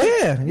too, right?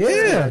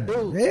 Yeah,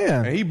 dude.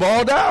 yeah. And he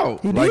balled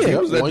out. He Like, did. he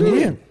was that One dude.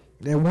 year.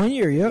 That 1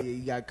 year, yep. Yeah, he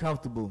got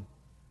comfortable.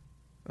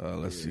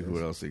 Let's see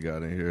what else he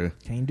got in here.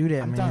 Can't do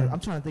that, I'm man.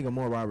 trying to think of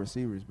more wide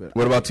receivers, but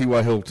What about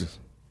T.Y. Hilton?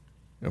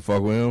 You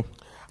fuck with him?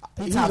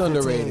 He's top 15.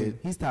 underrated.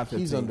 He's top 15.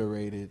 He's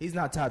underrated. He's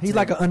not top 10. He's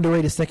like an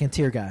underrated second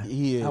tier guy.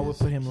 He is. I would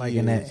put him like He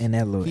in is.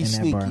 that little He's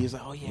in that sneaky. bar. He's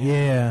like, oh yeah,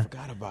 Yeah. I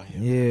forgot about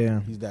him. Yeah.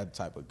 He's that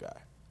type of guy.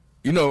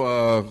 You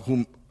know,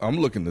 whom I'm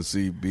looking to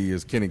see be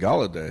is Kenny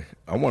Golladay.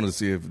 I wanted to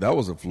see if that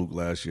was a fluke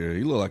last year.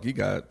 He looked like he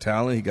got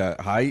talent. He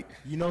got height.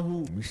 You know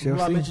who shall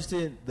I'm see.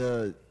 interested in?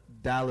 The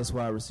Dallas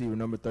wide receiver,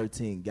 number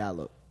 13,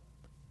 Gallup.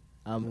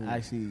 I'm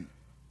actually...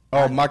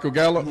 Michael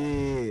Gallup?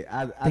 Yeah.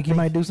 I Think he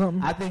might do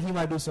something? I think he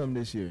might do something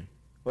this year.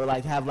 Or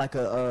like have like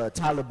a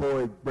Tyler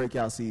Boyd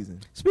breakout season.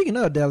 Speaking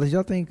of Dallas,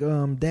 y'all think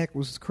Dak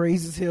was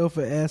crazy as hell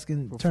for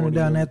turning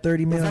down that $30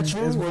 Is million? that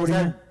true? as Or is 40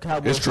 million? that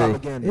Cowboys It's true.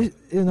 propaganda? It's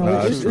it's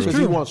it's true. true.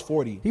 He wants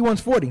 40. He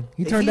wants 40.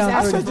 He If turned he's down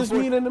asking 30. for just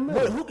mean in the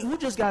middle. Who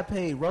just got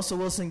paid? Russell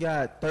Wilson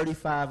got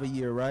 35 a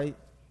year, right?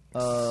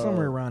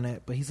 Somewhere around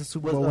that, but he's a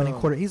Super was, Bowl winning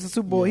quarter. He's a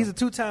Super Bowl. yeah. He's a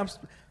 2 times.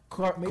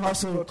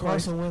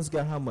 Carson Wentz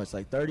got how much?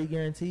 Like 30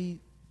 guaranteed?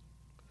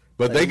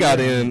 But they got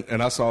in,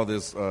 and I saw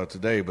this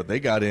today, but they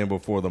got in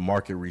before the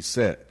market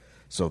reset.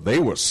 So they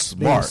were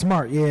smart.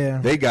 Smart, yeah.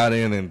 They got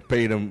in and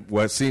paid him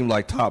what seemed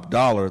like top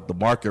dollar. The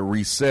market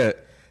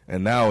reset,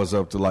 and now it's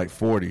up to like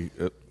 40.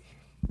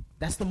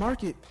 That's the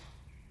market.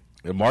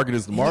 The market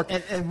is the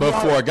market. and but we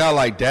for all- a guy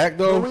like Dak,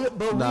 though,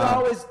 We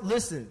always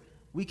listen.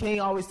 We can't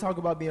always talk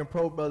about being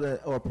pro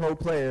brother or pro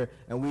player,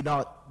 and we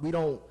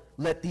don't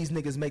let these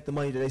niggas make the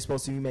money that they're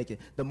supposed to be making.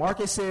 The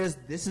market says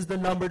this is the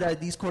number that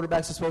these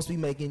quarterbacks are supposed to be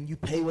making. You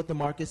pay what the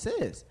market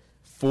says.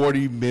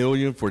 $40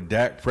 million for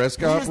Dak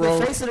Prescott, He's bro.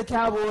 the face of the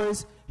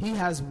Cowboys. He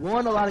has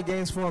won a lot of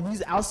games for him.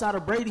 He's outside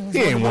of Brady. He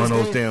ain't won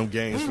those damn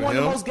games He for won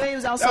him. the most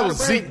games outside That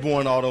was of Brady. Zeke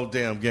won all those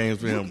damn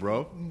games for him,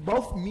 bro.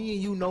 Both me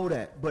and you know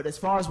that. But as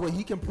far as what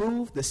he can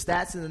prove, the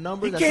stats and the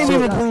numbers, He that's can't all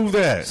even got. prove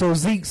that. So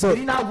Zeke, Did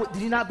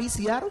he not beat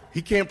Seattle?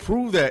 He can't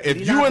prove that. If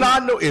he you not and beat- I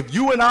know, if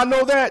you and I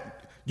know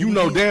that, you Did he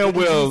know beat- damn did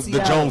he well beat the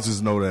Seattle?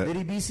 Joneses know Did that.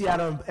 he beat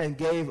Seattle and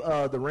gave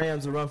the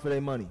Rams a run for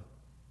their money?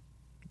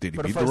 Did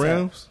he beat the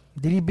Rams?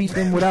 Did he beat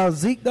them without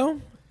Zeke though?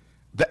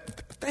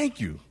 Thank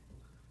you.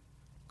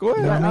 Go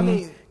ahead. I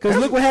mean, because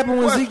look what happened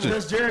when Zeke.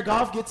 Does Jared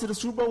Goff get to the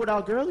Super Bowl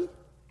without Gurley?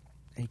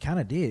 He kind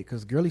of did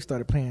because Gurley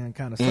started playing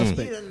kind of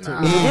suspect.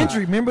 The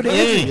injury, remember the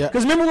injury?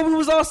 Because remember what we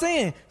was all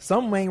saying?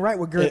 Something ain't right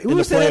with Gurley. We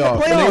were saying in the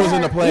playoffs. And it was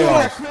in the playoffs. You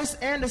had Chris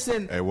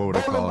Anderson. Hey, what would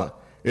they call it?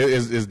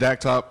 Is Dak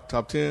top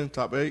 10,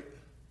 top 8?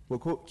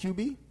 What,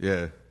 QB?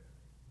 Yeah.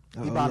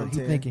 He bottom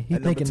 10. He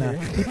thinking now.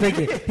 He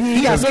thinking.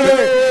 He got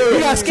scared. He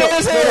got scared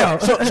as hell.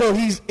 So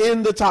he's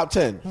in the top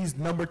 10. He's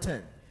number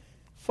 10.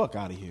 Fuck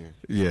out of here.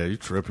 Yeah, you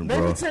tripping, bro.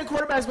 Maybe 10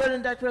 quarterbacks better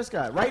than Dak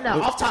Prescott. Right now,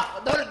 off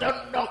top. No,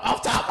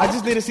 off top. I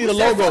just need to see the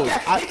logos.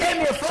 He gave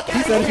me a fuck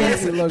out of your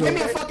list. Give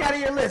me a fuck out of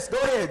your list. Go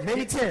ahead.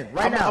 Maybe 10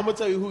 right now. I'm going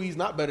to tell you who he's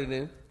not better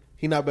than.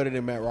 He's not better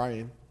than Matt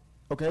Ryan.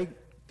 Okay,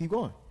 keep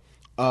going.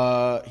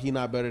 He's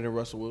not better than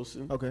Russell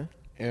Wilson. Okay.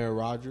 Aaron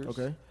Rodgers.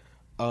 Okay.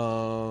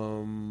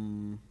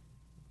 Mahomes.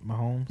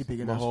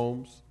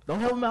 Mahomes. Don't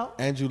help him out.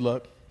 Andrew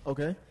Luck.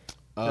 Okay.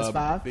 That's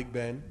 5. Big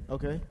Ben.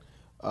 Okay.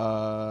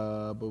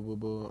 I'm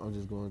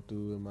just going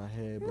through in my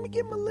head. Let me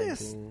get my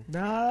list.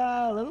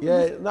 Nah, let him.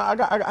 Yeah, no,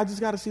 I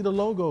just got to see the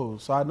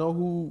logos so I know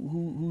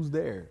who's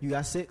there. You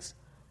got 6?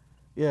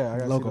 Yeah, I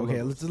got Logo.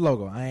 Okay, let's do the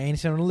logo. I ain't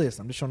showing the list.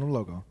 I'm just showing the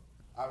logo.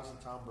 Obviously,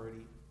 Tom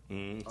Brady.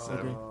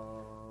 7.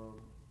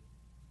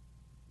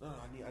 No, I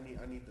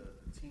need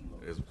the team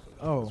logo. There's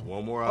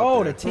one more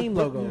out there. The team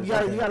logo. You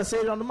got to say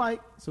it on the mic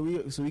so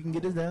we can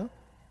get this down.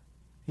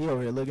 He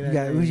over here looking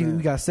at it.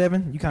 We got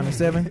 7. You counted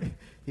 7.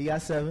 He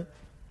got 7.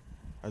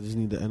 I just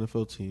need the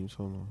NFL teams.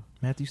 Hold on.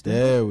 Matthew Stafford.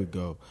 There we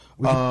go.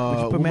 Would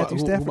you put Matthew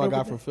Stafford who I over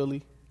got there? from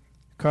Philly?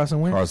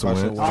 Carson Wentz. Oh,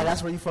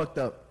 that's where you fucked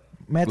up.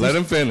 Let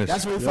him finish.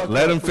 That's where you fucked up.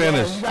 Let him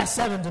finish. You got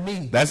 7 to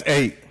me. That's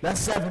 8.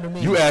 That's 7 to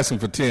me. You asking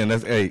for 10.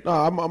 That's 8. No,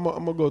 I'm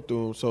gonna go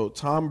through them. So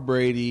Tom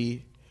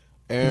Brady,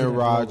 Aaron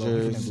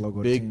Rodgers,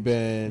 Big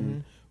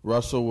Ben,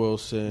 Russell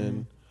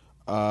Wilson,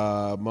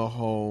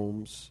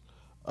 Mahomes,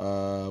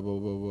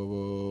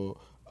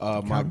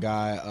 my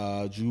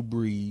guy Drew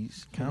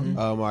Brees,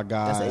 my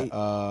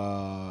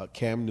guy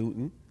Cam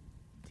Newton.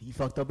 He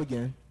fucked up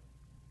again.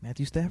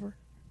 Matthew Stafford.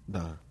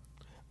 Nah.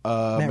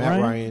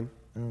 Matt Ryan,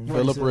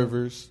 Phillip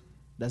Rivers.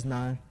 That's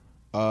 9.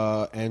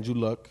 Andrew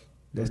Luck.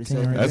 That's 10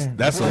 right there.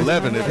 That's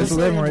 11. That's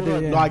 11 right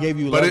there. Yeah. No, I gave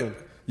you 11.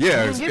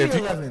 Yeah, Give me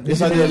 11.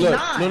 Yes, I did. Look,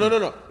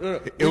 no.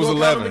 It was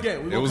 11.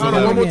 It was count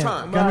 11. One more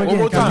time. One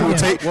more time.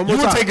 You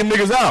were taking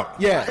niggas out.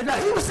 Yeah. No,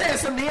 he was saying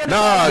something.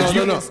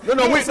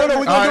 No. Wait.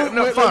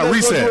 Fine.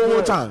 Reset. One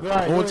more time.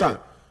 Right, one more time.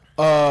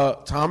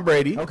 Tom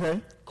Brady.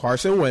 Okay.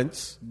 Carson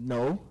Wentz.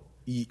 No.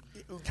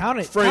 Count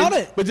it. Fringe, Count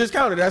it. But just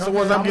count it. That's the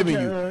ones I'm giving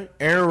you. Right.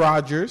 Aaron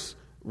Rodgers,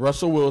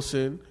 Russell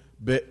Wilson,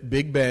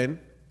 Big Ben,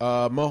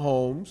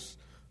 Mahomes,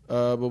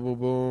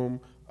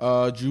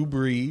 Drew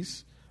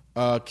Brees,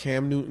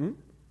 Cam Newton.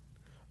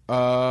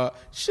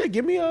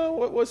 Give me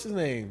what's his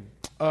name?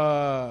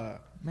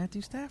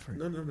 Matthew Stafford.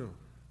 No.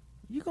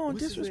 You going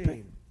What's his disrespect?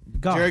 name?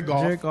 Goff.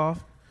 Jared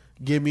Goff.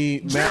 Give me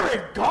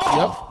Jared Goff.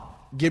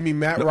 Yep. Give me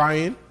Matt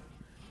Ryan.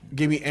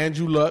 Give me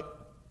Andrew Luck.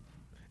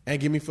 And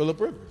give me Phillip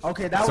Rivers.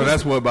 Okay,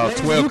 that's what, about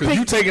 12? Because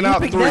you taking out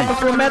 3.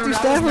 Before Matthew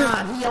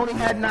Stafford? He only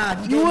had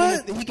 9.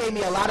 He gave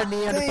me a lot of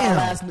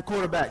Neanderthal-ass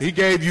quarterbacks. He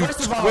gave you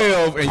First of all,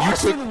 12, and you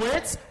Carson took.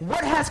 Wentz.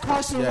 What has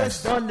Carson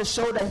Wentz done to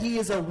show that he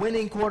is a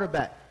winning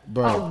quarterback?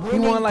 Bro, he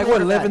won like,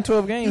 what, 11,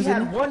 12 games, He had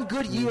didn't he? one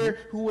good year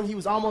who he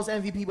was almost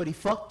MVP, but he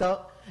fucked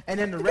up. And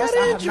then the rest,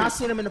 I have not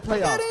seen him in the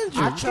playoffs.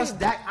 I trust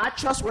Dak. I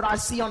trust what I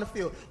see on the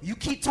field. You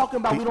keep talking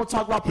about we don't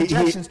talk about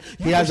projections.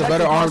 He has a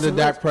better arm than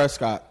Dak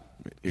Prescott.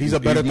 He's a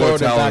better thrower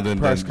than Dak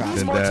Prescott.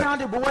 He's more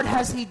talented, but what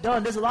has he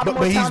done? There's a lot of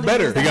more talented. But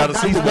he's better. He got a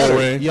Super Bowl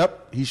ring.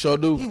 Yep, he sure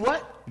do. He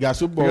what? He got a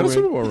Super Bowl ring.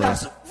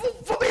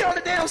 For being on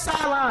the damn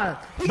sideline.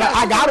 But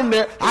I got him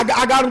there. I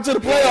got him to the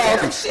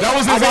playoffs. That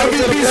was his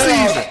MVP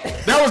season.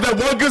 That was that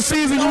one good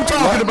season you were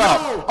talking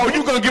about. Oh,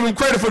 you gonna give him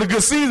credit for the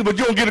good season, but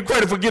you don't get the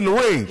credit for getting the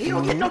ring. He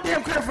don't get no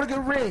damn credit for a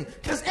good ring,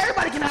 because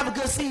everybody can have a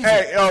good season.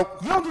 Hey, you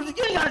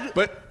ain't gotta.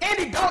 But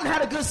Andy Dalton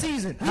had a good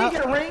season. He didn't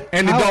get a ring.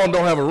 Andy Dalton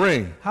don't have a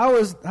ring. How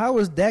is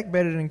Dak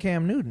better than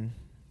Cam Newton?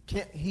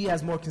 He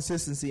has more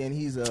consistency, and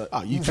he's a.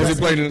 Has he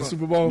played in the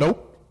Super Bowl?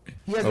 Nope.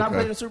 He has not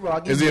played in the Super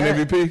Bowl. Is he an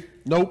MVP?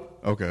 Nope.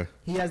 Okay.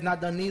 He has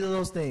not done neither of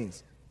those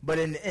things. But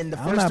in the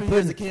I'm first not 2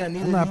 years of Cam,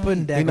 I'm not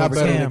putting Dak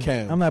over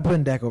Cam. I'm not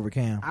putting Dak over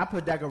Cam. I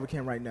put Dak over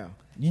Cam right now.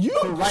 You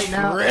right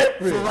now,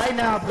 tripping.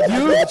 I put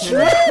Dak over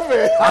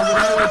Cam.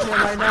 I'm over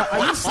Cam right now.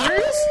 Are you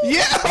serious?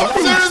 Yeah, I'm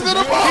serious than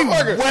a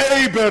motherfucker.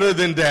 Way better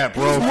than that,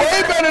 bro.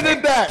 Way better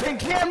than that. Can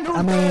Cam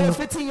Newton throw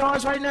 15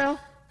 yards right now?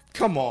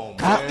 Come on,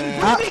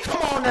 man. What do you mean,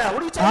 come on now?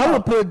 What are you talking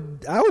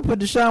about? I would put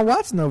Deshaun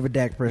Watson over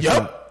Dak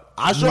Prescott. Yep.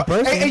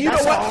 And you know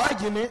That's what? an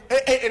argument.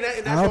 And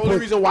that's the only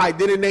reason why I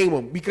didn't name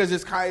him, because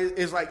it's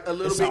like a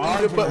little bit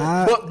even.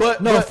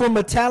 But from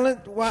a talent,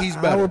 he's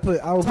better. I would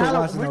put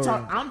Watson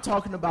over. I'm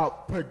talking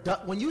about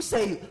when you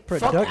say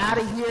fuck out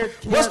of here.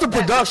 What's the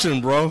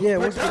production, bro? Yeah,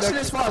 production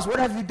as far as what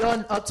have you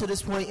done up to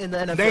this point in the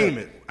NFL? Name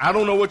it. I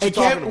don't know what you're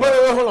talking about. Wait,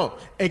 hold on.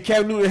 And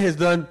Cam Newton has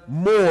done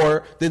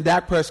more than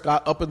Dak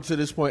Prescott up until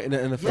this point in the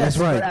NFL. Yes, that's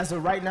right. But as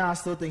of right now, I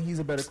still think he's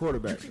a better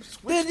quarterback. Then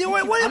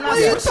what are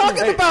you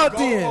talking about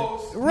then?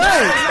 Right.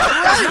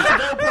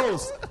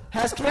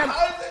 Has Cam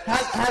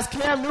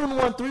Newton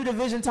won 3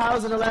 division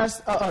titles in the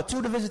last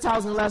 2 division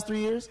titles in the last 3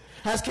 years?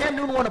 Has Cam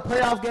Newton won a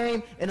playoff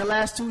game in the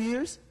last 2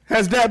 years?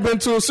 Has Dak been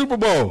to a Super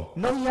Bowl?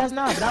 No, he has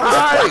not. All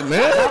right,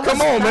 man. Come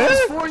on, man.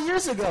 That was 4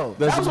 years ago.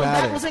 That was when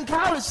Dak was in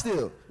college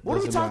still. What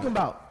are we talking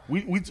about?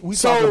 We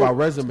talk about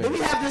resume. Did we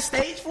have this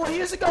stage 4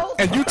 years ago?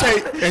 And you'll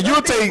take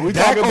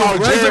Dak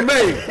over Jared.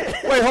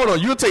 Wait, hold on.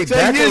 You'll take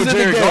Dak over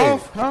Jared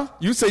Goff? Huh?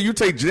 You say you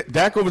take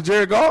Dak over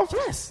Jared Goff?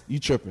 Yes. You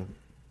tripping?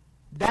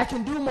 Dak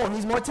can do more.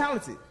 He's more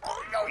talented. Do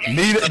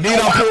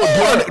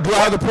I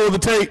have to pull the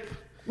tape?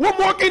 What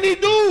more can he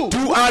do?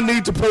 Do I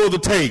need to pull the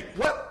tape?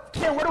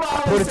 Ken, what do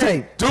I always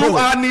say? Do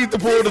I need to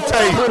pull the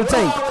tape? What do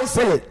I always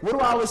say? What do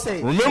I always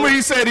say? Remember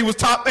he said he was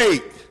top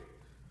 8.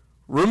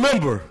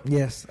 Remember.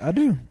 Yes, I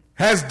do.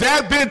 Has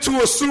Dak been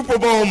to a Super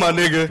Bowl, my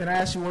nigga? Can I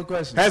ask you one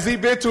question? Has he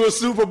been to a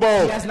Super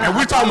Bowl? He has not. And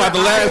we're talking about the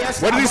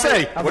last. What did he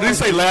say? What did he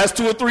say? Last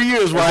 2 or 3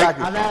 years, right?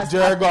 Exactly. I've asked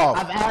Jared Goff.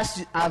 I've asked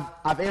you.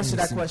 I've answered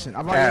that question.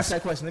 I've already answered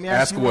that question. Let me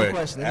ask you one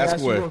question. Let me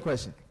ask you one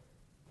question.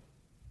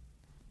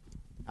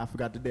 I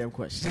forgot the damn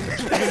question. You ain't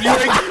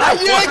got no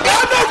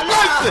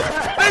question.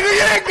 Nigga,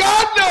 you ain't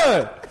got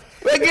none.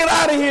 Man, get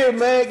out of here,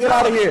 man. Get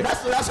out of here.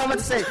 That's what I'm about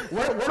to say.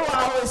 What do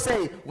I always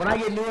say? When I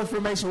get new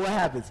information, what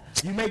happens?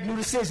 You make new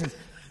decisions.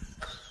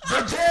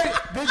 Did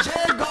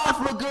Jared Goff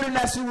look good in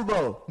that Super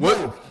Bowl? What?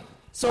 No.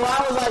 So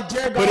I was like,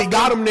 Jared Goff. But he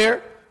got him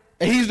there,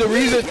 and he's the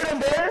reason. Did he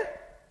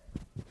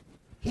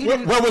get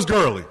him there? Where was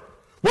Gurley?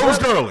 Where was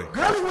Gurley?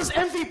 Gurley was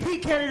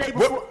MVP candidate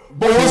before.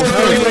 But where was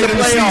Gurley late in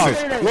the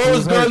season? Where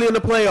was Gurley in the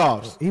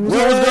playoffs? He was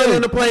Where was hurt. Gurley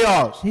in the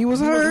playoffs? He was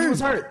hurt. He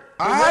was hurt.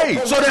 All right.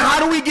 So then how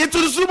do we get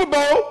to the Super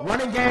Bowl?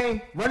 Running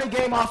game,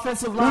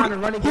 offensive line,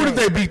 and running game. Who did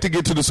they beat to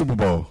get to the Super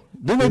Bowl?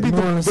 Didn't they beat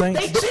the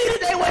They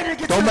cheated their way to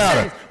get to the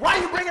Saints. Why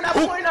are you bringing that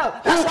point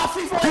up? That's why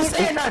FIFA ain't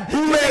saying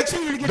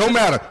nothing. Don't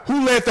matter.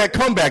 Who led that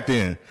comeback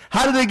then?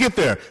 How did they get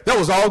there? That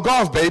was all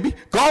Goff, baby.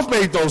 Goff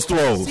made those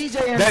throws.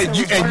 CJ Anderson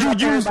was running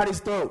up everybody's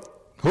throat.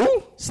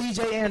 Who?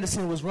 CJ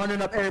Anderson was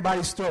running up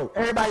everybody's throat.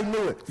 Everybody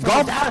knew it.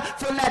 Goff,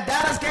 from that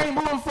Dallas game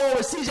moving forward,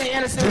 CJ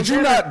Anderson.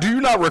 Do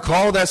you not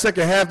recall that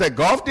second half that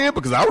Goff did?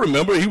 Because I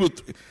remember he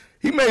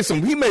made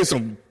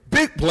some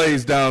big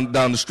plays down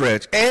the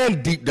stretch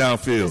and deep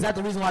downfield. Is that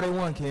the reason why they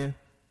won, Ken?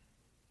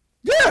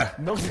 Yeah.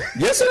 No.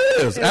 Yes, it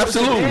is.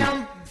 Absolutely.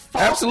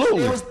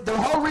 Absolutely. It was the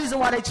whole reason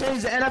why they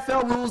changed the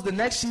NFL rules the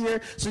next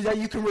year so that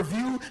you can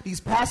review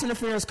these pass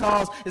interference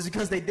calls is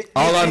because they did.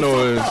 All I know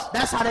is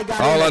that's how they got.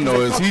 All I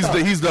know is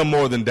he's done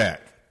more than Dak.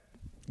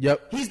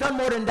 Yep. He's done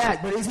more than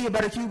Dak, but is he a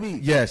better QB?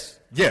 Yes.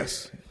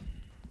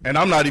 And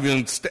I don't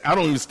even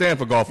stand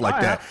for Goff like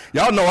that.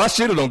 Y'all know I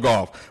shitted on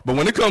Goff, but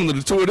when it comes to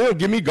the two of them,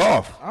 give me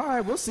Goff. All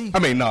right, we'll see. I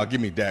mean, no,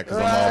 give me Dak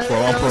because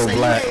I'm pro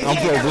black. I'm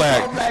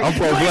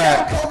pro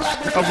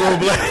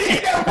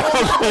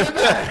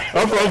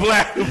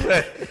black.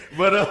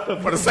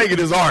 But for the sake of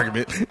this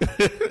argument,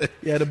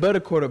 yeah, the better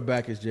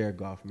quarterback is Jared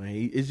Goff,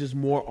 man. It's just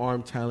more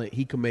arm talent.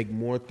 He can make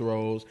more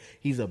throws.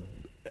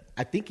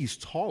 I think he's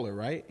taller,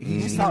 right?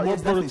 He's more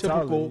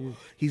prototypical.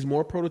 He's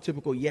more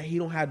prototypical. Yeah, he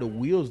don't have the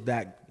wheels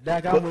Dak.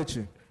 I'm with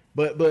you.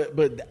 But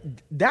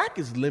Dak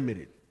is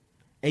limited,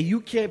 and you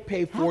can't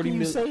pay $40 million. How can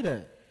you say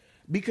that?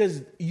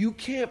 Because you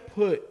can't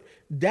put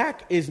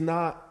Dak is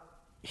not.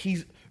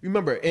 He's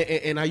remember,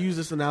 and I used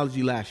this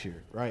analogy last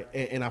year, right?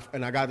 And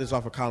I got this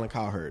off of Colin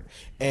Cowherd,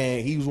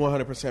 and he was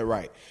 100%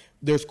 right.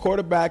 There's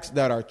quarterbacks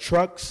that are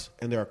trucks,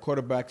 and there are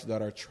quarterbacks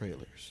that are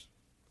trailers.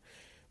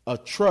 A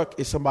truck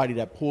is somebody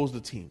that pulls the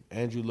team.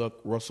 Andrew Luck,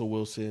 Russell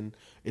Wilson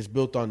is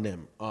built on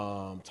them.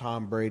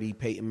 Tom Brady,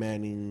 Peyton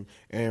Manning,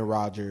 Aaron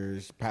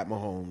Rodgers, Pat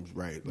Mahomes,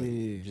 right?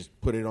 Just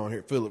put it on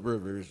here. Phillip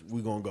Rivers,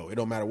 we gonna go. It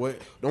don't matter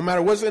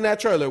what's in that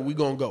trailer, we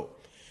gonna go.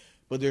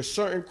 But there's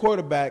certain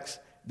quarterbacks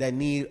that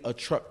need a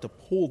truck to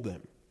pull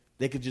them.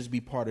 They could just be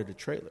part of the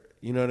trailer.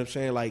 You know what I'm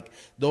saying? Like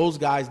those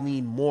guys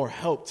need more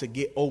help to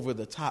get over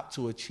the top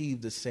to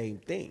achieve the same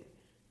thing.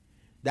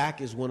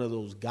 Dak is one of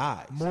those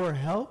guys. More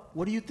help?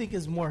 What do you think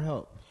is more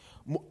help?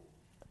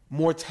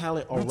 More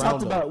talent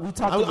around him.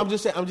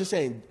 I'm just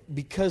saying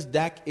because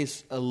Dak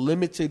is a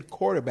limited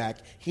quarterback,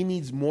 he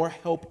needs more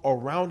help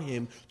around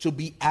him to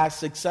be as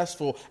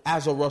successful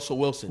as a Russell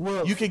Wilson.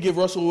 Well, you could give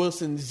Russell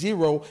Wilson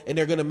 0 and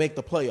they're going to make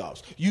the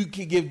playoffs. You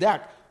could give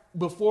Dak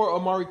before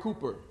Amari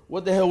Cooper.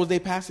 What the hell was their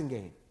passing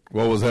game?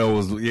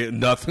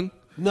 Nothing.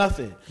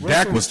 Nothing.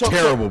 Dak was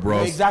terrible,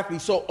 bro. Exactly.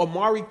 So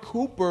Amari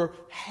Cooper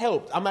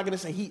helped. I'm not going to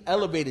say he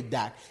elevated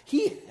Dak.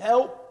 He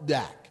helped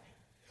Dak.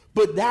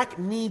 But Dak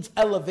needs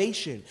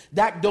elevation.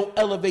 Dak don't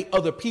elevate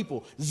other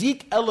people.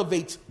 Zeke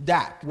elevates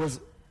Dak. Was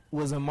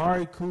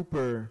Amari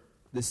Cooper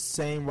the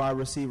same wide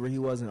receiver he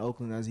was in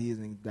Oakland as he is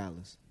in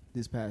Dallas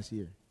this past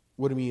year?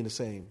 What do you mean the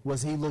same?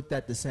 Was he looked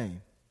at the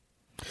same?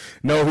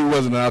 No, he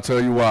wasn't. And I'll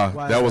tell you why.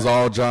 That was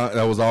all John.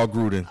 That was all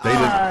Gruden.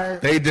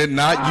 They did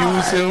not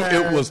use him. Man.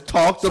 It was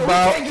talked so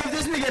about. We can't give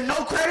this nigga no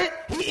credit.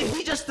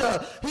 He just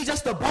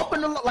a bump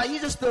in the like. He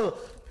just a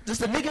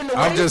nigga in the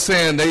way. I'm just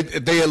saying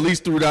they at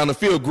least threw down the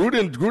field.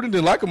 Gruden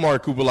didn't like Amari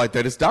Cooper like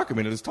that. It's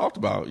documented. It's talked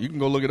about. You can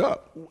go look it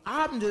up.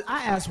 I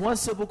asked one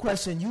simple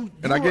question. You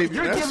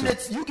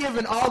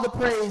giving all the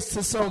praise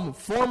to some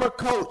former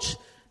coach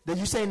that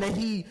you saying that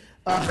he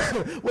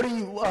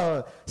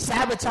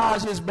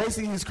sabotaged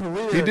his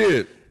career. He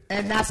did,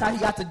 and that's how he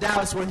got to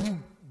Dallas, where he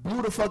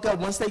blew the fuck up.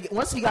 Once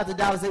he got to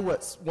Dallas, they were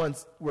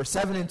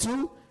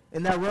 7-2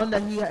 in that run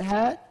that he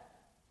had,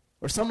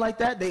 or something like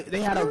that.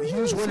 They had a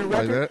huge winning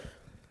record. Like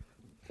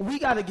we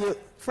got to get,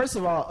 first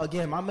of all,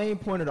 again, my main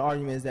point of the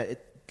argument is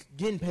that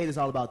getting paid is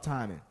all about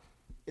timing.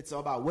 It's all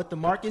about what the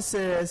market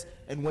says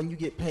and when you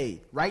get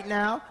paid. Right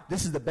now,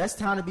 this is the best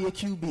time to be a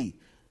QB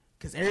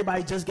because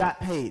everybody just got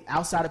paid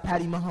outside of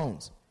Patty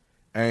Mahomes.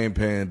 I ain't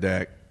paying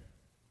Dak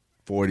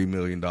 $40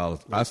 million.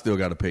 I still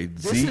got to pay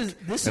Zeke,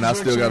 this and I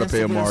still got to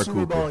pay Amari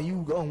Super Bowl Cooper. and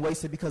you going to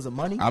waste it because of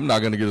money? I'm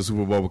not going to get a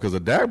Super Bowl because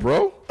of Dak,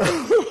 bro.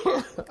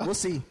 We'll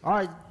see. All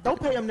right, don't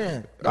pay him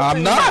then.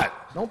 I'm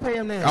not. Don't pay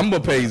him then. I'm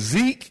going to pay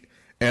Zeke,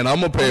 and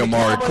I'm going to pay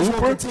Amari Cowboys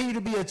Cooper. Will continue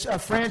to be a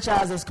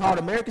franchise that's called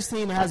America's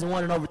Team and hasn't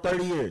won in over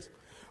 30 years.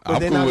 But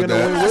they're cool not with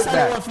going to win with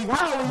that. that.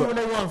 How don't we when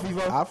they won,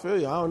 FIFO? I feel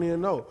you. I don't even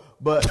know.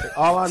 But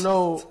all I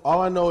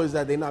know is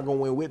that they're not going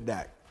to win with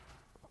Dak.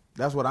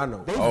 That's what I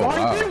know. They've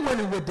already been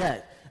winning with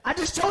Dak. I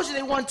just told you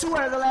they won 2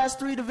 out of the last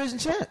 3 division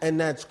champs. And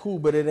that's cool,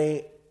 but it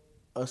ain't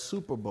a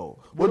Super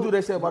Bowl. What do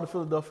they say about the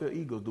Philadelphia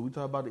Eagles? Do we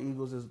talk about the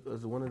Eagles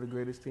as one of the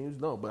greatest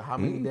teams? No, but how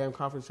many damn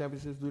conference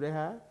championships do they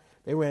have?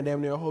 They ran damn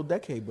near a whole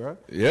decade, bro.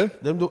 Yeah.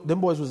 Them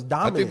boys was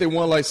dominant. I think they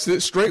won like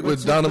 6 straight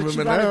with Donovan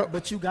McNabb.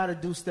 But you got to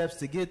do steps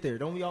to get there.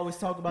 Don't we always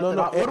talk about that?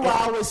 No, what do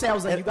I always say? I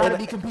was like, you got to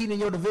be competing in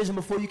your division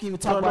before you can even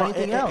talk about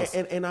anything else.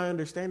 And I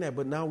understand that,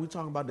 but now we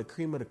talking about the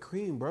cream of the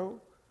cream,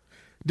 bro.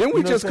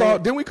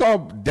 Didn't we call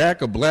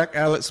Dak a black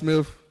Alex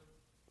Smith?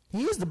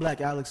 He is the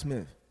black Alex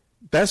Smith.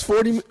 That's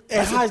 40.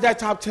 And how's that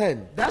top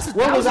 10?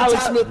 When was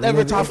Alex Smith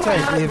ever top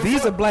 10? If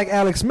he's a black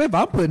Alex Smith,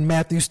 I'm putting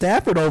Matthew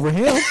Stafford over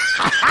him.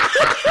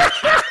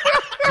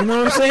 You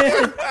know what I'm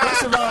saying?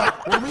 First of all,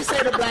 when we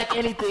say the black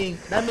anything,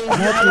 that means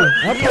I'm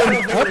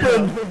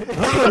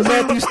putting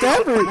Matthew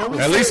Stafford.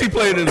 At least he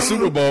played in the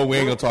Super Bowl. We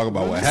ain't gonna talk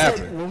about what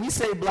happened. When we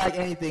say black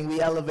anything, we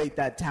elevate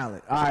that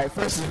talent. All right,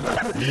 first of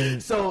all,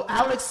 so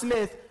Alex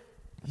Smith,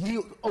 he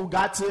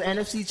got to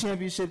NFC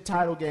Championship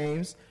title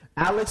games.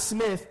 Alex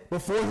Smith,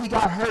 before he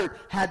got hurt,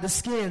 had the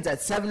Skins at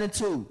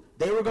 7-2.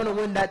 They were going to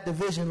win that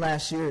division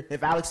last year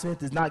if Alex Smith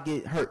does not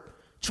get hurt.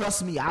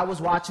 Trust me, I was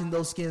watching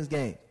those Skins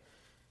games.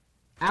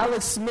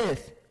 Alex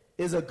Smith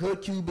is a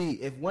good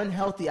QB. If when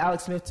healthy,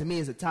 Alex Smith to me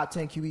is a top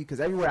 10 QB because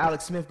everywhere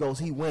Alex Smith goes,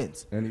 he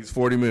wins. And he's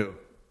 $40 million.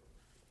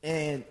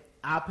 And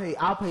I'll pay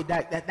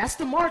that. That's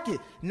the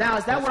market. Now,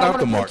 is that what I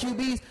want to pay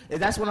QBs? If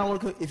that's what I want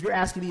to. If you're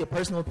asking me a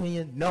personal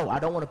opinion, no, I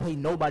don't want to pay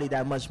nobody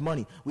that much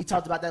money. We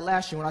talked about that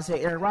last year when I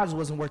said Aaron Rodgers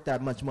wasn't worth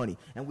that much money,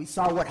 and we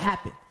saw what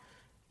happened.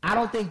 I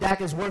don't think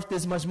Dak is worth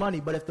this much money,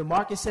 but if the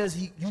market says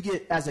you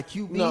get as a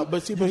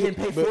QB, you get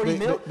paid $40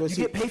 million. You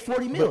get paid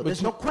 $40 million.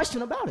 There's no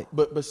question about it.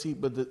 But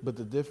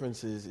the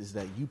difference is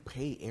that you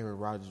pay Aaron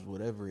Rodgers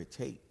whatever it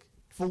takes.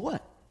 For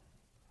what?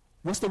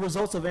 What's the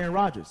results of Aaron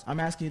Rodgers? I'm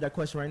asking you that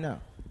question right now.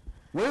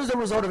 What is the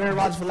result of Aaron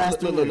Rodgers for the last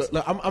 2 years?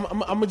 Look, I'm gonna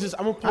pose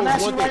one thing. I'm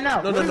asking you right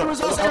now. What is the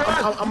results of Aaron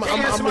Rodgers?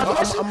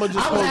 I'm gonna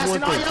just pose one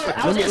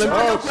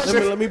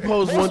thing. Let me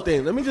pose one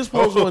thing. Let me just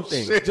pose one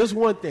thing. Just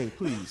one thing,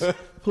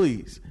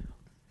 please.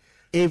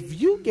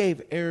 If you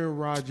gave Aaron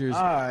Rodgers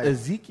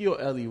Ezekiel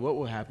Elliott, what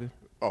would happen?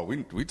 Oh,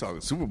 we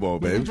talking Super Bowl,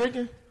 baby. You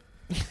drinking?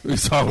 We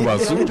talking about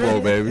Super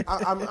Bowl, baby.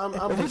 I'm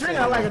you drinking,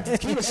 I like a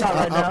tequila shot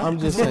right now. I'm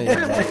just saying.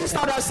 What did you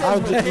start out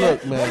saying?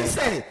 Look, man. What did he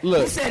say?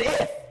 Look. He said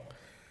if.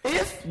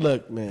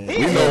 Look, man.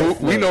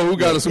 We know who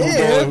got a Super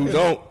Bowl and who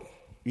don't.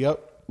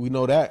 Yep, we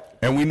know that.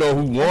 And we know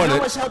who won How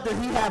it. much help did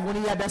he have when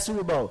he had that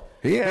Super Bowl?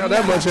 He didn't have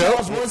that much help.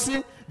 Charles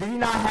Wilson? Did he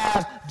not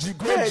have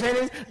Greg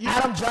Jennings,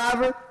 Adam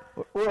Driver,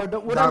 or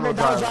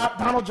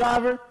Donald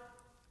Driver?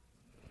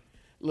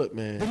 Look,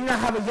 man. Did he not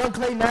have a young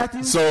Clay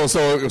Matthews? So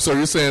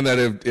you're saying that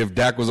if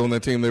Dak was on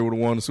that team, they would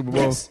have won the Super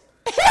Bowl? Yes.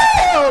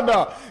 Hell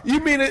no. You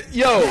mean it?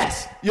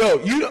 Yes. Wait,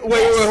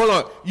 hold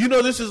on. You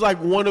know this is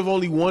like one of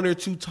only 1 or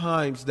 2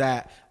 times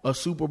that a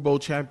Super Bowl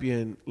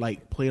champion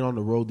like played on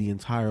the road the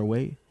entire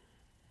way.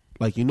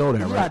 Like you know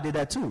that, Eli right? did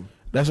that too.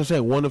 That's what I'm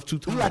saying. 1 of 2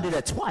 times. Eli did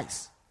that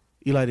twice.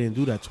 Eli didn't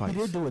do that twice. He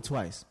did do it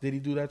twice. Did he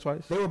do that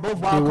twice? They were both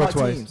wild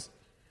card teams.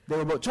 They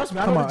were both. Trust me,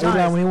 I Come know on, the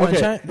Giants. when he won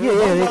Giants. Yeah,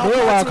 they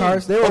were wild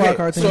cards. They were wild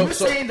card So teams.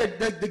 you're saying that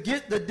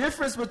the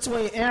difference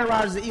between Aaron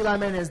Rodgers and Eli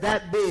Manning is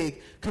that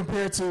big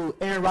compared to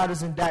Aaron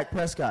Rodgers and Dak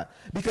Prescott?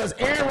 Because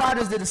Aaron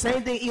Rodgers did the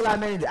same thing Eli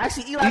Manning did.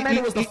 Actually, Eli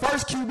Manning was the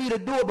first QB to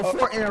do it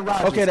before Aaron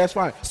Rodgers. Okay, that's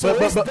fine. So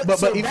But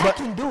Dak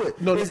can do it.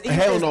 No,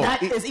 hell no.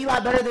 Is Eli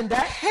better than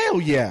Dak? Hell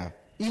yeah.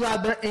 Eli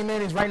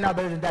Manning is right now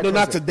better than Dak. No,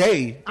 Prescott. not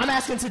today. I'm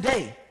asking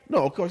today.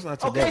 No, of course not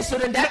today. Okay, so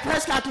then Dak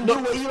Prescott can do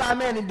what Eli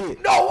Manning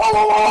did. No,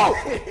 whoa.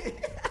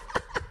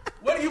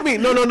 What do you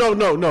mean?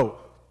 No.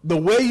 The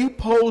way you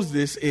pose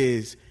this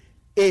is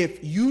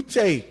if you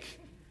take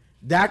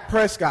Dak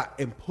Prescott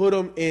and put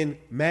him in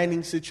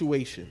Manning's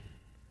situation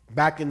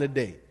back in the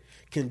day,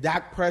 can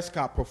Dak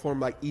Prescott perform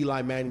like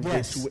Eli Manning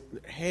Yes. did?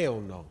 Hell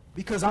no.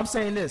 Because I'm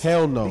saying this.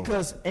 Hell no.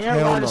 Because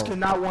Aaron Rodgers did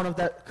not win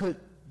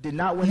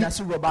that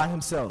Super Bowl by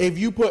himself. If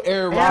you put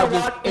Aaron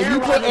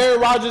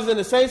Rodgers in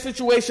the same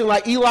situation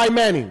like Eli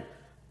Manning,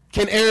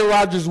 can Aaron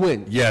Rodgers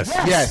win? Yes.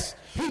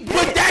 He did.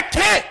 But Dak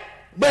can't.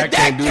 Dak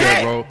can't do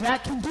that, bro.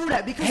 Dak can do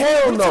that because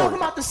Hell we no. talk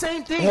about the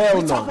same thing.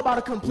 Hell we talk no. about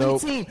a complete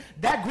Nope. team.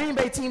 That Green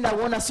Bay team that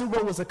won that Super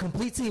Bowl was a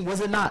complete team,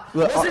 was it not?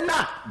 Look, Was it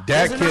not?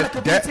 Dak Was it not a can't.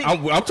 complete Dak, team?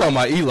 I'm talking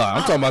about Eli.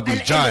 I'm talking about these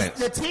And Giants.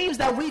 the teams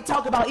that we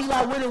talk about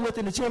Eli winning with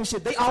in the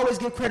championship, they always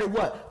give credit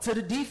what? To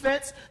the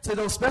defense, to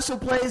those special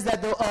plays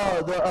that the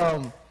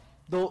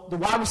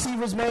wide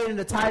receivers made and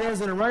the tight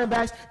ends and the running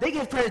backs. They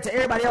give credit to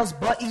everybody else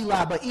but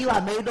Eli. But Eli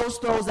made those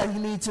throws that he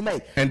needed to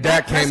make. And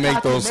Dak can't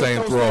make those Prescott can same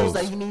make throws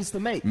that he needs to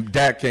make.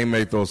 Dak can't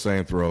make those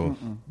same throws.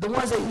 The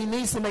ones that he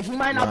needs to make. He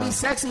might not be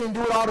sexy and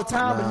do it all the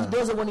time, but he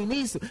does it when he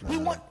needs to.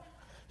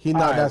 He's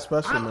not that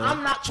special, man.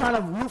 I'm not trying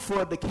to root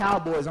for the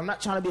Cowboys. I'm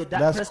not trying to be a Dak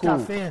That's Prescott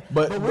cool. fan.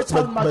 But we're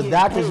talking about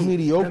Dak getting is paid.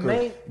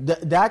 mediocre.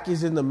 Dak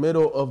is in the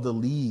middle of the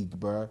league,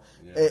 bro.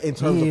 In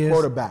terms He of is.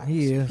 quarterbacks,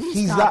 He is.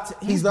 He's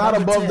not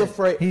number above 10. the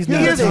fray. He's He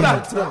not is top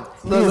not 10.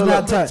 top. He's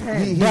not top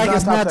 10. He's Dak not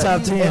is not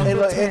top 10.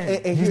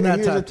 And He's not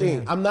here's the top thing.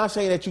 10. I'm not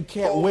saying that you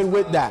can't win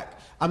with Dak.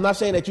 I'm not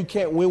saying that you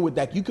can't win with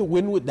Dak. You can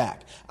win with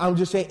Dak. I'm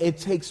just saying it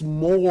takes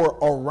more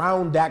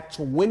around Dak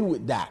to win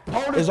with Dak.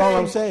 Is all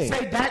I'm saying.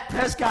 Say Dak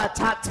Prescott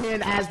top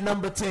 10 as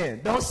number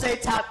 10. Don't say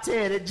top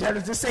 10 in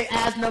general. Just say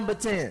as number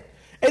 10.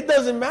 It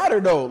doesn't matter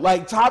though.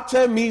 Like top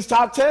 10 means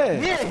top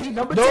 10. Yeah, he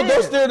number 10.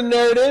 Don't steer the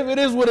narrative. It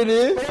is what it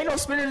is. There ain't no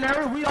spinning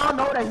narrative. We all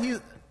know that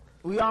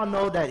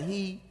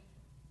he.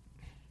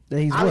 That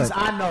he's At least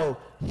what? I know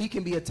he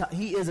can be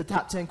he is a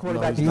top 10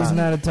 quarterback. He's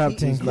not a top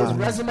 10 His quarterback.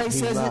 resume He's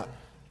says not. it.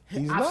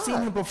 He's I've not.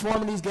 seen him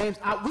perform in these games.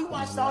 We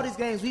watched all these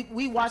games.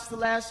 We watched the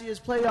last year's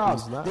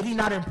playoffs. He's not. Did he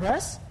not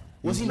impress?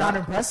 Was he not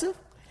impressive?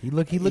 He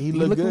looked a good.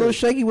 little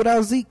shaky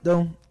without Zeke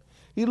though.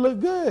 He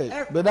looked good,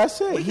 but that's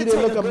it. We He can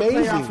didn't take look a good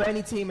playoff amazing. for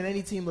any team, and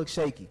any team looks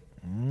shaky.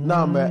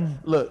 Nah, man.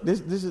 Look,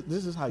 this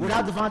is how you.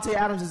 Without do it. Devontae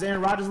Adams, does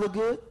Aaron Rodgers look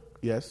good?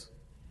 Yes.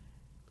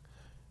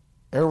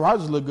 Aaron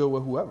Rodgers look good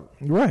with whoever.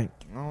 Right.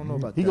 I don't know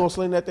about He that. gonna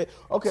sling that thing.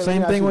 Okay. let Same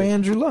me ask thing you with this.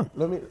 Andrew Luck.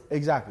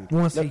 Exactly.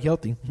 Once he's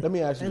healthy. Let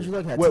me ask you. Andrew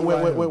this. Luck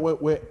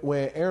had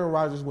When Aaron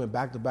Rodgers went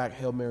back to back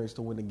Hail Marys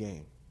to win the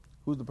game,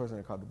 who's the person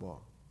that caught the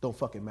ball? Don't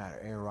fucking matter.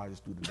 Aaron Rodgers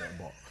threw the damn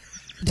ball.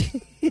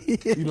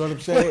 You know what I'm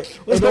saying?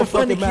 What's It don't so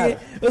funny, fucking matter.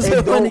 kid? What's It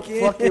so funny, don't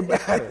kid? fucking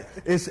matter.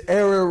 It's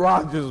Aaron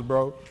Rodgers,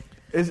 bro.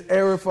 It's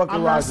Aaron fucking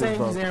I'm not Rodgers, saying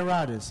bro. he's Aaron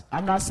Rodgers.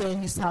 I'm not saying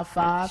he's top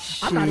 5.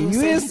 I'm not Shit, even you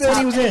saying ain't he's said he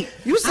top was in. 8.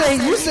 You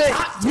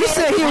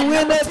said he would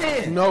win that.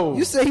 10. No.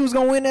 You said he was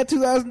gonna win that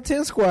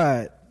 2010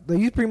 squad. But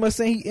you pretty much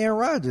saying he Aaron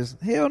Rodgers.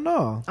 Hell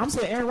no. I'm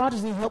saying Aaron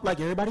Rodgers need help like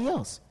everybody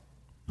else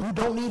who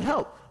don't need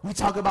help. We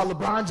talk about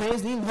LeBron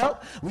James needing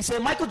help. We say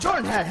Michael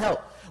Jordan had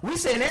help. We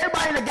saying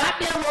everybody in the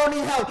goddamn world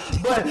need help.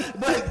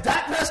 But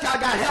Dak Prescott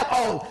got help.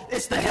 Oh,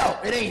 it's the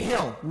help. It ain't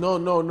him.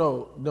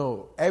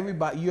 No.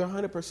 Everybody, you're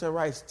 100%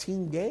 right. It's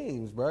team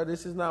games, bro.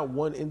 This is not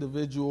one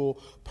individual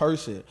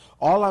person.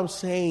 All I'm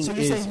saying So is,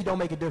 you're saying he don't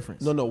make a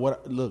difference? No.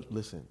 What? Look,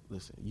 listen.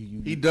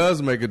 He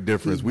does make a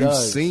difference. He We've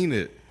does. seen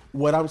it.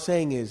 What I'm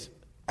saying is,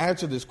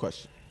 answer this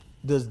question: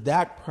 does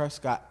Dak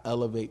Prescott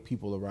elevate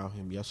people around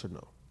him? Yes or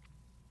no?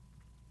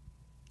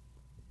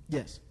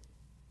 Yes.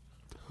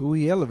 Who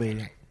he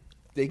elevated?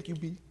 Thank you,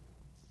 B.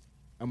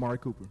 Amari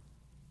Cooper.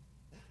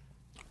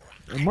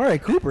 Amari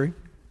Cooper.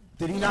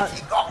 Did he not?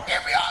 Don't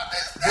give me all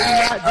this. Did he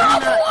not? How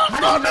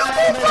did he not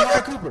elevate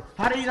Amari Cooper?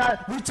 How did he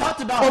not? We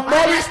talked about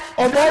Amari asked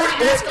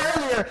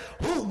earlier.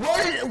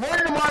 Where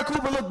did Amari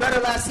Cooper look better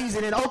last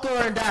season, in Oakland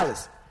or in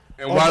Dallas?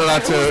 And why did I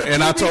tell?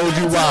 And I told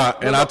you why.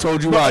 And I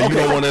told you why. You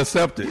don't want to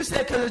accept You it.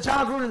 said because of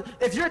John Gruden.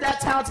 If you're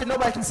that talented,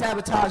 nobody can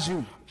sabotage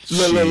you.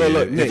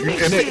 Look, Nick. He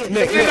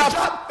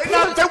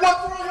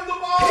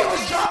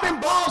was dropping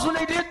balls when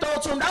they did throw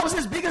to him. That was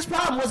his biggest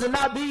problem. Was it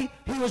not be?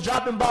 He was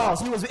dropping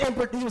balls. He was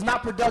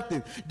not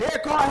productive.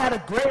 Derek Carr had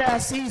a great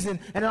ass season,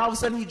 and then all of a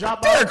sudden he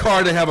dropped. Derek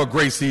Carr didn't have a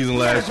great season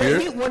last year.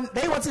 When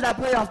they went to that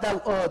playoff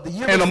the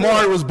year. And before.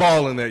 Amari was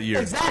balling that year.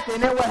 Exactly.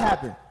 And then what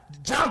happened?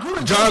 John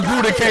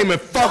Gruden came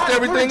and fucked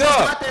everything up.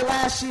 Got there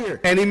last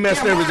year, And he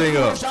messed everything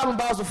Amari up. Was dropping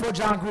balls before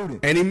John Gruden.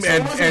 And So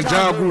it wasn't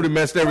John Gruden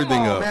messed everything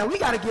Come on, up. Man, we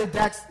got to give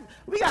Dak.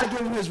 We got to give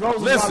him his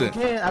roses while we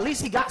can. At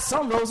least he got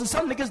some roses.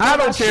 Some niggas I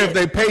don't care shit. if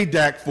they pay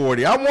Dak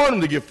 40. I want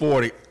him to get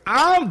 40.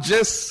 I'm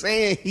just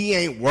saying he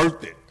ain't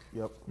worth it.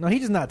 Yep. No,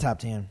 he's just not top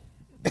 10.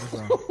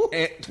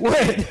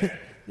 What?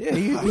 Yeah,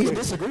 we can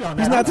disagree on that.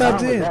 He's not top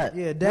 10.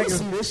 Yeah, Dak we'll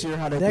see this year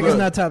how they Dak look. is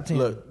not top 10.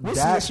 Look, We'll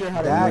see Dak, this year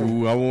how Dak, they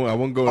Ooh, I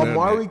won't go there.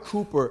 Amari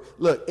Cooper.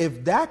 Look,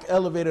 if Dak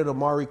elevated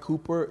Amari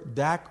Cooper,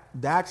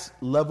 Dak's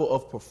level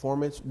of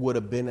performance would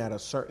have been at a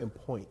certain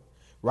point,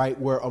 right,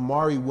 where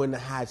Amari wouldn't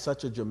have had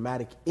such a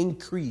dramatic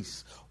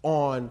increase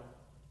on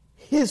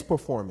his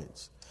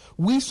performance.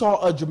 We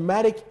saw a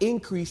dramatic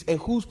increase in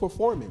whose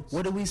performance?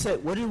 What did we say?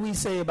 What did we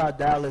say about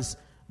Dallas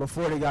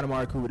before they got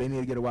Amari Cooper? They need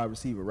to get a wide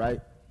receiver,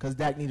 right? Because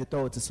Dak need to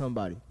throw it to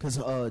somebody. Because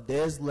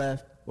Dez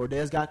left or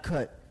Dez got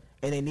cut,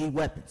 and they need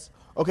weapons.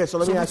 Okay, so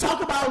let me ask you. We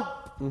talk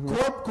about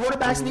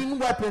quarterbacks needing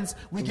weapons.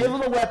 We give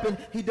him a weapon.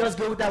 He does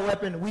good with that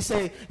weapon. We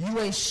say, you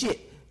ain't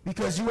shit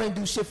because you ain't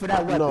do shit for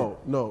that weapon.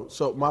 No.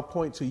 So my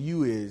point to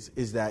you is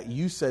that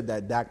you said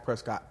that Dak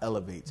Prescott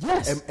elevates.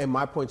 Yes. And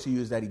my point to you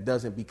is that he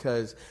doesn't,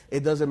 because it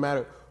doesn't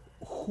matter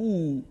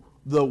who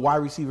the wide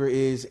receiver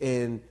is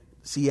in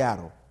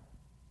Seattle.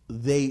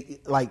 They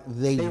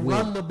win.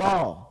 Run the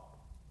ball.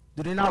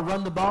 Do they not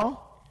run the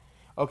ball?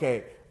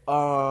 Okay.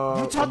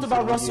 You talked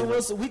about Russell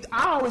Wilson.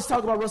 I always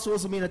talk about Russell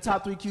Wilson being a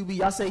top 3 QB.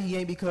 Y'all say he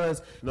ain't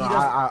because no.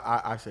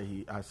 I say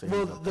he.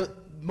 Well,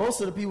 most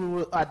of the people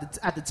were,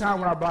 at the time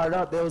when I brought it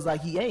up, they was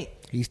like he ain't.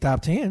 He's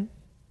top 10.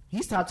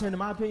 He's top 10 in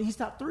my opinion. He's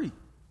top 3.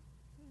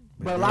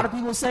 But a lot of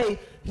people say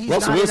he's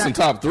Russell not Wilson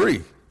top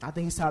 3. I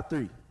think he's top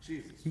 3.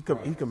 He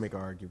could make an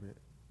argument.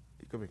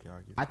 He could make an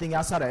argument. I think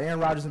outside of Aaron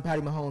Rodgers and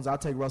Patty Mahomes, I'll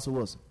take Russell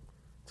Wilson.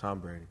 Tom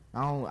Brady.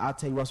 I'll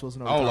take Russell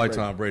Wilson. I don't like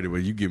Tom Brady, but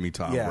you give me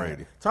Tom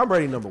Brady. Tom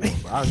Brady number 1.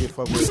 Bro. I don't give a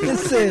fuck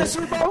with in the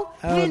Super Bowl.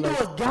 He didn't do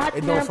a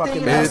goddamn thing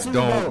in that Super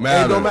Bowl. It don't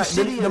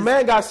matter. The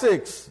man got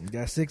 6. He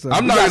got 6.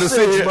 I'm not going to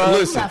sit here. bro.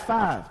 Listen, He got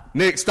 5.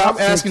 Nick, stop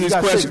asking these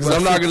questions because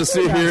I'm not going to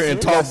sit here and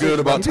talk good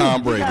about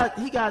Tom Brady.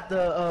 He got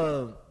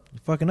the. You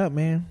fucking up,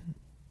 man.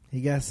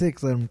 He got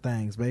 6 of them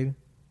things, baby.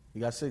 He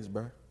got 6,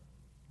 bro.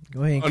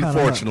 Go ahead and count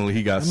Unfortunately,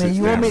 he got 6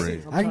 you want me?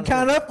 rings. I can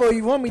count up for you.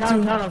 You want me to?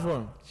 Count up for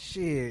him.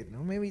 Shit. No,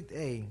 maybe.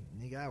 Hey,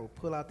 nigga, I will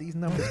pull out these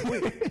numbers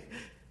quick.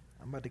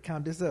 I'm about to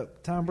count this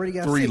up. Tom Brady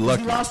got 3 6.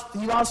 lucky. He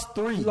lost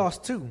 3. He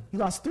lost 2 He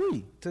lost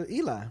 3 to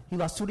Eli. He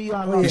lost 2 to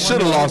Eli. He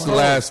should have lost the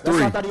last That's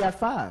 3. why I thought he had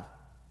 5.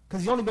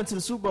 Because he's only been to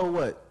the Super Bowl,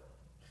 what?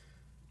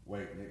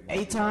 Wait, Nick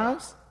 8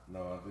 times? No,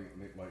 I think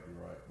Nick might be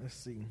right. Let's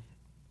see.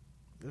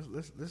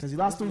 Because he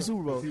lost 3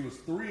 Super Bowls. He was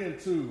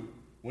 3-2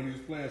 when he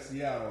was playing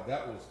Seattle.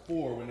 That was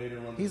 4 when they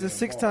didn't run. He's a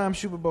 6-time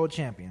Super Bowl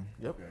champion.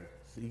 Yep. Okay.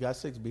 So you got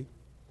 6, B.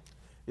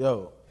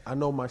 Yo, I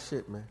know my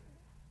shit, man.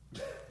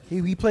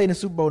 He played in the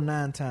Super Bowl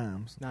 9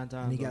 times. 9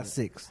 times. And he got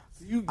 6.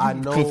 I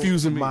know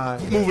confusing me. my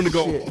Moving to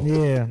go. shit,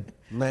 Yeah.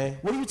 man.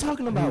 What are you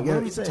talking about? What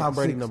are you saying? Tom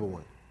Brady 6. number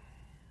 1.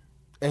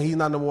 And he's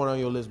not number 1 on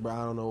your list, bro.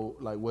 I don't know,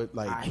 what.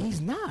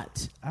 He's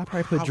not. I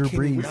probably put How Drew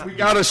can he Brees. not We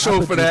got a show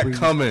put for Drew that Brees.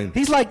 coming.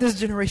 He's like this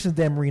generation's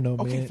Dan Marino,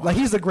 man. Okay, fine. Like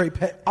he's a great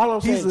pet. All I'm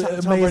saying, he's Tom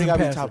an Brady amazing got to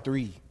be passer. top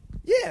 3.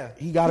 Yeah,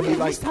 He got to be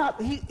like. He's top.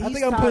 I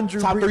think I'm putting Drew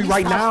top Brees. 3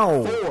 right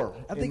now. 4.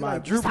 I think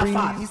like Drew He's top 5.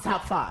 Brees. He's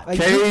top 5. Like,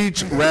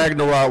 Cage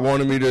Ragnarok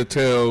wanted me to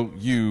tell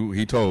you,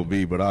 he told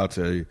me, but I'll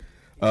tell you,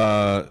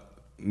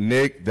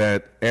 Nick,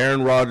 that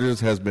Aaron Rodgers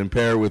has been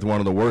paired with one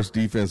of the worst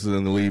defenses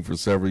in the league for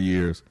several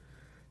years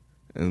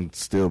and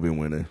still been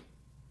winning.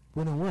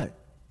 Winning what?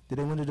 Did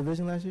they win the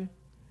division last year?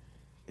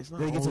 It's not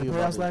Did they get to the only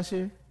about playoffs last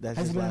year? That's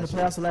Has he his been in the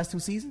last playoffs the last 2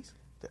 seasons?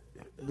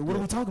 What are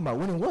we talking about?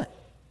 Winning what?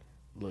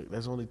 Look,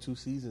 that's only 2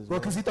 seasons. Well,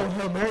 man. because he throw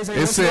Hail Marys.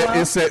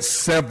 It said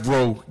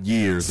several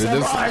years. All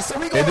right, so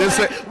we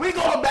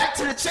going back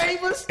to the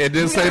chambers. It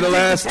didn't say the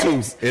last 2.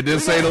 It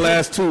didn't say the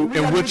last 2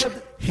 in which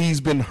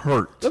he's been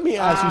hurt. Let me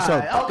ask you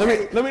something.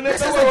 Okay. Let me.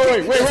 This is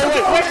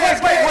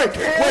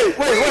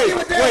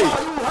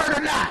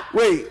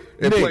Wait.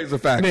 It plays a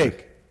factor.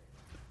 Nick,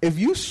 if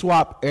you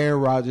swap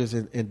Aaron Rodgers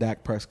and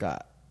Dak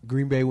Prescott,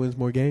 Green Bay wins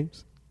more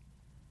games?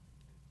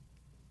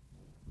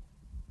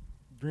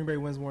 Green Bay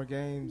wins more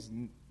games.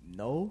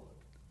 No,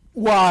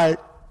 Why?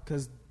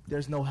 because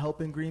there's no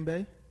help in Green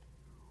Bay.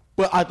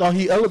 But I thought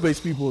he elevates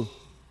people.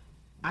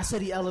 I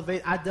said he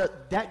elevate.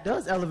 Dak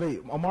does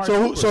elevate. Amari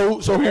So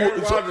Cooper.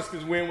 Aaron Rodgers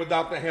can win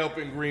without the help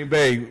in Green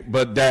Bay,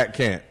 but Dak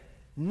can't.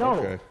 No,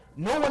 Okay.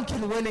 no one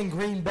can win in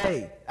Green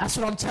Bay. That's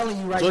what I'm telling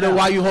you right So now. then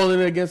why you holding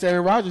it against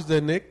Aaron Rodgers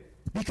then, Nick?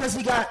 Because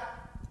he got.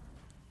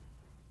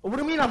 What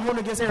do you mean I'm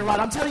winning against Aaron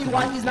Rodgers? I'm telling you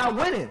why he's not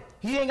winning.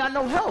 He ain't got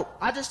no help.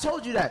 I just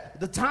told you that.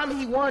 The time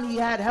he won, he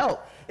had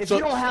help. If you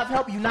don't have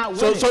help, you're not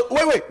winning. So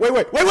wait.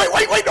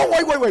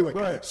 Go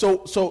ahead.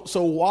 So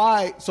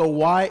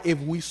why if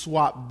we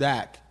swap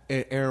Dak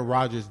and Aaron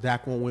Rodgers,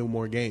 Dak won't win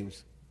more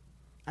games?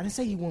 I didn't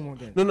say he won more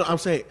games. No, I'm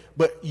saying,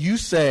 but you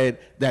said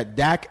that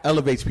Dak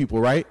elevates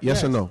people, right?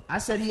 Yes or no? I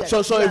said he.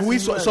 So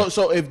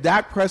if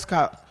Dak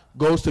Prescott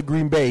goes to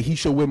Green Bay, he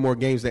should win more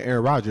games than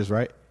Aaron Rodgers,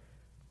 right?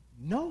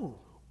 No,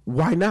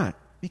 Why not?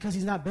 because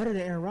he's not better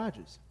than Aaron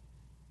Rodgers.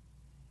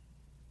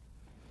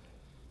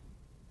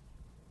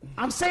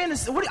 I'm saying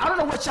this. I don't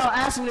know what y'all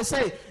asked me to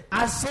say.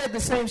 I said the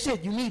same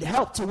shit. You need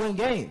help to win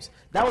games.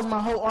 That was my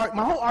whole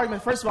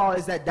argument. First of all,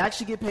 is that Dak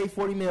should get paid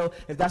 $40 million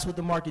if that's what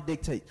the market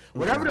dictates.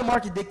 Whatever the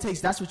market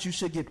dictates, that's what you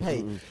should get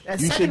paid.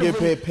 And you should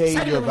get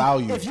paid your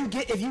value. If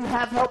you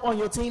have help on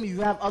your team, if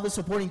you have other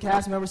supporting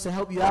cast members to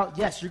help you out,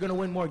 yes, you're going to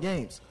win more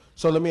games.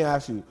 So let me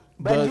ask you.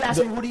 But you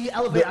asked me, who do you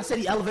elevate? I said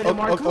he elevated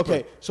Amari Cooper.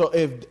 Okay, so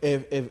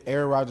if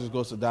Aaron Rodgers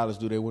goes to Dallas,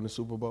 do they win the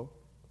Super Bowl?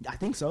 I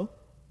think so.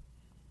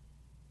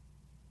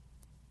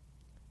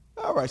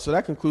 All right, so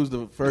that concludes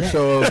the first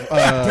show of.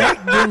 I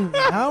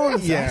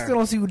still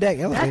don't see who Dak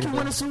elevated. Dak can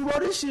win a Super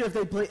Bowl this year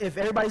if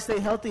everybody stay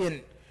healthy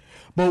and.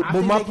 But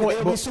my point,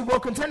 they'll be Super Bowl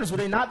contenders. Would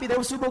they not be? They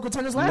were Super Bowl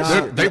contenders last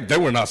year. They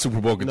were not Super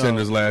Bowl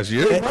contenders last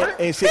year.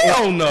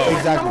 Hell no.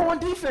 Exactly. Number one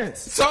defense.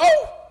 So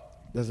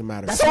doesn't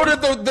matter. So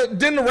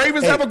didn't the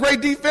Ravens have a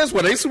great defense?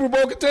 Were they Super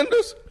Bowl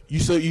contenders? You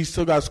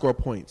still got to score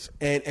points,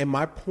 and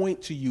my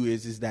point to you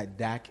is that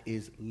Dak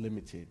is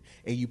limited,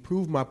 and you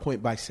proved my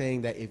point by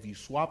saying that if you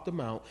swap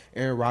them out,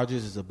 Aaron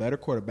Rodgers is a better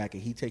quarterback,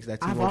 and he takes that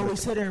team. I've always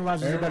said Aaron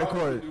Rodgers is a better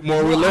quarterback.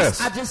 More or less.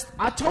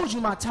 I told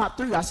you my top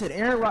three. I said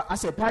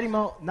Patty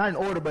Mahomes, not in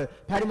order,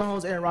 but Patty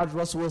Mahomes, Aaron Rodgers,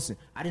 Russell Wilson.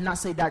 I did not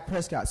say Dak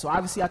Prescott. So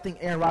obviously, I think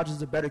Aaron Rodgers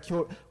is a better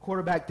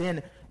quarterback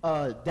than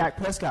Dak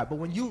Prescott. But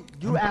when you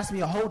asked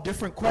me a whole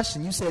different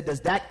question, you said, does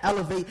Dak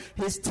elevate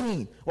his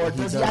team, or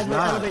does he actually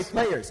elevate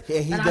players?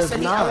 I said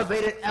he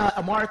elevated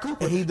Amari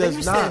Cooper. He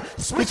does not.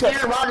 Said, switch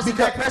Aaron Rodgers and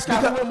Dak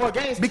Prescott who win more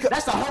games.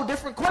 That's a whole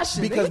different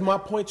question. Because my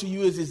point to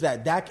you is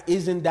that Dak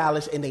is in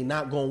Dallas and they're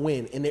not going to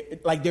win, and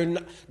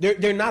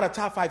they're not a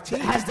top 5 team.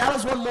 Has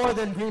Dallas won more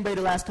than Green Bay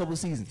the last couple of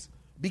seasons?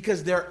 Because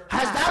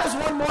has Dallas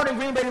won more than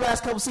Green Bay the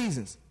last couple of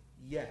seasons?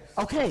 Yes.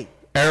 Okay.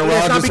 Aaron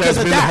Rodgers has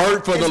been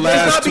hurt for the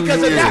last 2 years.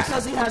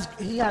 Because he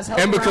has help.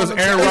 And because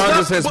Aaron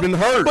Rodgers has been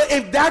hurt. But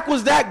if Dak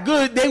was that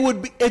good, they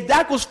would be. If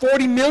Dak was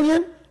 $40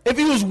 million, if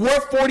he was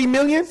worth $40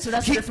 million, so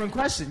that's a different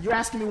question. You're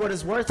asking me what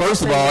it's worth.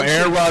 First of all,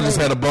 Aaron Rodgers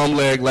had a bum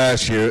leg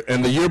last year,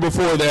 and the year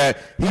before that,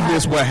 he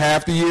missed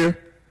half the year.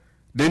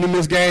 Didn't he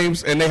miss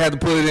games? And they had to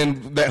put it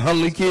in that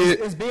Hundley kid.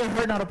 Is being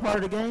hurt not a part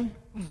of the game?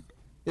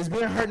 Is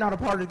being hurt not a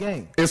part of the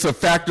game? It's a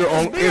factor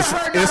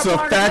it's a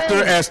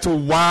factor as to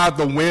why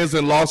the wins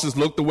and losses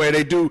look the way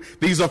they do.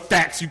 These are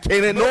facts. You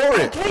can't ignore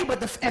it. Okay, but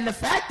the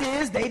fact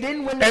is they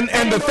didn't win.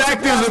 And the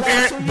fact is,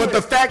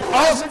 the fact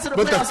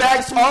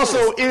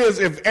also is,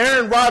 if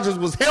Aaron Rodgers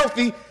was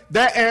healthy,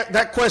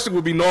 that question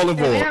would be null and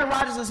void. If Aaron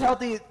Rodgers is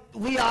healthy,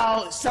 we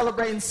all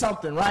celebrating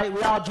something, right?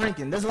 We all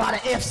drinking. There's a lot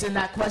of ifs in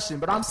that question,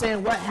 but I'm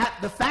saying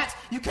the facts.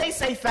 You can't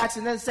say facts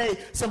and then say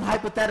some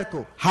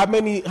hypothetical. How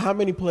many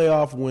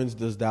playoff wins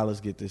does Dallas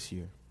get this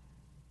year?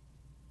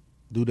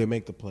 Do they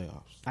make the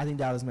playoffs? I think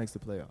Dallas makes the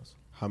playoffs.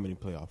 How many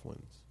playoff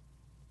wins?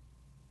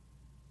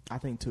 I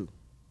think 2.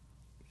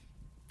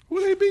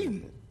 Who they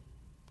beating?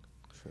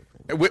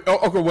 Okay, wait,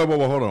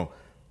 hold on.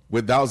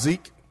 Without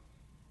Zeke?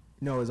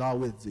 No, it's all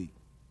with Zeke.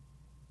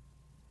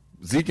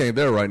 Zeke ain't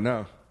there right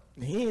now.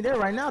 He ain't there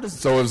right now.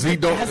 So if Zeke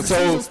if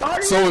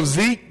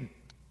Zeke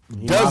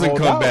doesn't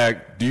come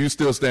back, do you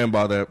still stand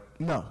by that?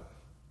 No.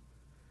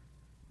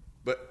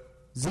 But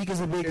Zeke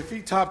is a big. If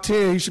he top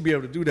 10, he should be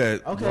able to do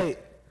that. Okay.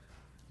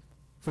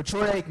 For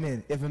Troy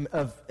Aikman,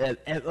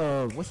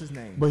 what's his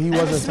name? But he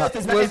wasn't top.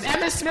 If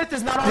Emmitt Smith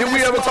is not on that squad.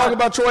 Did we ever talk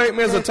about Troy Aikman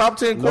as a top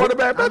 10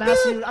 quarterback?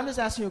 I'm just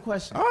asking you a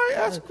question. All right,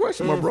 ask a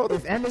question, my brother.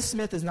 If Emmitt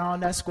Smith is not on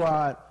that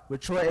squad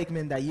with Troy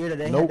Aikman that year that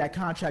they had that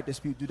contract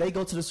dispute, do they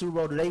go to the Super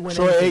Bowl? Do they win?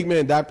 Troy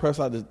Aikman and Dak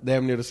Prescott is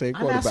damn near the same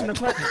quarterback. I'm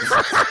asking a question.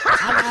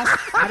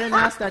 I didn't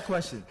ask that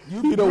question.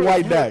 You know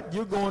white Dak.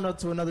 You're going up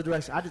to another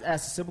direction. I just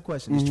asked a simple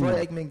question. Does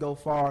Troy Aikman go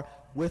far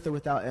with or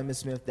without Emmitt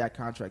Smith that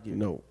contract year?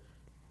 No.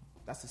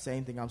 That's the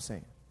same thing I'm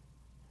saying.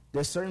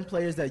 There's certain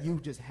players that you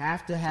just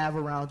have to have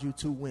around you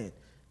to win.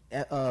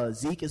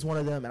 Zeke is one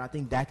of them, and I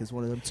think Dak is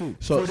one of them too.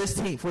 For this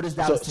team, for this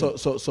Dallas team.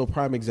 So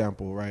prime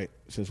example, right?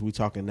 Since we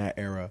talk in that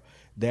era,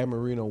 Dan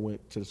Marino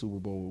went to the Super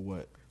Bowl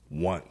with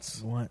what?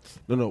 Once.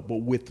 No, but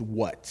with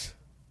what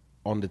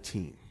on the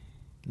team?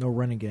 No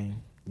running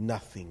game.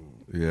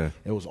 Nothing. Yeah.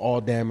 It was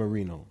all Dan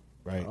Marino,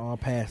 right? All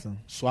passing.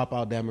 Swap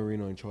out Dan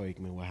Marino and Troy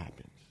Aikman, what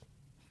happens?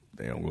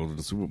 They don't go to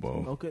the Super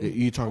Bowl. Okay.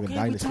 You're talking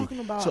dynasty.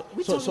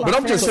 But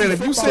I'm just saying,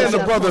 if you saying the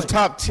brother's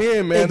top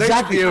 10, man,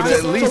 exactly. they should be able to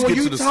at least get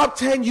to the. So when you top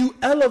 10, you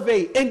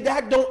elevate, and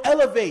Dak don't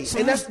elevate, so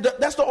and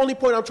that's the only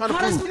point I'm trying to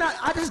prove.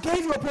 I just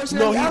gave you a person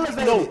that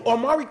elevated. No,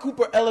 Amari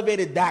Cooper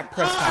elevated Dak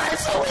Prescott. All right,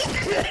 so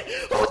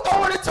who's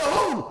throwing it to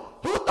who?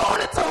 Who's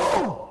throwing it to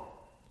who?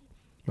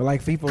 But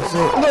like FIFA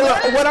said, no,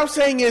 what I'm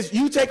saying is,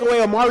 you take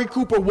away Amari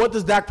Cooper, what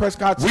does Dak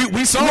Prescott do?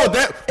 We saw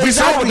that. We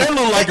saw what they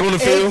look like on the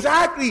field.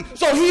 Exactly.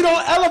 So he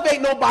don't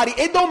elevate nobody.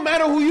 It don't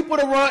matter who you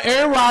put around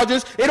Aaron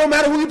Rodgers. It don't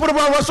matter who you put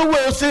around Russell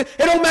Wilson. It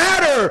don't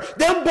matter.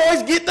 Them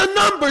boys get the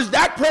numbers.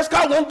 Dak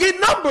Prescott won't get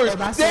numbers.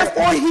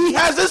 Therefore, he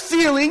has a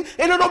ceiling,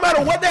 and no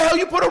matter what the hell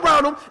you put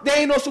around him, they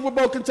ain't no Super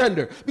Bowl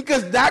contender.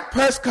 Because Dak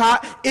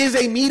Prescott is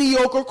a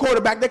mediocre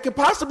quarterback that could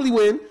possibly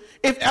win.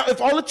 If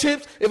all the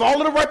chips, if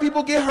all of the right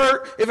people get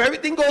hurt, if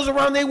everything goes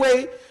around their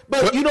way,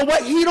 but you know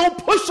what? He don't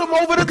push them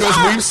over the top.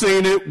 Because we've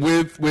seen it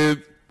with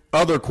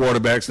other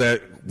quarterbacks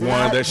that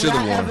won that should have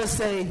won. Did I ever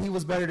say he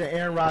was better than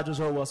Aaron Rodgers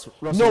or Russell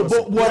No, Wilson?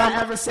 but what did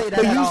I ever say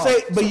that at all?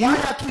 Why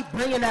y'all keep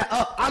bringing that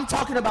up? I'm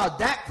talking about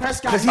Dak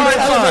Prescott. Because he don't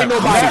elevate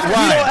nobody. He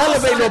don't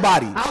elevate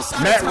nobody.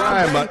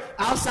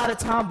 Outside of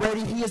Tom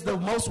Brady, he is the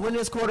most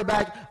winningest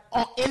quarterback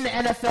in the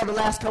NFL the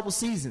last couple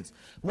seasons.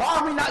 Why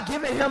are we not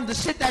giving him the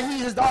shit that he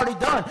has already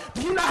done?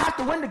 Do you not have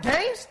to win the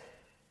games?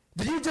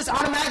 Did you just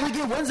automatically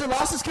get wins and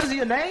losses because of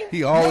your name?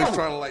 He always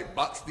trying to like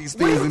box these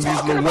things in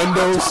these little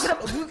windows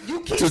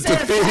to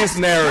fit his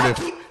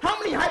narrative. How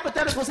many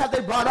hypotheticals have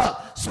they brought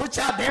up? Switch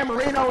out Dan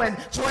Marino and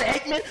Troy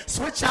Aikman?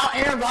 Switch out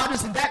Aaron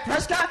Rodgers and Dak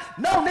Prescott?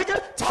 No,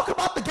 nigga. Talk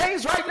about the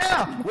games right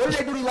now. What did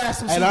they do the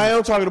last two seasons? And I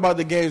am talking about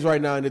the games right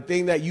now. And the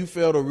thing that you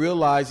fail to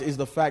realize is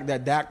the fact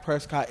that Dak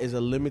Prescott is a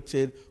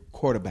limited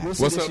quarterback.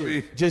 What's up,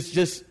 B?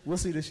 Just we'll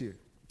see this year.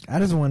 I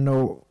just want to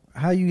know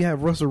how you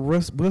have Russell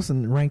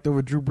Wilson ranked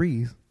over Drew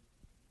Brees.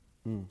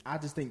 I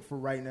just think for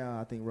right now,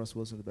 I think Russell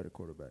Wilson's a better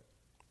quarterback.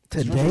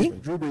 Today?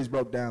 Drew Brees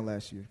broke down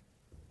last year.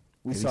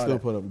 He still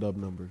put up dumb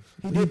numbers.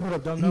 He did put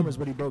up dumb numbers,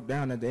 but he broke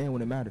down at the end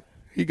when it mattered.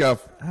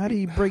 How did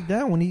he break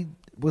down when he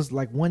was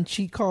like one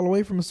cheat call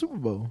away from a Super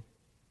Bowl?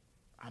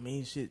 I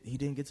mean, shit, he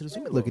didn't get to the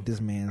Super Bowl. Look at this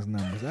man's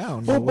numbers. I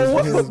don't know. But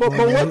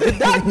what did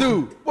Dak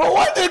do? But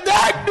what did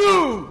Dak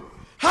do?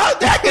 How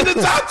Dak in the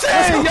top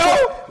 10, yo?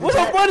 What's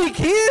a funny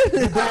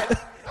kid?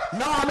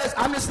 No,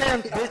 I'm just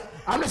saying.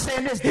 I'm just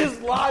saying this. His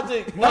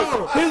logic, his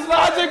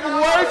logic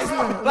works.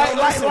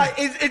 Like,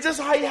 it's just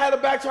how he had to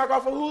backtrack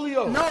off of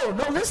Julio. No,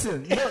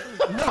 listen.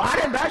 No, I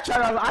didn't backtrack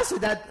off. I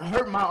said that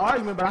hurt my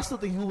argument, but I still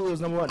think Julio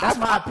is number one. That's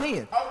my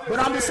opinion. But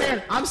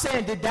I'm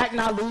saying, did Dak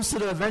not lose to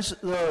the eventual?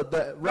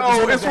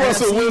 No, it's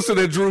Russell Wilson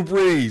and Drew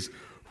Brees.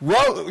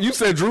 You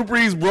said Drew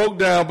Brees broke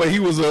down, but he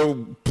was a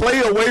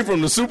play away from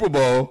the Super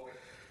Bowl.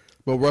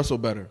 But Russell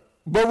better.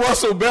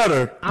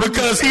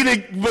 Because he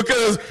didn't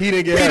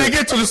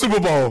get to the Super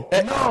Bowl.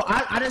 No,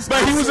 I didn't.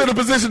 But he was in a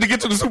position to get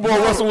to the Super Bowl.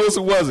 No, Russell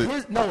Wilson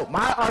wasn't.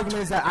 My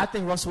argument is that I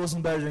think Russell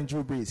Wilson better than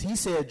Drew Brees. He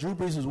said Drew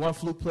Brees was one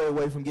fluke play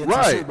away from getting to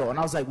the Super Bowl, and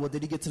I was like, well,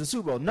 did he get to the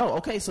Super Bowl? No.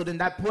 Okay, so then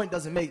that point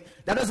doesn't mean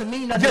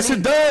nothing. Yes, to me.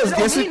 It does. It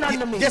don't mean nothing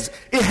to me. Yes,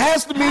 it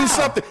has to mean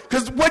something.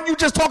 Because when you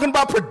just talking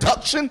about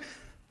production.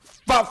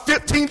 About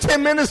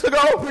 10 minutes ago?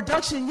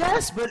 Production,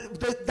 yes, but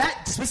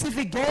that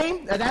specific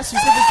game, at that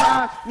specific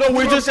time. No,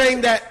 we're just saying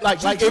that, like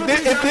if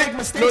make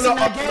mistakes in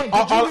that game.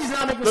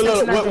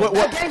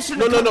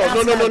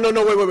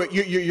 No, wait.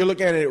 You're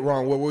looking at it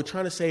wrong. What we're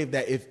trying to say is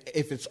that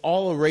if it's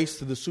all a race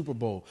to the Super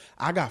Bowl,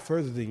 I got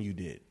further than you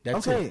did.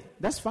 That's okay, it.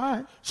 That's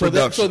fine. So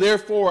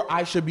therefore,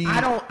 I should be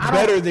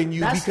better than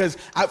you because,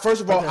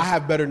 first of all, I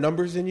have better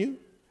numbers than you,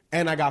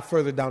 and I got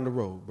further down the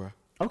road, bro.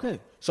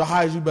 Okay. So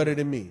how is you better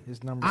than me?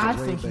 His numbers I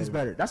think he's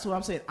better. That's what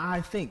I'm saying.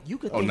 I think you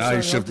could. Oh, now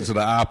he's shifting to the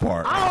I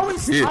part. I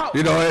always. You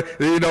know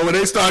when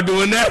they start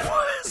doing that,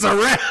 it's a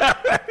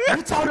wrap.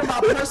 We talking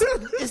about person.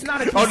 It's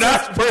not a. Oh,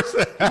 that's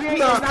person. It's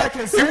not a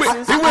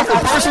consensus. He went from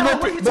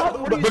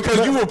personal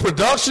because you were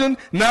production.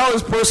 Now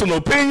it's personal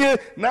opinion.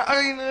 Now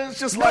it's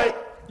just like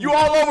you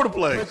all over the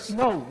place. It's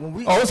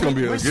gonna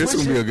be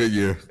a good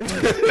year.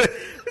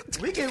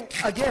 We can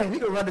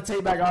run the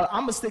tape back.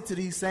 I'm gonna stick to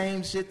these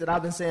same shit that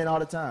I've been saying all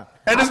the time.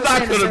 And it's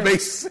not gonna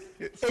make sense.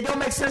 It don't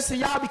make sense to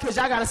y'all because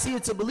y'all gotta see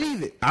it to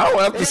believe it. I don't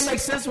have to. It didn't make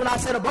sense when I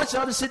said a bunch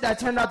of other shit that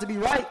turned out to be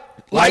right.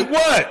 Like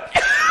what?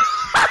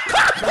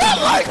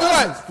 Like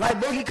what?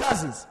 Like Boogie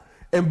Cousins.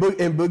 And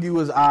Boogie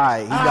was He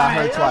got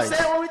hurt twice. You know what I'm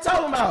saying? What we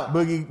talking about?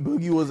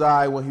 Boogie was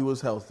when he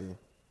was healthy.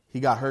 He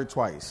got hurt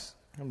twice.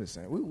 I'm just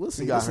saying, we'll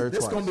see. This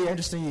is going to be an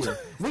interesting year.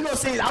 We're going to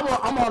see.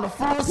 I'm on the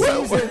full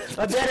season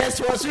of Dead Ass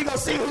Sports. We're going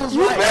to see who's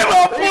you right. You've been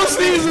on full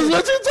seasons.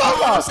 What you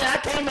talking about? I'm saying I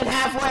came in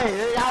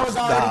halfway. I was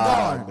already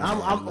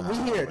gone. We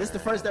here. This is the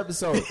first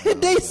episode.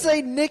 They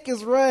say Nick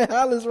is Ryan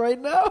Hollis right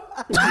now.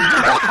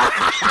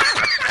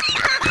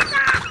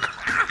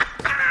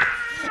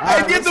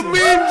 Hey, get the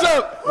memes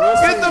up.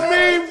 Get the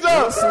memes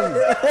up.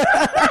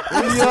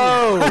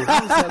 Yo.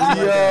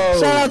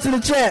 Shout out to the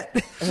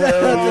chat. Shout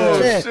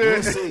out to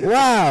the chat.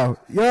 Wow.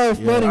 Y'all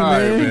funny,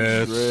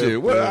 man.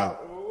 Shit. What else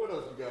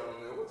we got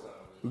on there? What time?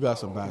 We got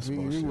some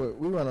basketball shit.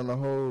 We run on the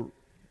whole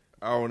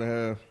hour and a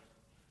half.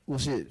 Well,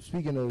 shit.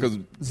 Speaking of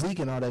Zeke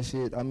and all that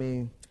shit, I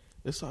mean,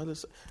 are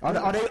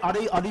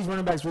these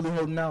running backs really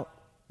holding out?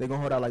 They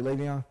gonna hold out like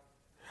Le'Veon?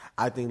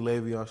 I think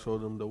Le'Veon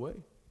showed them the way.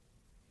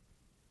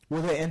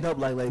 Will they end up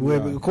like Le'Veon?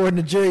 Well, according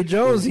to Jerry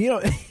Jones,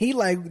 he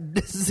like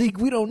Zeke.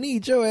 We don't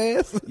need your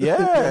ass. Yeah,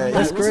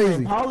 that's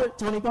crazy.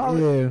 Tony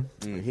Pollard.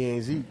 Yeah, he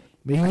ain't Zeke.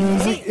 But he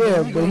ain't Zeke.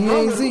 Yeah, but he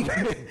ain't Zeke.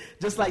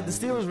 Just like the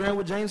Steelers ran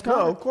with James Conner.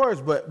 No, of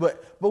course, but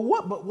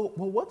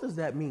what does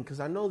that mean? Because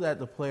I know that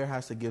the player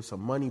has to give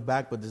some money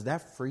back, but does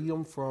that free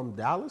him from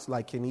Dallas?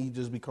 Like, can he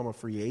just become a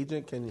free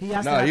agent? He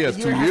has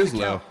 2 years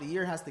left. The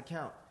year has to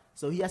count,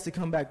 so he has to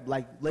come back.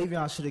 Like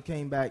Le'Veon should have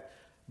came back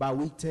by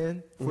week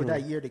 10 for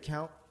that year to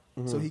count.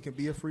 So he can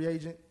be a free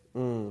agent.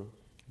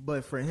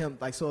 But for him,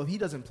 so if he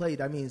doesn't play,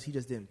 that means he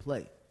just didn't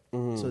play.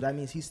 So that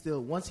means he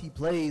still, once he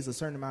plays a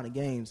certain amount of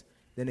games,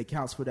 then it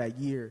counts for that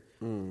year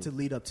to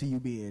lead up to you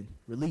being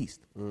released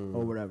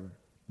or whatever.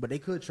 But they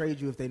could trade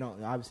you if they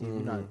don't. Obviously, if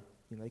you're not,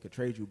 they could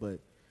trade you. But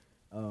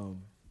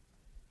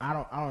I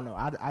don't know.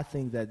 I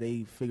think that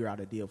they figure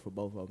out a deal for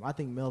both of them. I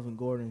think Melvin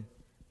Gordon,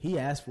 he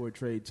asked for a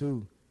trade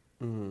too.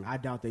 I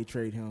doubt they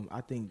trade him.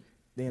 I think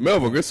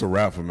it's a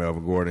wrap for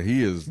Melvin Gordon.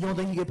 He is. You don't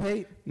think he get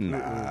paid?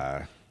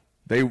 Nah.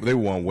 They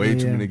won way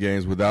too many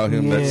games without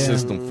him. That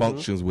system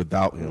functions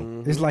without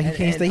him. It's like he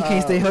can't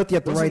stay healthy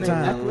at the right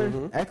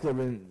time.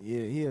 Eckler,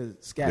 he is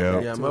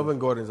scat. Yeah, Melvin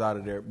Gordon's out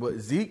of there. But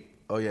Zeke,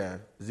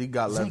 Zeke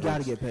got leverage. Zeke got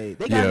to get paid.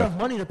 They got enough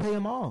money to pay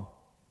him all.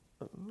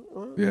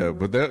 Yeah,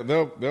 but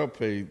they'll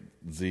pay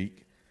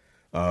Zeke.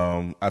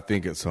 I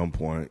think at some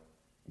point,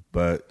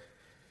 but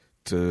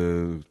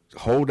to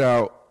hold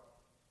out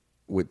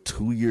with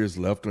 2 years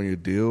left on your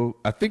deal,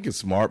 I think it's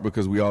smart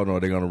because we all know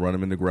they're going to run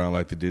him in the ground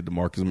like they did to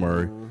Marcus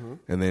Murray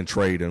and then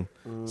trade him.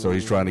 So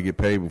he's trying to get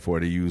paid before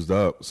they're used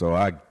up. So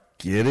I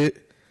get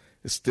it.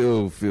 It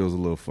still feels a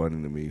little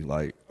funny to me.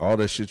 Like, all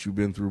that shit you've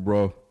been through,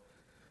 bro,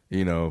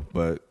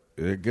 but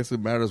I guess it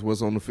matters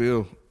what's on the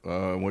field,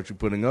 what you're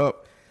putting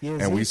up. Yeah,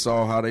 and we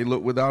saw how they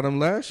looked without him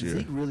last year.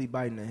 Zeke really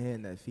biting the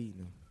hand that feeding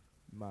him,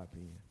 in my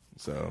opinion.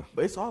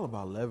 But it's all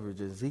about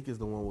leverage, and Zeke is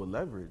the one with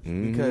leverage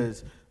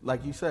because,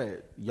 like you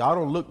said, y'all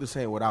don't look the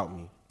same without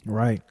me.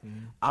 Right.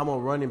 I'm a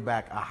running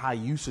back, a high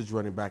usage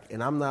running back,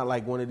 and I'm not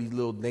like one of these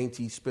little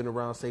dainty spin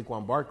around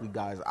Saquon Barkley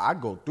guys. I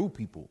go through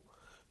people.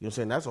 You know what I'm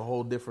saying? That's a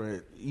whole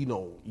different,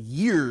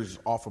 years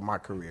off of my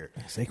career.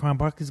 Saquon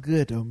Barkley's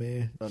good though,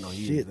 man. No,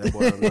 he is. That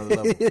boy on another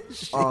level.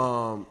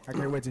 I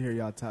can't wait to hear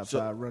y'all top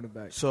 5 running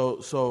backs.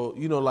 So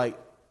to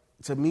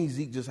me,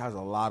 Zeke just has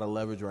a lot of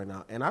leverage right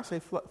now, and I say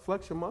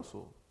flex your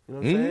muscle. You know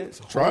what I'm saying?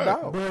 So try it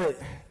out. But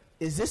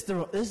is this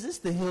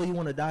the hill you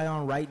want to die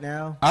on right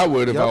now? I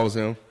would if I was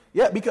him.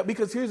 Yeah,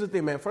 because here's the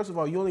thing, man. First of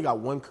all, you only got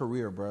one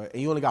career, bro,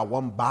 and you only got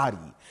one body.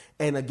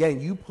 And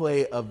again, you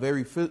play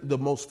the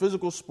most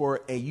physical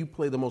sport, and you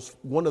play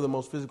one of the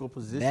most physical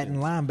positions. That and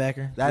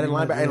linebacker.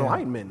 And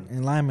lineman.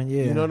 And lineman,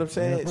 yeah. You know what I'm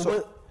saying? Yeah.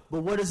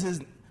 But what is his?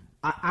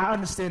 I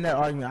understand that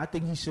argument. I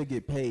think he should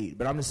get paid,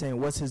 but I'm just saying,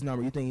 what's his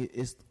number? You think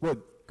it's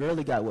what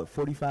Gurley got? What,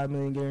 $45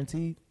 million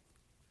guaranteed?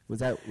 Was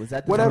that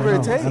the whatever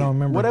it takes? I don't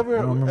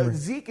remember.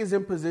 Zeke is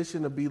in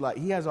position to be like,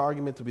 he has an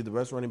argument to be the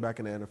best running back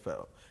in the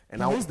NFL.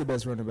 And he is the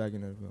best running back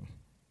in the NFL.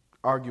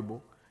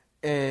 Arguable.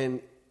 And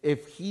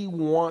if he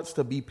wants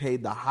to be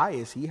paid the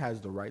highest, he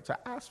has the right to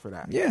ask for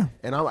that. Yeah.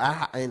 And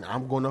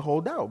I'm going to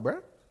hold out,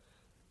 bro.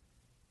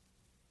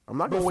 I'm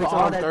not going to wait till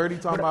I'm 30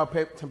 talking about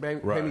pay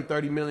me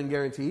 $30 million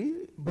guaranteed.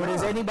 But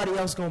is anybody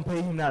else going to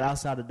pay him that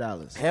outside of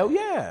Dallas? Hell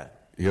yeah.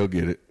 He'll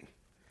get it.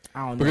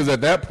 I don't know. Because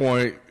at that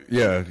point,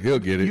 yeah, he'll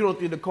get it. You don't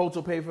think the Colts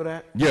will pay for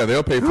that? Yeah,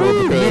 they'll pay for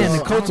it because man,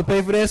 the Colts will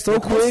pay for that so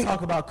quick. Colts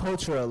talk about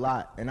culture a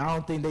lot, and I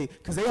don't think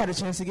because they had a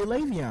chance to get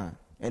Le'Veon,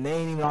 and they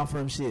ain't even offer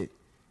him shit.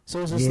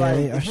 So it's just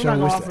if you're not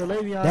going to offer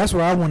Le'Veon. That's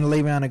where I wanted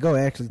Le'Veon to go,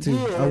 actually, too.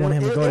 I want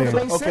him to go there.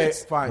 Okay,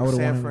 fine.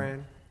 San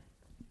Fran.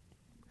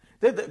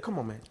 Come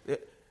on, man.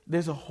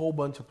 There's a whole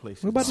bunch of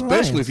places.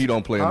 Especially if you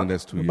don't play in the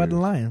next 2 years. What about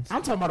the Lions? I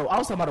was talking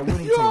about a winning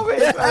team. You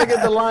always trying to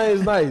get the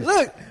Lions nice.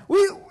 Look,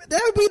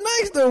 that would be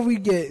nice though if we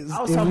get.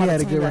 I was talking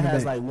about a team that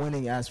has like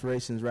winning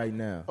aspirations right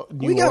now.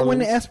 We got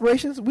winning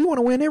aspirations. We want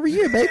to win every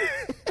year, baby.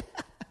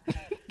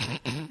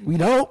 We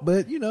don't,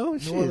 but New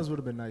Orleans would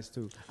have been nice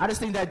too. I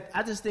just think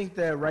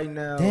that right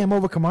now. Damn,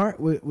 over Kamara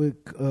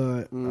with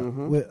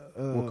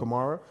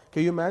Kamara.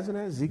 Can you imagine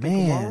that? Zeke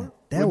and Kamara?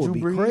 That would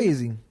be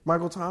crazy.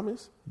 Michael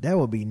Thomas? That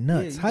would be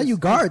nuts. How you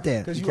guard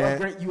that? Because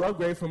you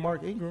upgrade from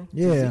Mark Ingram.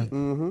 Yeah.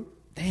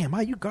 Damn,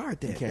 how you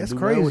guard that? That's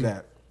crazy.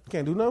 You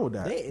can't do nothing with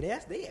that.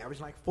 They average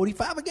like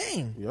 45 a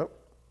game. Yep.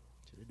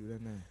 Should they do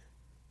that now?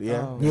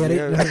 Yeah.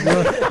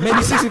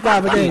 Maybe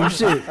 65 a game.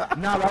 Shit.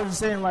 Nah, but I was just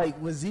saying,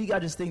 like, with Zeke, I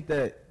just think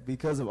that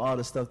because of all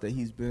the stuff that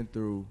he's been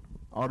through,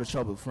 all the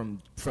trouble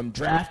from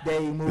draft day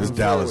moving It's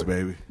Dallas,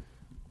 baby.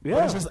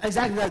 Yeah. It's just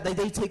exactly like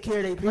they take care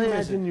of their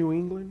players. Imagine New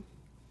England.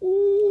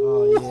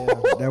 Oh, yeah.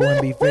 That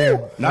wouldn't be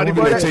fair. Not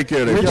even they take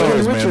care of their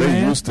players, man.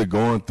 They're used to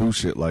going through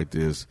shit like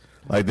this.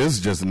 Like, this is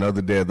just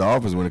another day at the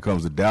office when it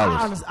comes to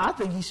Dallas. I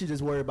think he should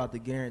just worry about the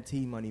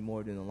guarantee money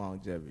more than the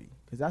longevity.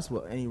 Because that's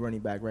what any running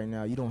back right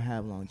now, you don't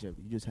have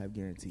longevity. You just have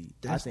guaranteed.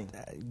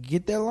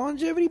 Get that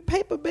longevity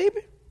paper,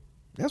 baby.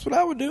 That's what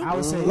I would do. I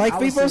would say, like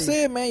FIFO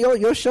said, man,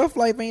 your shelf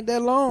life ain't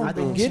that long. I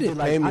think get it.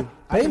 Pay me.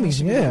 Pay me,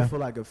 yeah. For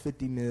like a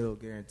 $50 million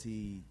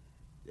guaranteed.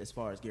 As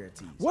far as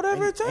guarantees,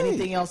 whatever it takes.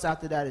 Anything else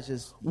after that is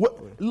just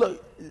look.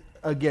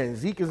 Again,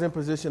 Zeke is in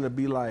position to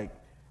be like,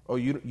 "Oh,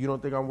 you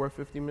don't think I'm worth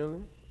 $50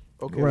 million?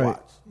 Okay, right.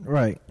 watch.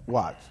 Right.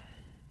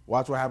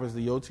 Watch what happens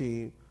to your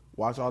team.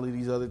 Watch all of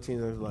these other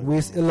teams. That's like,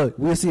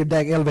 we'll see if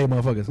Dak elevate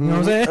motherfuckers. You know what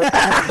I'm saying?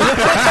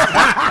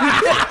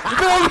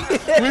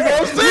 We're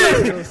gonna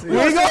see.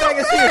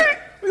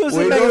 We're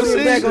gonna see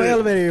if Dak gonna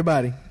elevate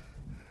everybody.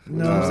 You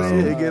know what I'm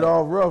saying? It get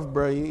all rough,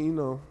 bro. You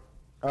know.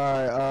 All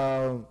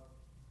right.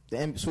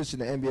 Switching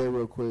to NBA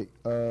real quick.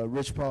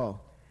 Rich Paul.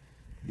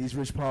 These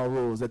Rich Paul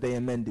rules that they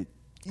amended.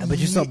 But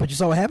you saw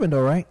what happened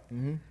though, right?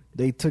 Mm-hmm.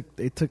 They took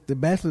the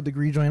bachelor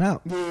degree joint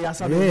out. Yeah, I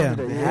saw Yeah.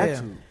 that. They had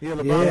to. Yeah,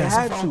 LeBron Yeah. had They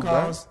had some phone to,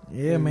 calls.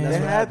 Yeah, man. They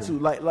That's what had to.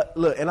 Like,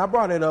 look, and I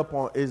brought it up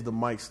on is the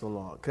mic still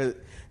on? Because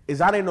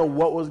I didn't know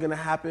what was going to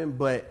happen,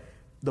 but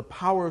the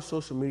power of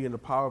social media and the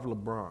power of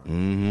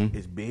LeBron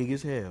is big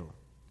as hell.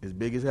 It's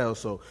big as hell.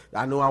 So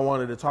I knew I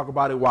wanted to talk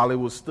about it while it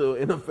was still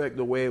in effect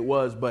the way it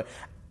was, but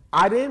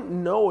I didn't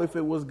know if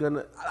it was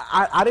gonna.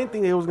 I didn't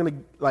think it was gonna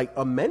like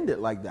amend it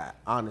like that.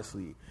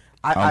 Honestly,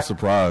 I'm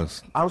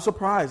surprised. I'm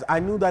surprised. I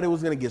knew that it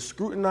was gonna get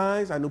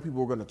scrutinized. I knew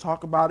people were gonna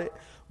talk about it,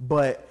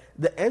 but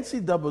the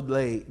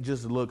NCAA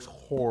just looks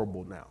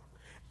horrible now.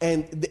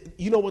 And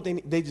you know what?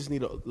 They just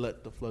need to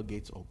let the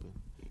floodgates open.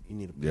 You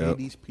need to pay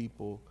these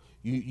people.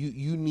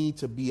 You need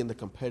to be in the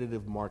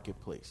competitive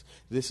marketplace.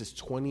 This is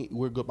 20.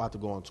 We're about to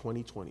go on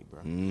 2020,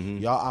 bro.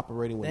 Y'all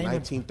operating with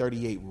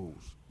 1938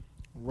 rules.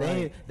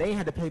 Right. They ain't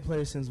had to pay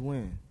players since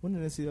when? When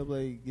did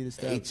NCAA get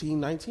established?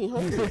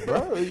 1900,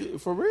 bro.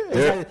 For real.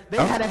 They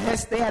had a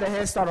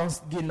head start on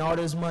getting all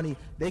this money.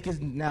 They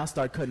can now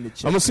start cutting the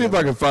checks. I'm gonna see if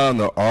I can find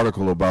the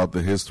article about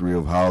the history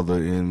of how the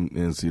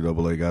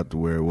NCAA got to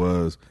where it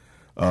was.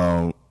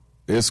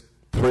 It's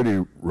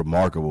pretty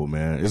remarkable,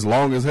 man. It's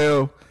long as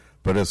hell,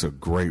 but it's a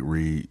great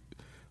read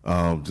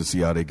to see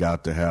how they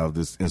got to have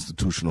this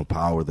institutional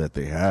power that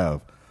they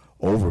have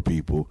over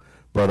people.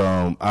 But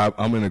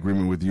I'm in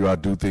agreement with you. I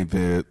do think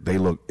that they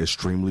look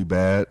extremely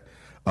bad.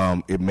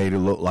 It made it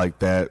look like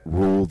that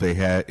rule they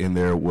had in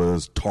there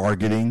was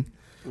targeting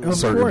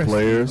certain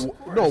players.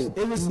 No,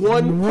 it was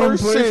one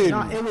person.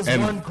 No, it was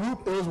one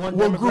group. It was one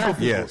One demographic. group of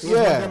people. Yes. It was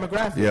Yeah. one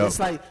demographic. Yeah.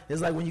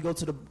 It's like when you go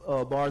to the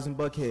bars in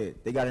Buckhead,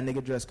 they got a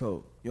nigga dress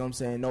code. You know what I'm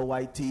saying? No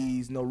white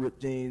tees, no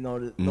ripped jeans, no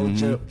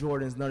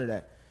Jordans, none of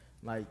that.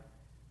 Like,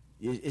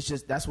 it's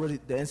just that's what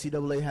the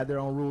NCAA had their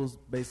own rules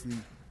basically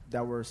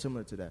that were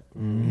similar to that.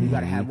 You got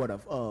to have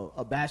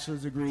a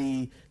bachelor's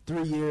degree,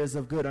 3 years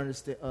of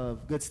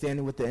good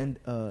standing with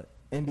the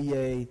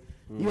NBA.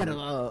 You had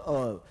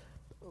a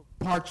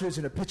partridge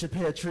in a picture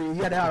pear tree. You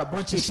had to have a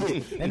bunch of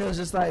shit, and it was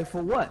just like,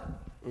 for what?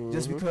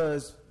 Just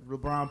because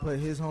LeBron put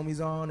his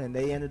homies on, and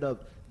they ended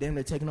up damn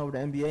near taking over the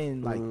NBA,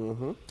 and like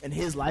in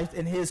his life,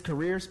 in his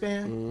career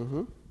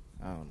span.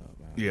 I don't know,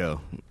 man.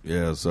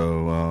 Yeah.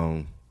 So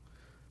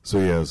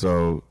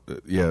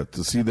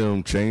to see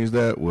them change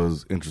that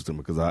was interesting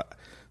because the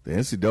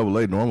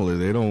NCAA normally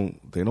they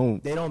don't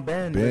bend. They know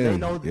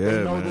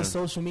man. the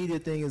social media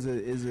thing is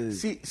a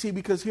See,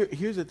 because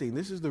here's the thing.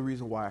 This is the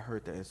reason why I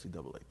hurt the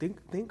NCAA.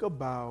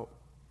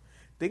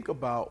 Think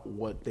about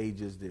what they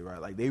just did,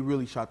 right? Like they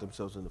really shot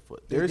themselves in the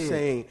foot. They're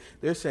saying,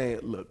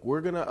 look,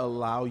 we're gonna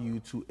allow you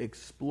to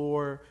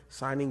explore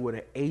signing with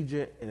an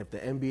agent, and if the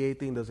NBA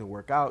thing doesn't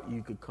work out,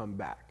 you could come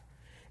back.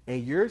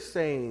 And you're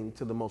saying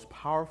to the most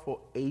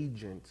powerful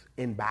agent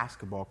in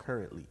basketball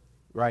currently,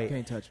 right?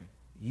 Can't touch him.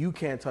 You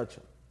can't touch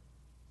him.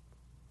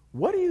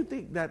 What do you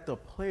think that the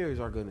players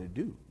are going to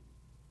do?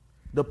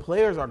 The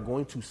players are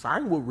going to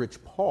sign with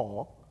Rich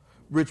Paul.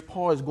 Rich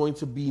Paul is going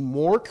to be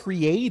more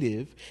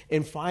creative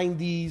and find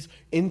these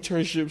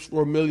internships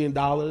for $1 million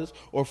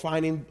or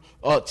finding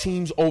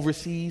teams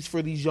overseas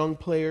for these young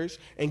players.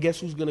 And guess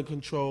who's going to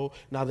control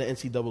now the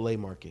NCAA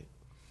market?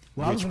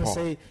 Well, I was going to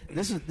say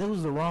this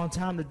was the wrong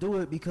time to do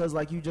it because,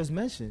 like you just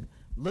mentioned,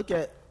 look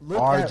at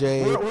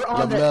RJ, we're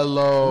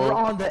LaMelo. We're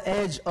on the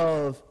edge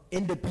of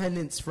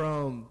independence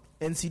from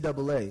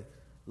NCAA.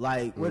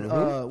 Like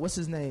what's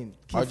his name?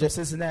 Kid from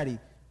Cincinnati.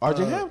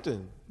 RJ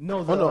Hampton.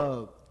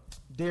 No,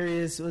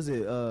 Darius. Was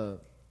it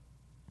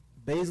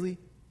Baisley?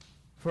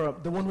 For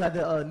the one who had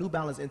the New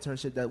Balance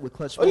internship that with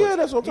Clutch Sports. Oh yeah,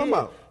 that's what I'm talking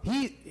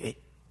about.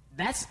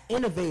 That's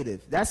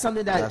innovative. That's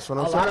something that a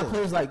lot of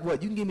players like.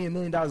 What, you can give me $1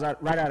 million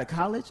right out of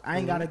college? I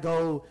ain't gotta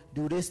go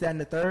do this, that, and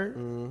the third,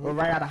 or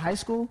right out of high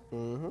school.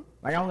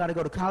 Like I don't gotta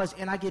go to college,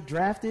 and I get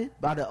drafted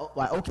by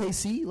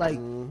OKC. Like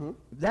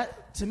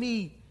that to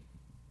me,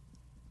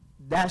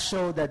 that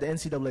showed that the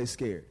NCAA is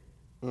scared.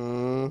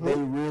 They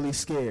really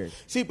scared.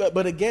 See,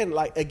 but again,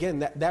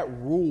 that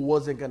rule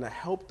wasn't gonna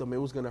help them. It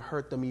was gonna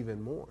hurt them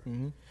even more.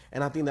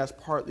 And I think that's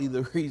partly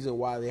the reason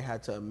why they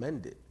had to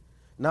amend it.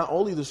 Not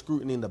only the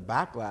scrutiny and the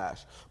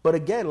backlash, but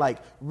again,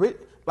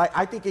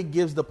 I think it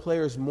gives the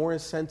players more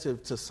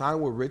incentive to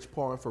sign with Rich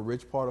Paul and for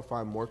Rich Paul to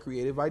find more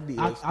creative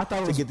ideas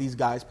to get these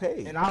guys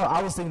paid. And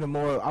I was thinking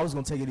more. I was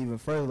going to take it even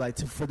further, like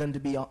for them to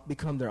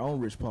become their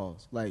own Rich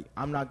Pauls. Like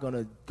I'm not going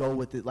to go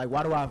with it. Like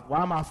why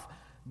am I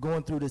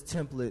going through this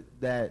template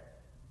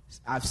that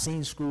I've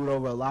seen screwed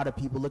over a lot of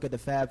people? Look at the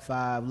Fab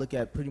Five. Look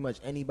at pretty much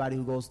anybody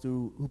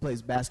who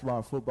plays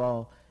basketball or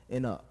football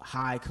in a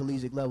high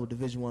collegiate level,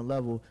 Division I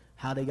level,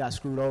 how they got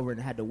screwed over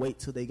and had to wait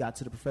till they got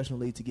to the professional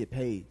league to get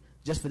paid,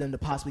 just for them to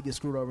possibly get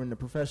screwed over in the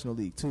professional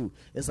league too.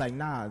 It's like,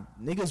 nah,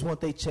 niggas want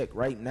they check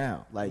right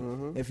now. Like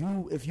if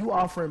you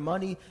offering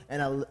money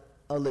in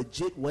a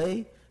legit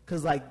way,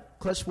 because like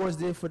Clutch Sports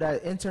did for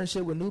that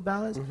internship with New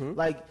Balance,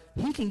 like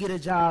he can get a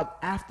job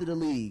after the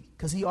league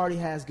because he already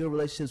has good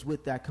relationships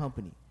with that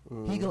company.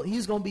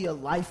 He's gonna be a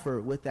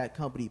lifer with that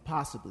company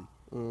possibly,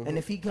 and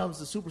if he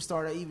comes a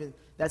superstar,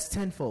 that's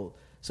tenfold.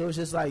 So it's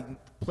just like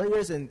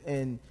players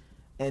and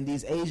And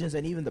these agents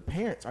and even the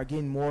parents are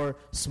getting more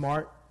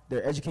smart.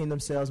 They're educating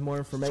themselves, more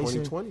information.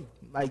 2020.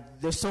 Like,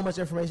 there's so much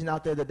information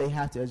out there that they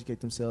have to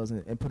educate themselves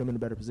and put them in a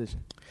better position.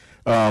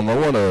 I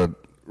want to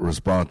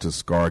respond to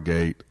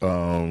Scargate,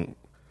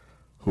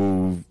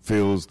 who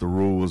feels the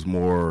rule was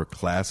more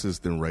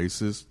classist than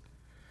racist.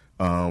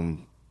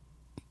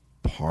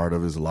 Part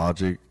of his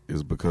logic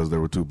is because there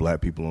were 2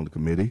 black people on the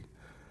committee,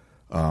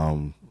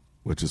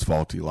 which is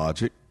faulty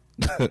logic.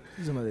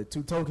 Some of the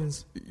 2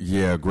 tokens.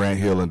 Yeah, Grant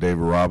Hill and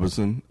David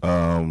Robinson.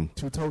 2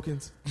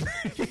 tokens.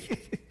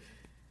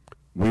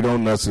 We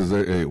don't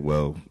necessarily,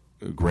 well,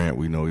 Grant,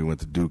 we know he went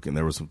to Duke, and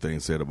there were some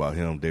things said about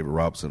him. David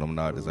Robinson, I'm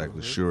not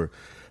exactly sure.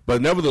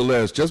 But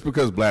nevertheless, just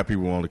because black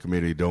people were on the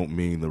committee don't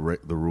mean the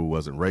rule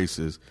wasn't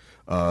racist.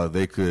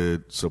 They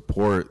could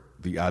support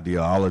the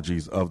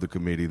ideologies of the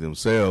committee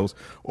themselves,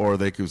 or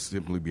they could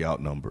simply be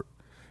outnumbered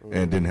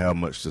and didn't have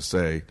much to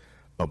say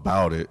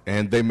about it.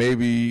 And they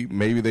maybe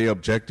they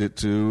objected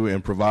to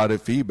and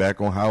provided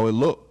feedback on how it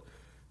looked.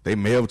 They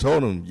may have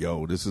told him,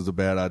 yo, this is a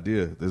bad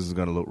idea. This is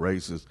going to look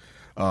racist.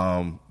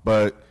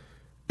 But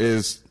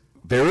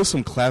there is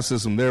some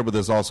classism there, but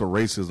there's also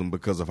racism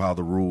because of how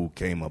the rule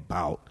came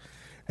about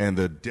and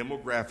the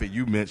demographic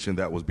you mentioned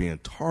that was being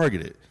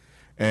targeted.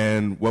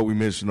 And what I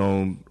mentioned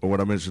on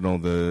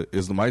the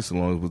Islamite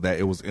Salon was that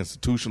it was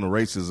institutional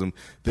racism.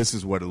 This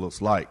is what it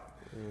looks like.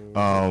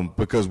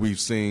 Because we've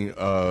seen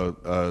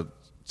a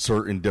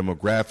certain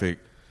demographic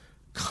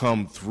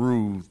come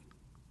through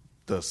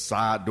the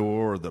side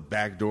door or the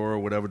back door or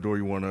whatever door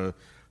you want to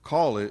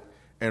call it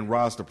and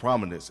rise to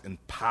prominence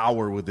and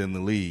power within the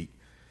league.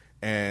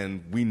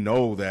 And we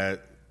know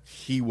that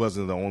he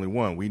wasn't the only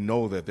one. We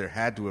know that there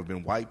had to have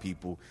been white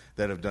people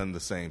that have done the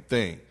same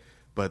thing,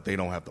 but they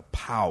don't have the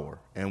power.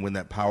 And when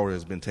that power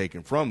has been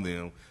taken from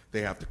them,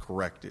 they have to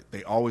correct it.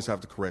 They always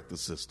have to correct the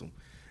system.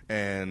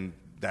 And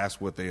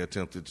that's what they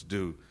attempted to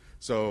do.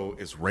 So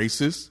it's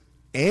racist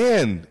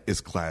and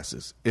it's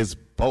classist. It's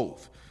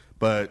both.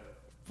 But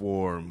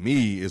for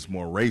me, it's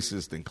more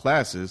racist than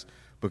classist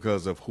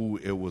because of who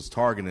it was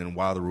targeting and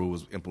why the rule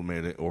was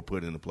implemented or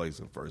put into place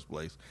in the first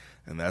place.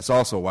 And that's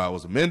also why it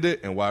was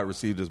amended and why it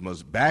received as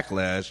much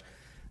backlash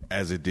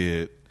as it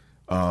did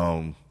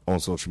on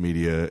social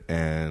media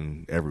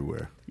and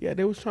everywhere. Yeah,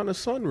 they was trying to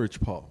sun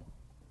Rich Paul.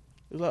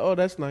 It was like, oh,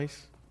 that's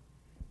nice.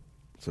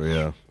 So,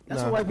 yeah.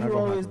 That's what white people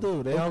always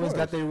do. They always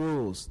got their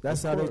rules.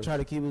 That's how they try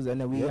to keep us, and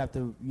then we have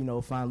to,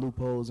 find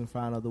loopholes and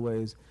find other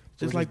ways.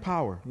 Just like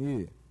power.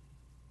 Yeah.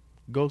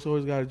 Ghost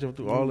always got to jump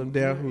through all them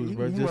damn hoops,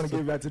 bro. You want to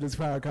get back to this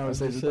power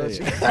conversation, don't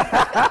you?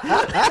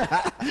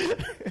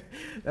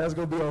 That's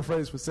going to be on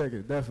phrase for a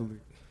second, definitely.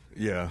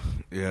 Yeah.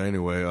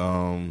 Anyway,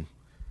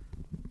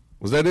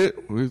 was that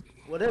it?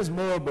 Well, there's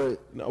more,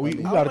 but no, we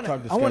got to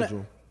talk the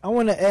schedule. I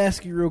want to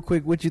ask you real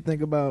quick what you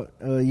think about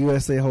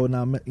USA holding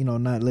out,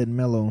 not letting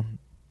Melo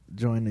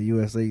join the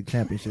USA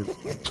Championship.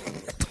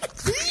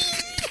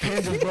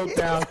 Ken just broke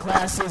down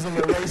classism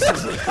and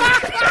racism.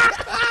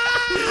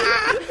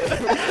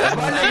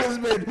 My niggas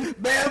been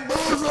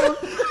bamboozled.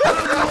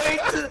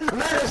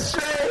 Let us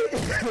stray.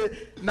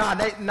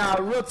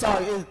 Real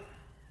talk.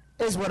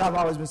 It's what I've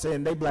always been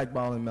saying. They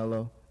blackballing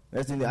Melo.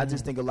 That's the thing. I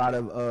just think a lot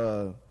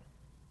of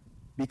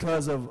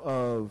because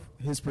of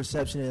his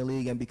perception in the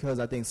league, and because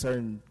I think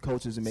certain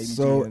coaches and maybe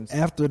GMs. So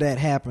after that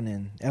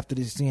happening, after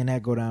seeing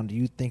that go down, do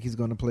you think he's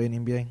going to play in the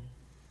NBA?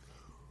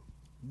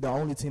 The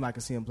only team I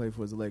can see him play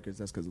for is the Lakers.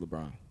 That's because of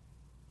LeBron.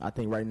 I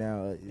think right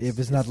now, if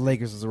it's not the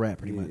Lakers, it's a wrap.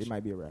 Pretty much, it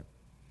might be a wrap.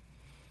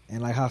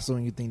 And like, how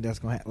soon you think that's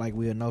going to like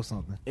we'll know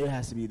something? It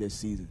has to be this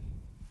season.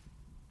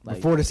 Like,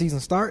 before the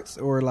season starts,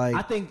 or like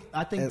I think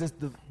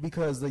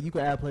because you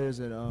could add players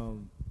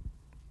in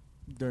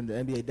during the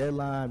NBA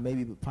deadline,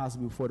 maybe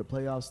possibly before the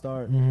playoffs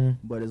start. Mm-hmm.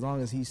 But as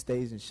long as he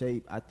stays in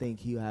shape, I think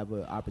he'll have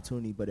an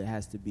opportunity. But it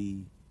has to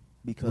be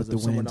because of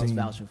someone else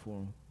vouching for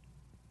him.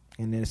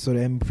 And then, so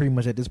then pretty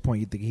much at this point,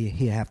 you think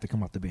he'll have to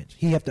come off the bench.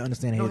 He have to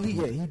understand. He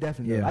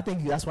definitely. Yeah. I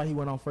think that's why he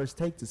went on First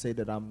Take to say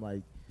that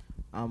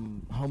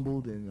I'm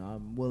humbled and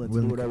I'm willing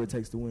to do whatever it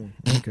takes to win.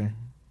 Okay.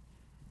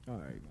 All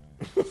right,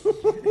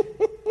 man.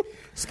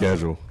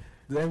 Schedule.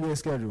 The NBA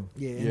schedule.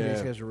 Yeah, NBA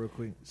schedule real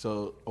quick.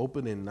 So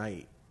opening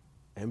night,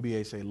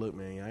 NBA say, look,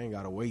 man, I ain't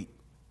got to wait.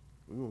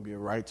 We're going to get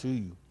right to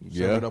you.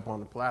 Serve it up on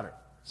the platter.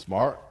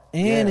 Smart.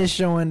 And it's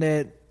showing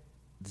that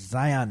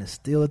Zion is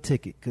still a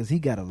ticket because he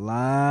got a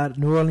lot of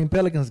New Orleans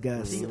Pelicans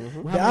guys.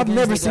 Mm-hmm. I've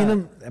never seen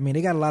them. I mean,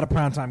 they got a lot of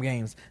primetime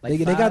games. Like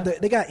they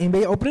got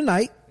NBA opening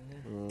night,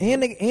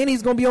 and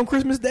he's gonna be on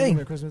Christmas Day.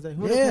 Christmas Day.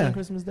 Who they playing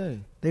Christmas Day?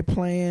 They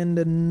playing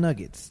the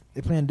Nuggets.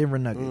 They playing Denver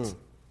Nuggets,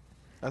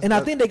 and I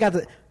think they got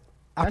the.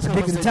 I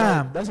predicted the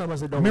time. That's how much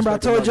they don't. Remember, I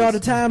told y'all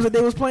the times that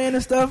they was playing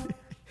and stuff.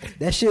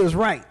 That shit was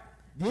right.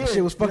 Yeah, that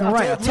shit was fucking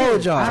right. I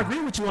told y'all. I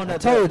agree with you on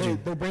that. I told you.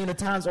 They're bringing the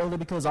times early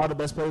because all the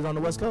best players on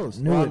the West Coast.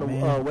 Knew it,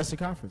 man. The Western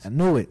Conference. I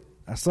knew it.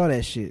 I saw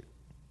that shit.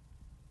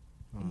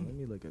 Let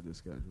me look at this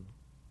schedule.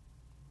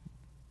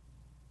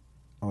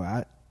 Oh,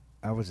 I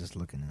was just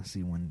looking to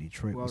see when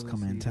Detroit was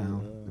coming in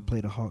town to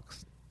play the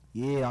Hawks.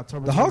 Yeah,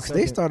 October. The Hawks, 22nd.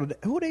 they started.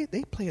 Who they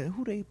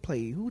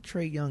play? Who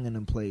Trey Young and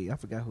them played? I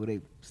forgot who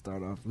they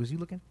started off. Was you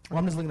looking? Well,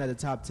 I'm just looking at the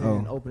top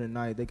 10 opening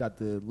night. They got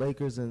the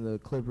Lakers and the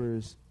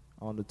Clippers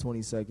on the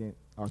 22nd,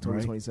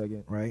 October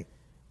 22nd. Right.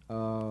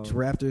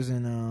 Raptors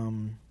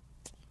and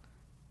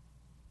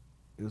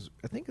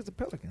I think it's the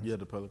Pelicans. Yeah,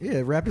 the Pelicans.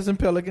 Yeah, Raptors and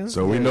Pelicans.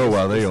 So we know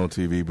why they on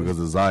TV because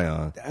of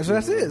Zion. That's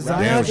it.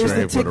 Zion Damn is the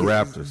shame for ticket. the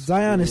Raptors.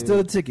 Zion is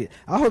still a ticket.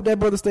 I hope that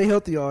brother stay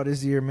healthy all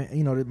this year, man.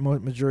 You know, the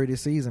majority of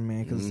the season,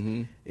 man. Because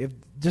if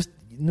just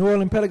New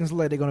Orleans Pelicans look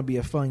like they're going to be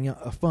a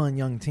fun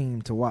young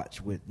team to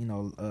watch with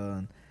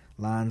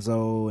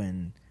Lonzo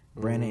and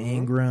Brandon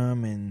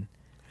Ingram and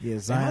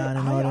Zion and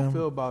all How them. y'all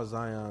feel about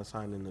Zion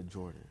signing to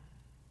Jordan?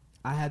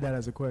 I had that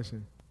as a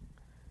question.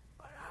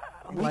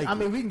 We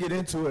can get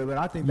into it, but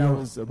I think that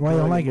was a why you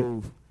don't like it?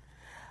 move.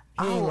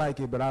 He ain't like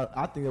it, but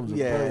I think it was a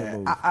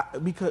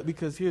brilliant move.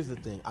 Because here's the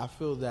thing. I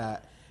feel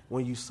that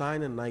when you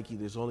sign a Nike,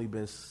 there's only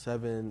been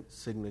 7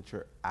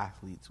 signature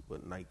athletes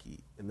with Nike,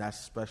 and that's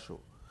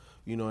special.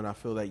 You know, and I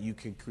feel that you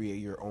can create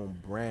your own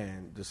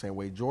brand the same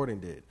way Jordan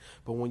did.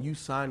 But when you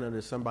sign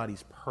under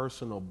somebody's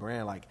personal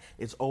brand, like,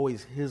 it's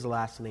always his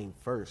last name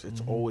first.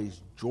 It's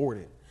always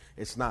Jordan.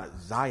 It's not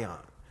Zion.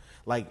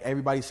 Like,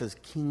 everybody says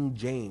King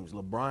James.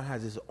 LeBron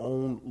has his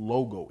own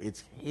logo.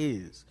 It's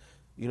his.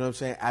 You know what I'm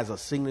saying? As a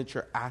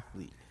signature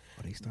athlete.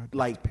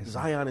 Like,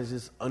 Zion is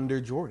just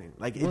under Jordan.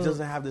 Like, it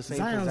doesn't have the same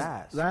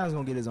pizzazz. Zion's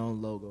going to get his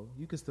own logo.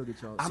 You can still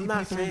get your own. I'm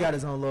not saying got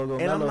his own logo.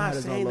 And Melo I'm not had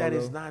his saying own that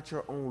logo. it's not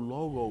your own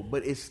logo,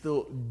 but it's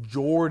still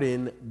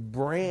Jordan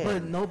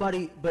brand.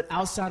 But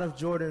outside of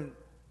Jordan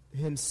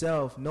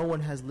himself, no one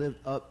has lived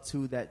up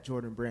to that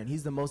Jordan brand.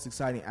 He's the most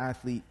exciting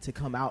athlete to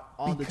come out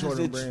on the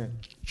Jordan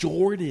brand.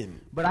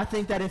 Jordan. But I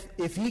think that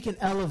if he can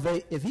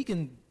elevate, if he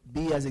can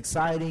be as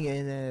exciting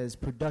and as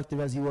productive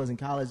as he was in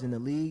college in the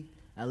league,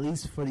 at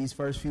least for these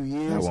first few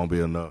years, That won't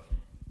be enough.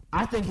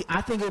 I think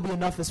it'll be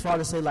enough as far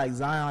to say like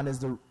Zion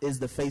is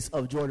the face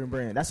of Jordan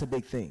brand. That's a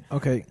big thing.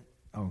 Okay.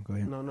 Oh, go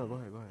ahead. No, go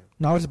ahead.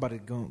 No, I was about to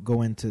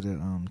go into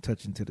the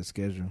touch into the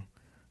schedule.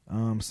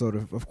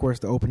 Of course,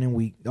 the opening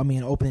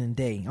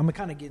day. I'm gonna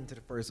kind of get into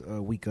the first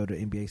week of the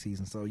NBA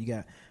season. So you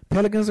got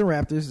Pelicans and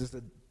Raptors. It's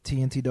the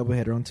TNT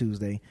doubleheader on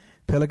Tuesday.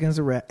 Pelicans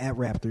are at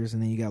Raptors,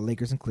 and then you got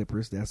Lakers and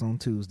Clippers. That's on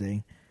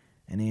Tuesday.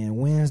 And then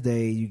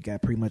Wednesday, you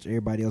got pretty much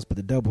everybody else. But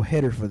the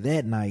doubleheader for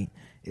that night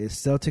is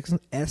Celtics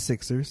at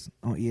Sixers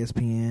on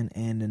ESPN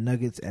and the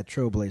Nuggets at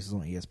Trailblazers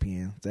on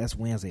ESPN. So that's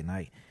Wednesday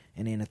night.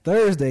 And then the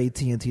Thursday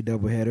TNT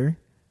doubleheader.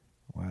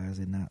 Why is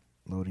it not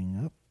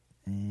loading up?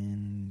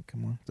 And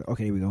come on.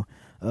 Okay, here we go.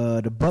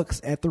 The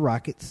Bucks at the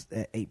Rockets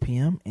at 8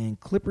 p.m. and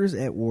Clippers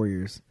at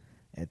Warriors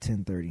at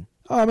 10:30.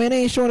 Oh, man,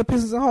 they ain't showing the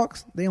Pistons and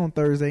Hawks. They on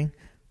Thursday.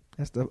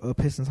 That's the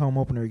Pistons home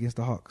opener against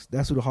the Hawks.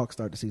 That's who the Hawks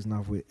start the season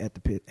off with at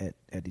the pit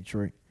at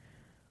Detroit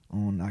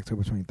on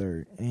October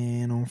 23rd.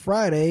 And on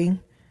Friday,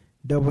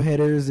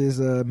 doubleheaders is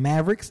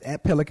Mavericks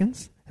at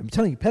Pelicans. I'm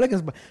telling you,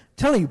 Pelicans about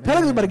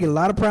to get a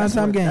lot of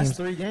primetime games. That's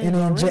 3 games. And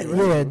then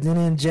already, and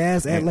then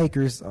Jazz at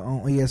Lakers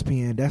on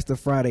ESPN. That's the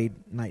Friday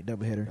night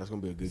doubleheader. That's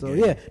gonna be a good so, game.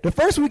 So yeah, the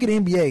first week of the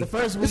NBA. The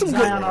first week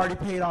Zion already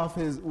paid off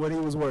what he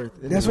was worth.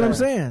 That's what I'm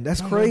saying.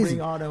 That's crazy.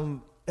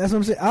 That's what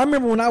I'm saying. I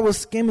remember when I was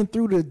skimming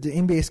through the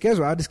NBA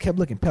schedule, I just kept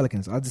looking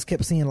Pelicans. I just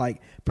kept seeing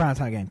like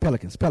primetime game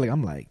Pelicans.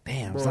 I'm like,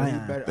 damn,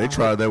 Zion. They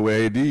tried that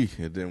with AD.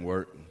 It didn't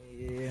work.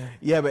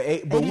 Yeah,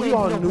 but we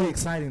all knew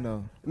exciting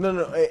though.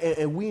 No,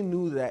 and we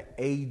knew that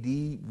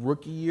AD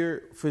rookie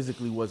year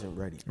physically wasn't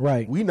ready.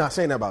 Right. We not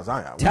saying that about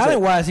Zion.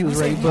 Talent wise, he was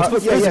ready.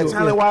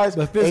 Talent wise,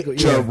 but physical.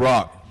 Chubb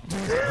Rock.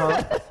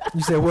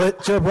 You said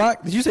what? Chubb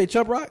Rock? Did you say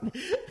Chubb Rock?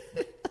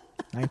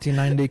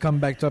 1990 coming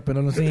back up and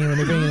on the scene in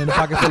the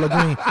pocket full of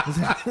green.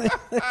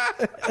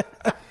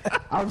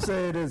 I'm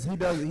saying this. He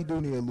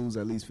do need to lose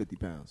at least 50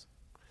 pounds.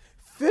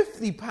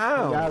 50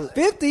 pounds.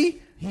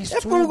 50?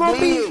 That fool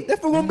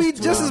gonna be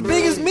just as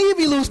big as me if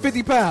he lose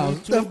 50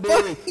 pounds. He's too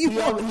big. He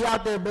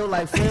out there built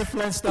like Fred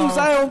Flintstone.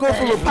 Zion go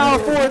from a power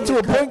forward to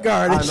a point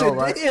guard. I know,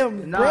 right?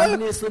 Damn, nah, he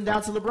need to slim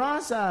down to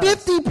LeBron's size.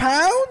 50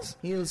 pounds?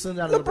 He need to slim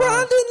down to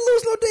LeBron didn't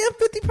lose no damn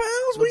 50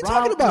 pounds. What are you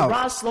talking about?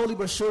 LeBron slowly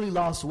but surely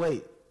lost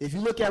weight. If you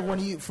look at when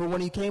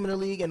he came in the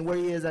league and where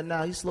he is at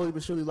now, he slowly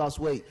but surely lost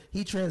weight.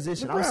 He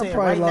transitioned. LeBron I'm saying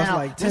probably right lost now,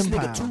 like this 10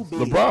 nigga pounds. too big.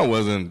 LeBron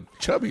wasn't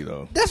chubby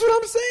though. That's what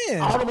I'm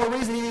saying. All the more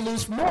reason he need to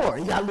lose more.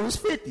 He got to lose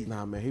 50.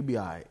 Nah, man, he be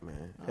all right,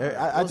 man.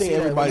 I think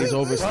everybody's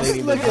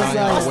overstating look the at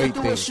Zion Zion. weight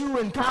do thing. a shoe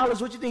in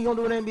college. What you think he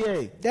gonna do in the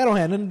NBA? That don't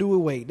have nothing to do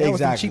with weight. That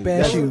was some cheap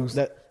ass shoes.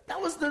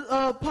 That was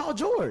the Paul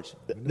George.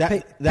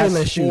 That's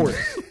Payless sports.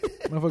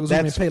 Motherfuckers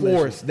That's wearing Payless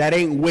sports. That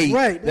ain't weight.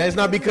 Right. That's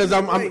not because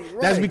I'm. Right.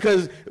 That's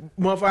because,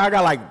 motherfucker, I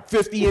got like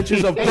 50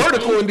 inches of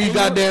vertical in these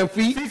goddamn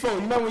feet. FIFO, you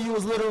remember when you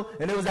was little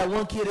and there was that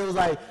one kid that was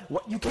like,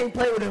 "What? You can't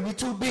play with him. He's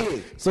too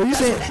big." So you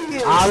say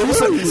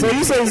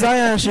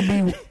Zion should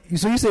be?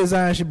 So you say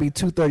Zion should be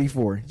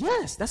 234?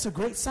 Yes, that's a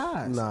great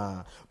size.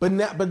 Nah,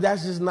 but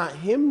that's just not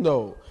him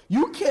though.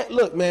 You can't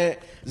look, man.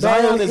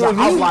 Zion is an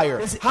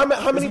outlier.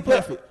 How many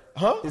perfect?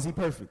 Huh? Is he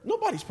perfect?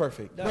 Nobody's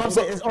perfect. No, I'm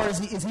saying, or is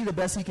he the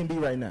best he can be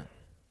right now?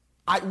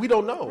 We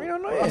don't know. We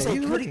don't know I'm yet.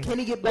 saying, can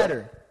he get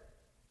better?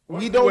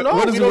 We don't know.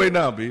 What does he weigh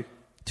now, B?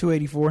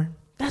 284.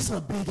 That's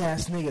a big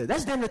ass nigga.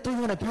 That's damn near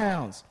 300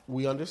 pounds.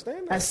 We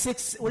understand that. At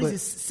 6'7"?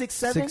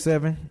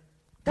 6'7".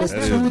 That's That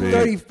is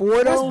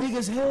 234 though. That's big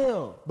as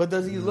hell. But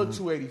does he look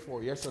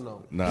 284? Yes or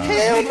no? Nah.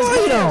 Hell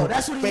no, he don't.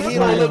 That's what he But look he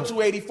don't like. look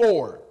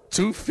 284.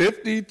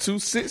 250,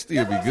 260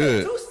 would be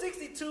good.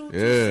 262, Yeah.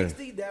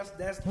 260.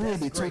 That's He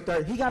ain't be great.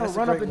 230. He got to That's a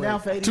run up great and down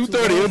weight. for 82.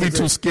 230, it'll be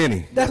too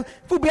skinny. That's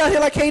fool be out here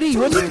like KD,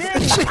 wouldn't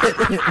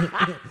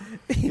it?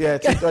 Yeah,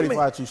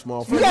 235 too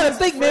small for You him. gotta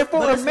think, man, for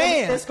But a it's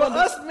man, gonna- it's for gonna-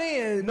 us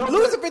men, No,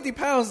 losing 50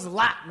 pounds is a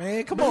lot,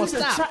 man. Come on,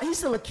 stop. He's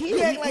still a kid. You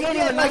He act like, ain't you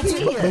act even like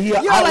 19 But yet. he an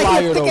you act like he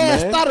outlier a though, thick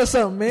ass man. thought or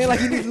something, man. Like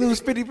you need to lose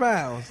 50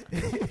 pounds.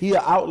 He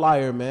an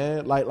outlier,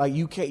 man. Like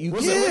you can't. You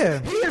What's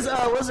can't. it- He is,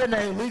 what's her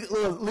name? Lena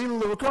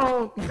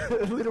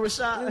Rashad. Lena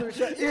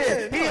Rashad.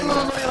 Yeah, he a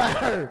little way like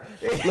her.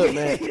 Look,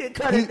 man. He didn't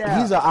cut it down.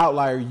 He's an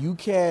outlier. You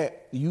can't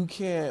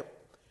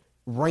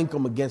rank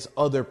him against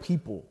other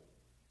people.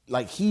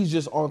 Like he's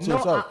just onto No,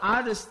 himself. I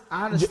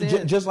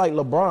understand. Just like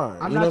LeBron.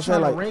 I'm you know not what I'm saying? trying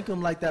to Like, rank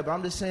him like that, but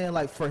I'm just saying,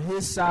 like, for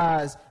his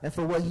size and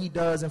for what he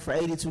does and for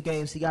 82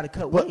 games, he got to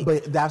cut weight.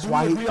 but that's Do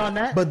why we agree on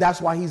that? But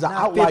that's why he's an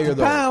Not outlier 50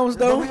 though. pounds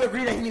But though. we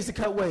agree that he needs to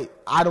cut weight.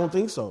 I don't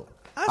think so.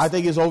 I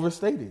think it's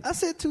overstated. I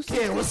said 260.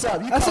 Ken, what's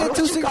up? I said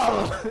 260.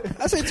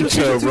 I said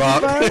 260.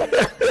 Rock.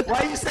 265.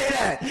 Why you say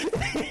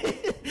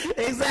that?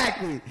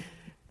 Exactly.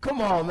 Come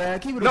on, man.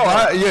 Keep it. No,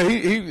 above.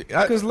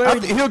 Because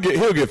Larry- he'll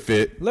get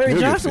fit. Larry He'll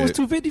get Johnson was fit.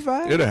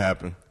 255. It'll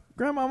happen.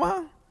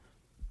 Grandmama.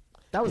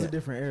 That was a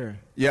different era.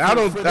 Yeah, I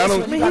don't. You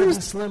gotta was-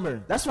 be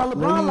slimmer. That's why When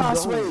LeBron he was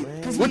lost young, weight.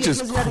 man. 'Cause Which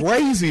is he had to-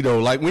 crazy though.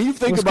 Like when you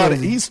think What's about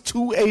crazy? it, he's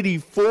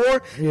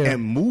 284 Yeah.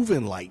 and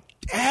moving like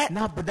that.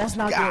 No, but that's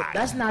not God. good.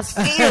 That's not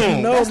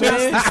Damn. no, that's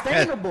man. not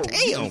sustainable.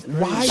 Damn.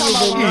 Why Talking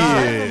is it about not?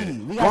 longevity.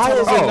 We gotta Why talk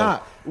is about- it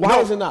not? Why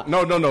is it not?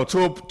 No.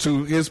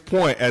 To his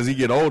point, as he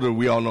get older,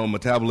 we all know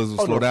metabolism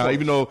Oh, slow no, of down. course.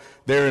 Even though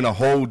they're in a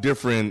whole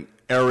different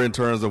era in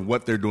terms of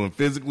what they're doing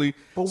physically.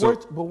 But So-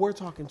 we're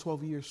talking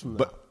 12 years from now.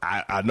 but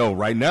I know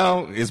right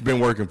now it's been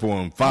working for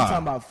him I'm fine.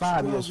 talking about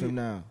 5 years from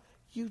now.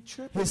 you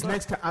tripping? His bro.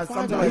 next time, Five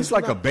sometimes years He's from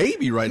like now. a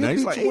baby right now. He'll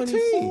He's be like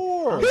 18.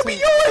 24. He'll be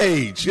your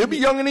age. He'll be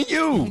younger than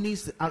you. he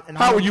needs to. And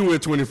How I'm- were you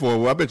at 24?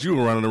 Well, I bet you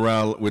were running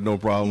around with no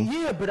problem.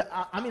 Yeah, but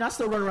I mean, I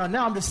still run around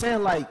now. I'm just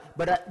saying, like,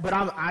 but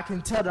I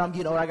can tell that I'm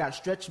getting older. I got to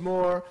stretch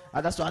more.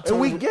 That's what I told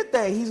And we you. get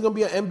that he's gonna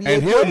be an NBA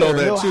And he'll player. know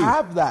that, he'll too.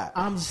 have that.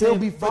 I'm He'll saying,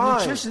 be but fine.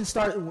 nutrition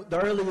the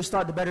earlier you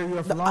start, the better you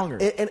are for longer.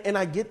 And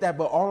I get that,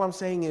 but all I'm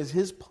saying is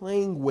his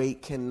playing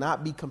weight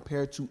cannot be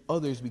compared to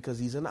others because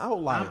he's an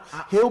outlier.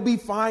 He'll be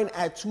fine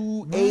at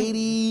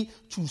 280,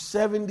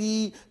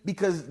 270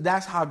 because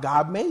that's how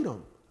God made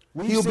him.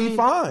 He'll be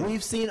fine.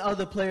 We've seen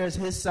other players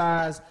his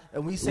size,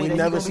 and we say We that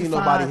never he's gonna seen be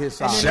nobody fine.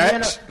 his And size.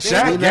 then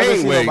Shaq We never gained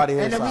seen weight. nobody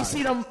his And then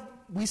size.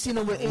 we seen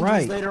them with injuries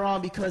Right. later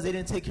on because they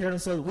didn't take care of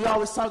themselves. We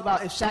always talk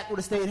about if Shaq would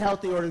have stayed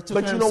healthy or took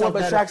But care you of know what? himself But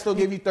better. Shaq still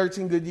gave you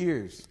 13 good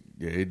years.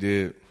 Yeah, he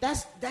did.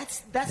 That's the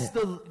That's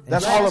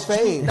last Hall of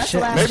Fame. That's the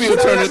last Maybe shoe. he'll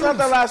turn That's it- not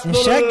the last. And No,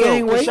 Shaq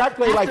gained 'cause weight. Shaq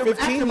played like 15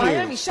 after years.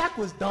 Miami, Shaq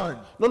was done.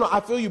 No, I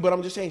feel you, but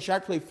I'm just saying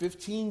Shaq played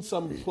 15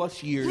 some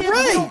plus years. Yeah,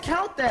 we don't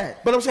count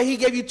that. But I'm saying he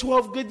gave you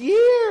 12 good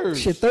years.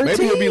 Shit, 13.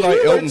 Maybe he'll be like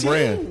Elton 13.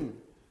 Brand.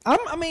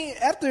 I mean,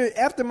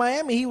 after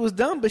Miami, he was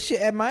done. But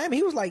shit, at Miami,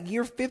 he was like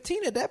year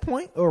 15 at that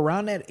point, or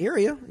around that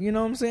area. You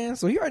know what I'm saying?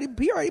 So he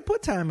already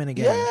put time in the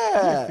game.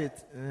 Yeah.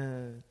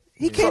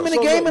 He came in the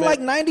so game look, in man. like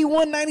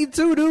 91,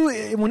 92,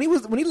 dude. When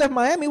he left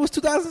Miami, it was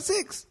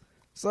 2006.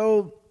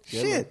 So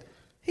Yeah, shit, man.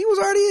 he was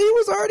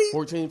already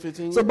 14,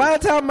 15 So years. by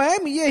the time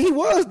Miami, yeah, he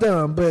was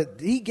done. But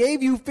he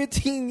gave you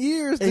 15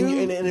 years,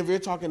 dude. and if you're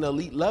talking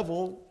elite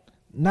level,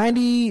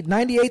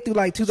 98 through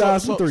like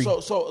 2003.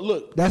 So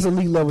look, That's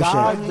elite level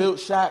God Shaq. built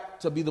Shaq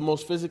to be the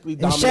most physically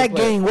And dominant Shaq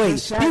player. gained weight.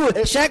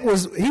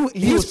 Shaq-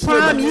 His was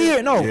prime slimmer.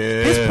 year. No,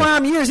 Yeah. his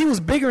prime years. He was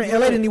bigger in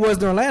LA than he was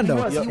in Orlando,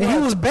 He was, he and he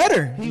was. was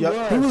better. He Yep.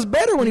 was. He was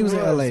better when he was in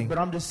LA. But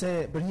I'm just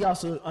saying. But he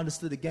also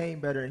understood the game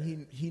better, and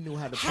he knew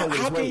how to play with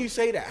How his can weight. you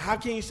say that? How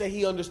can you say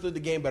he understood the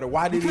game better?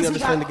 Why did he Because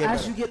understand the game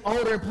as better? you get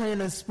older and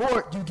playing a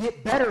sport, you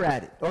get better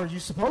at it, or you're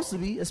supposed to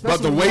be. But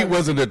Especially the when weight you have-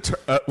 wasn't a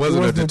deterrent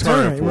wasn't for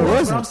deterrent. him. It But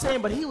wasn't. I'm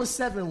saying, but he was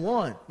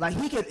 7'1". Like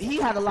he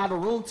had a lot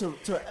of room to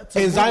And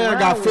move Zion around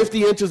got with.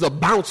 50 inches of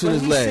bounce in But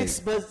his he's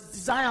leg. But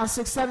Zion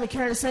 6'7",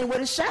 carrying the same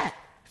weight as Shaq.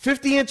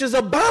 50 inches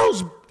of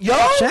bounce, yo.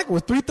 Shaq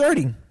was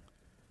 330,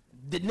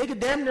 The nigga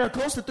damn near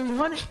close to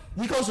 300.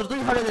 He goes to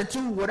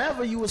 302,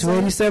 whatever you were saying.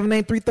 287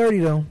 ain't 330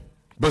 though.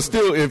 But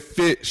still, it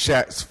fit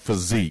Shaq's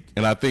physique.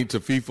 And I think to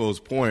FIFO's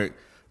point,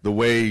 the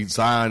way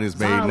Zion is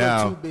made Zion look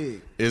now too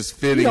big. is He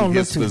fitting don't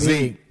his look too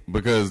physique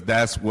because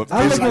that's what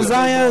I look at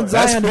Zion. That's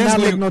Zion did not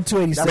physically- look no That's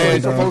 287. what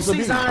he's dog. supposed to See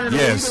be. Zion in the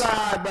Yes. league, like,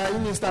 "Ah, bro, you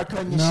need to start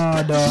cutting your Nah,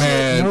 shit." dog.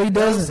 Man, No, he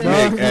doesn't. Nick,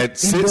 dog. Nick, at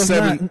He does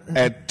 6'7", not.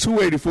 at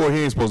 284, he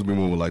ain't supposed to be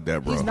moving like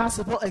that, bro. He's not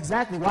supposed.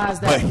 Exactly. Why is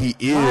that? But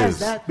he Why is.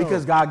 that, though?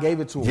 Because God gave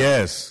it to him.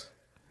 Yes.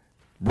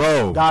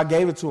 Bro. God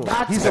gave it to him.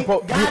 God gives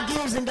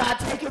and God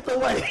taketh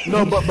away.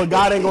 No, but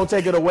God ain't gonna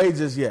take it away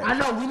just yet. I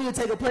know we need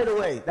to take a plate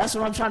away. That's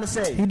what I'm trying to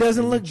say. He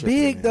doesn't look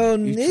big though,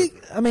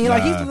 Nick. I mean,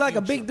 like he's like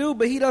a big dude,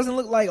 but he doesn't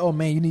look like, oh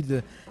man,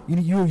 you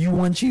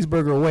one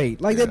cheeseburger away.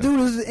 Like that dude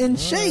is in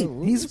shape.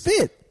 He's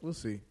fit. We'll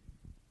see.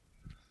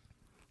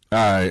 All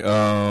right,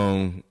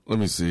 let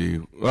me see.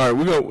 All right,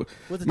 we go.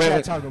 What's the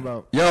chat talking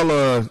about? Y'all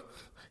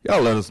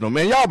let us know,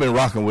 man. Y'all been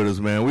rocking with us,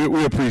 man.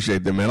 We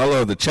appreciate that, man. I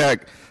love the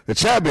chat. The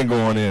chat been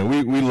going in.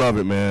 We love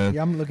it, man.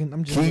 Yeah, I'm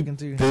just Keep looking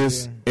through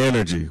this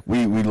energy.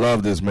 We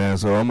love this, man.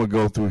 So I'm gonna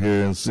go through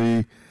here and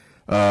see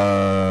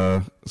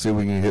if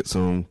we can hit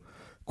some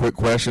quick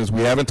questions.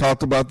 We haven't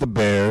talked about the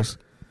Bears.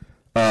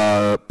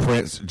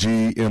 Prince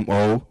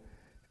GMO.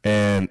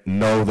 And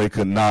no, they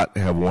could not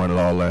have won it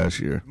all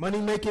last year.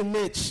 Money making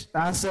Mitch.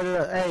 I said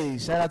it. Hey,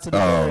 shout out to the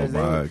Bears.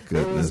 Oh my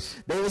goodness.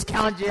 They was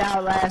counting you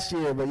out last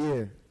year, but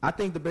yeah, I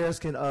think the Bears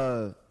can.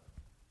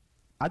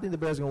 I think the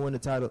Bears gonna win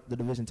the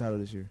division title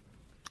this year.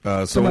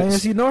 So my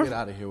NFC North. Get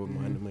out of here with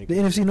money making.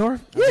 The NFC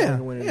North.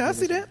 Yeah, I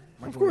see that.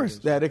 Of course.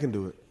 Yeah, they can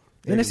do it.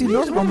 NFC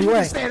North gonna be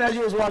right. Saying as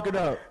you was walking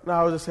up. No,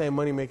 I was just saying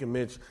money making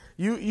Mitch.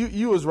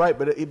 You was right,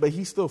 but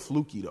he's still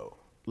fluky though.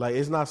 Like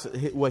it's not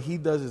what he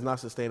does is not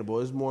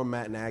sustainable. It's more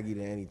Matt Nagy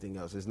than anything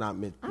else. It's not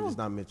Mitch. It's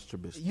not Mitch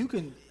Trubisky. You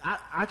can.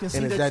 I can see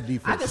and that.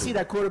 Defense I can see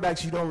that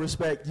quarterbacks you don't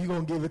respect. You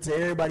gonna give it to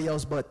everybody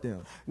else but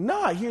them.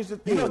 Nah, here's the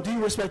thing. Do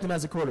you respect him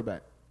as a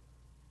quarterback?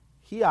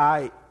 He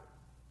alright,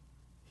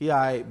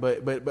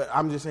 but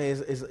I'm just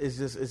saying it's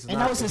just.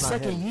 And that was his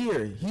second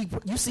year.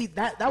 You see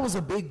that was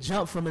a big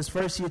jump from his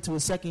first year to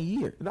his second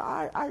year. No,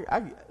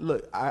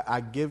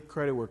 I give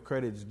credit where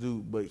credit's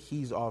due, but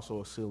he's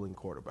also a ceiling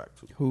quarterback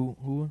too.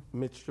 Who?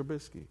 Mitch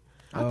Trubisky.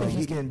 I think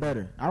he's getting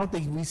better. I don't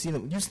think we've seen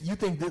him. You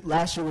think that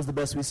last year was the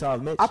best we saw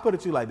of Mitch? I put it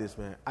to you like this,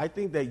 man. I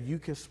think that you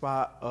can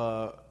spot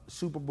a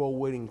Super Bowl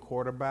winning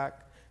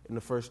quarterback in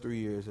the first 3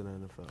 years in the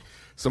NFL.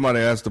 Somebody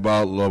asked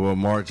about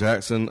Lamar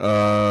Jackson.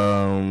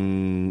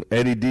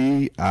 Eddie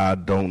D, I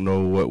don't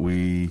know what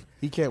He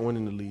can't win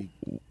in the league.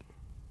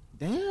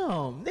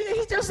 Damn, nigga,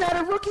 he just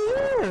had a rookie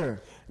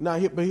year. No,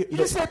 you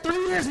just had 3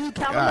 years and you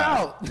count him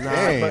out.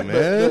 Dang,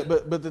 man.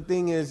 But the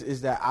thing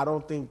is that I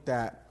don't think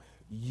that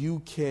you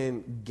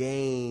can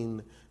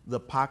gain the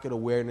pocket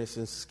awareness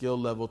and skill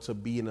level to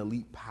be an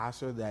elite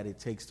passer that it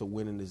takes to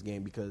win in this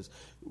game, because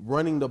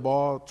running the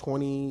ball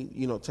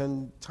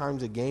 10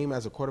 times a game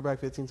as a quarterback,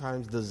 15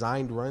 times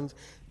designed runs,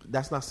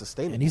 that's not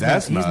sustainable. And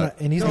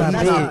he's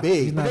not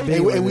big.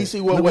 And we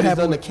see what he's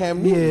done to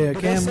Cam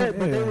Newton. Yeah,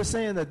 but they were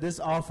saying that this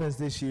offense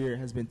this year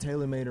has been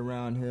tailor-made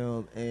around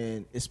him,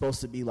 and it's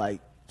supposed to be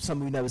like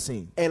something we've never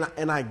seen. And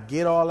I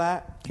get all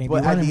that,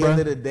 but at the end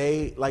of the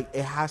day, like,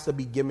 it has to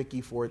be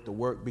gimmicky for it to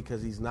work,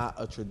 because he's not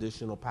a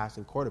traditional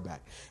passing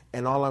quarterback.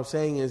 And all I'm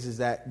saying is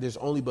that there's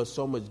only but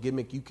so much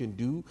gimmick you can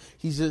do.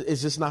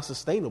 It's just not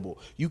sustainable.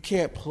 You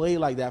can't play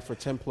like that for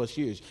 10 plus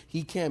years.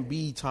 He can't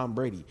be Tom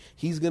Brady.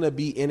 He's gonna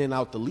be in and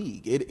out the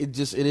league. It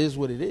is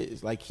what it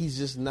is. Like, he's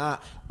just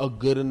not a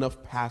good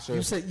enough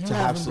passer to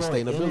have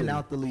sustainability. In and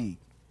out the league.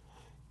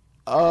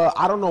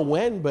 I don't know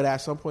when, but at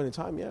some point in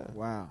time, yeah.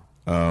 Wow.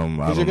 I don't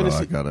know.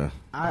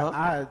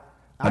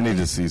 I need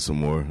to see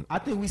some more. I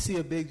think we see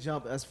a big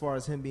jump as far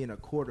as him being a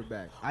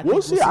quarterback.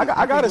 We'll see.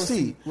 I gotta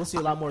see. We'll see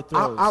a lot more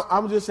throws.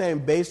 I'm just saying,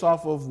 based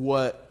off of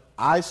what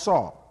I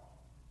saw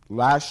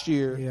last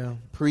year,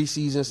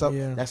 preseason stuff,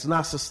 that's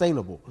not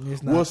sustainable.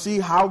 We'll see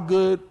how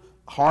good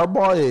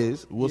Harbaugh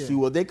is. We'll see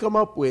what they come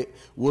up with.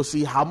 We'll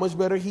see how much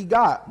better he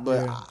got.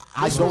 But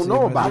I don't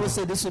know about it. I would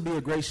say this would be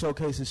a great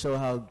showcase to show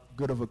how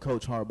good of a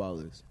coach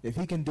Harbaugh is. If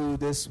he can do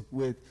this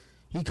with...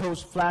 He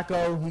coached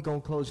Flacco. He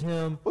gonna coach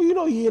him.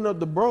 Well, he ended up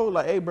the bro.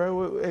 Like, hey,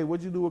 bro,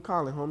 what'd you do with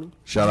Colin, homie?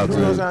 Shout out to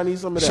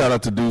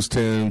Deuce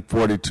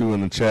 1042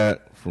 in the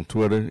chat from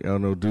Twitter. Y'all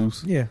know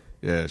Deuce? Yeah.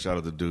 Yeah. Shout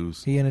out to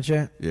Deuce. He in the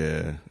chat?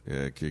 Yeah,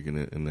 kicking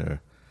it in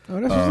there. Oh,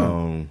 that's what's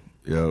up.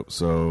 Yep.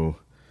 So,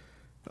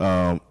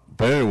 but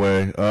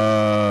anyway,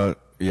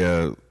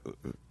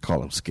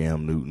 call him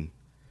Scam Newton.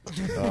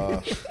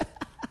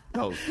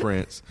 That was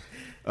Prince.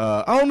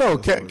 I don't know.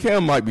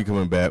 Cam might be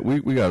coming back.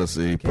 We got to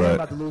see. Cam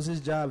about to lose his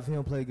job if he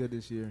don't play good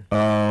this year.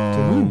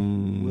 To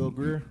who? Will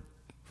Greer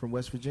from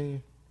West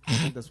Virginia. I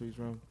think that's where he's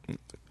from.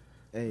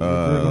 Hey,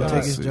 Will Greer gonna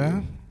take his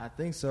job? I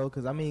think so,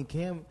 because I mean,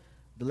 Cam.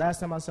 The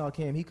last time I saw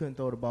Cam, he couldn't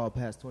throw the ball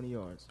past 20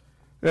 yards.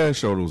 Yeah, his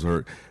shoulder was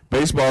hurt.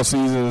 Baseball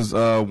season's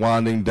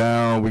winding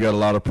down. We got a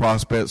lot of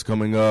prospects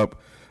coming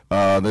up.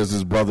 There's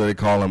his brother. They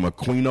call him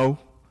Aquino.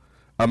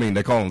 I mean,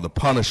 they call him the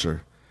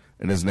Punisher,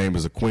 and his name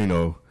is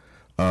Aquino.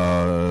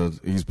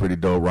 He's pretty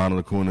dope.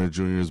 Ronald Acuna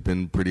Jr. has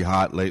been pretty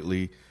hot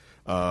lately.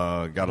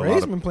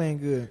 Braves been playing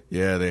good.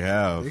 Yeah, they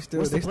have. What's the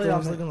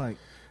playoffs looking like?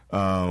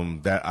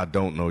 That I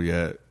don't know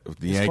yet. If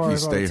the as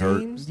Yankees stay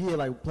hurt,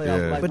 playoff.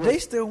 Yeah. Like, but they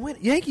still win.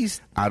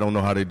 Yankees. I don't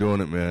know how they're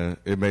doing it, man.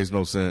 It makes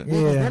no sense.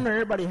 Yeah, them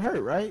everybody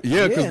hurt, right?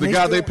 Yeah, because the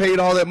guy they paid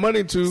all that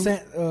money to,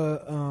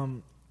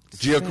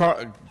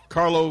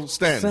 Giancarlo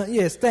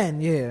Stanton.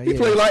 Stanton. Yeah, he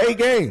played like 8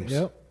 games.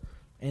 Yep.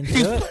 And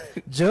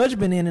Judge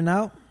been in and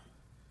out.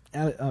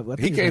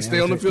 He can't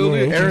stay on the field.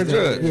 Yeah, Aaron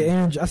Judge. Yeah,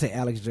 Aaron. I say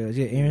Alex Judge.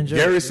 Yeah, Aaron Judge.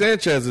 Gary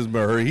Sanchez has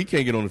been hurt. He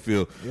can't get on the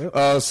field.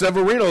 Yep.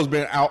 Severino's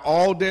been out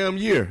all damn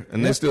year,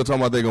 and they're still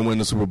talking about they're gonna win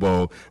the Super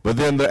Bowl. But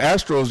then the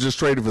Astros just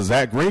traded for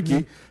Zach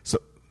Greinke. So,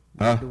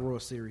 the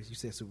World Series. You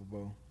said Super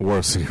Bowl.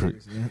 World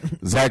Series.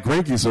 Zach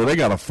Greinke. So they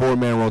got a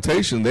 4-man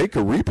rotation. They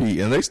could repeat,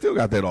 and they still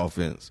got that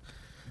offense.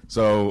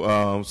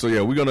 So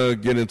yeah, we're gonna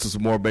get into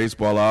some more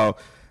baseball.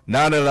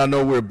 Now that I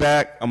know we're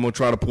back, I'm gonna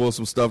try to pull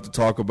some stuff to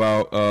talk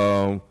about.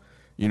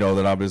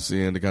 That I've been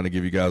seeing to kind of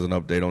give you guys an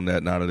update on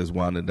that. Now that it's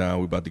winding down,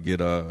 we're about to get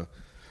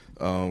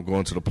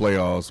going to the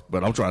playoffs.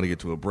 But I'm trying to get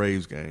to a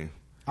Braves game.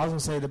 I was gonna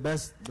say the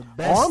best.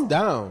 Oh, I'm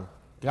down.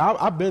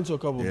 I've been to a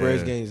couple of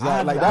Braves games. Go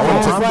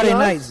on Friday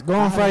nights. Go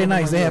on Friday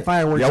nights. They have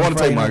fireworks. Yeah, I want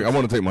to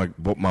take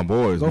my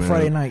boys. Go man.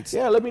 Friday nights.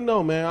 Yeah, let me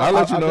know, man. I'll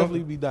let you know.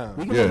 definitely be down.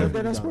 We can go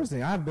to that sports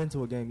thing. I haven't been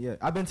to a game yet.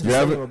 I've been to the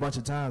stadium a bunch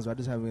of times, but I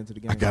just haven't been to the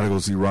game. I gotta go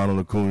see Ronald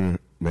Acuna,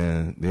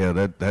 man. Yeah,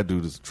 that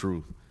dude is the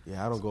truth.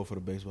 Yeah, I don't go for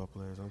the baseball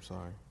players. I'm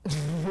sorry.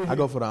 I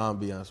go for the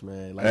ambiance,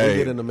 man. Like Hey, they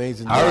did an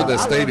amazing job. I heard that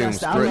stadium's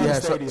great. Yeah,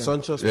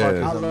 SunTrust Park I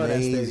is love that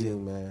amazing,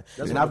 stadium. man.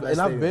 That's And one of the best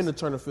I've been stadiums. to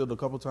Turner Field a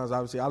couple times.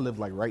 Obviously, I live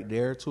like right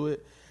there to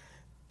it.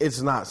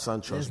 It's not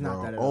SunTrust, It's not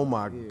bro. that at Oh all.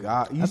 my Yeah.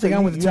 god! You I think I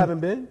went to you haven't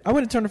been? I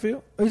went to Turner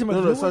Field. Oh, you talking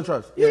about No, the new one?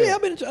 SunTrust. Yeah,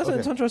 I've been. I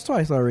Okay. said SunTrust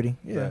twice already.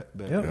 Yeah.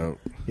 Bet. Yep. Yep.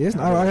 Yeah,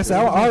 like I said,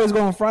 I always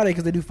go on Friday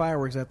because they do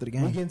fireworks after the We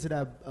game. get into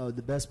that.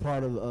 The best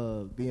part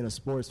of being a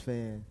sports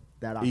fan.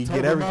 That You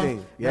October get everything.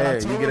 month, Yeah,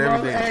 that you October get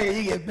month, everything.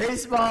 Hey, you get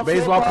baseball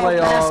Baseball football, playoffs,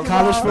 basketball,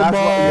 college football.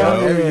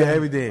 Yeah, Yeah.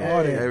 everything.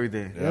 All that.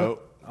 Everything. Yep.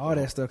 All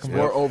that stuff. Come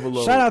Sport on.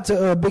 overload. Shout out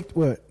to Big.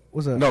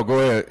 What's up? No, go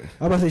ahead. I was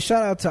about to say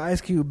shout out to Ice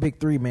Cube Big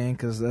 3, man,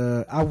 because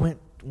I went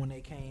when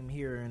they came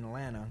here in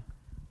Atlanta.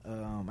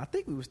 I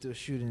think we were still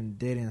shooting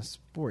Dead End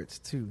Sports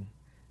too,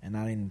 and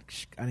I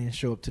didn't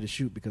show up to the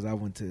shoot because I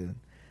went to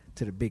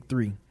the Big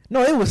 3.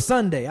 No, it was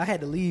Sunday. I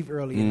had to leave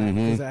early at night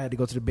because I had to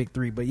go to the Big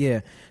 3. But yeah,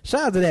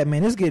 shout out to that,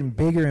 man. It's getting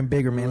bigger and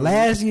bigger, man.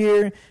 Last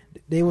year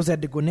they was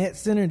at the Gwinnett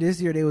Center. This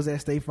year they was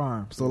at State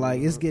Farm. So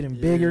like it's getting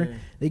bigger.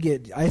 They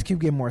get Ice Cube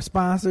get more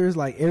sponsors.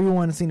 Like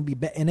everyone seems to be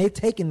back, and they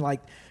taking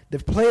like the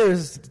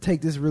players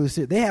take this really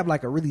serious. They have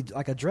like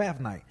a draft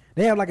night.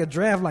 They have like a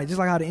draft night, just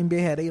like how the NBA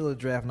had a little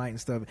draft night and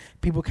stuff.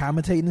 People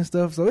commentating and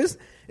stuff. So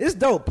it's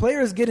dope.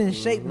 Players get in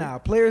shape now.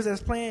 Players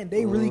that's playing,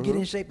 they really get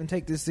in shape and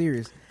take this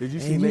serious. Did you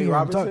And see Nate hear 'em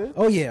Robinson? talk.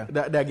 Oh yeah,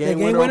 That game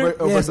winner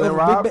over yes, Glenn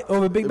Robb?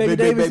 over Big Baby Big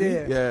Davis.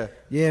 Baby? Yeah.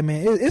 Yeah,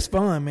 man, it's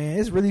fun, man.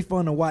 It's really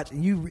fun to watch.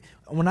 And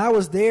when I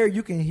was there,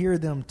 you can hear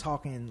them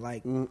talking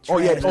like. Oh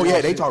yeah,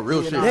 trash. they talk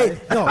real shit.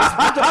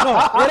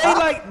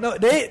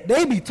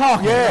 They be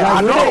talking. Yeah,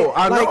 like,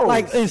 I know.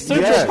 Like in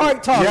Central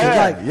Park talking.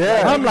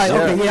 I'm like,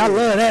 okay, I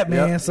love that,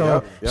 man. Yep,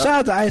 So yep. shout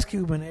out to Ice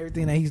Cube and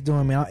everything that he's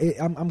doing, man.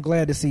 I'm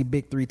glad to see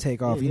Big 3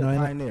 take off. Yeah, and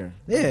pioneer.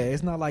 yeah,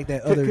 it's not like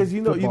that other. Because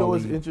you know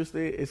what's league.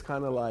 interesting? It's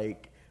kind of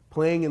like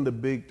playing in the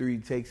Big 3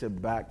 takes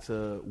it back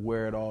to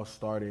where it all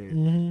started,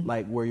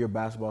 like where your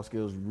basketball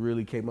skills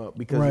really came up.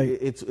 Because Right.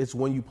 it's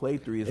when you play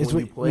 3, it's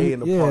when you play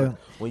in the park,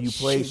 when you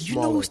play Shit,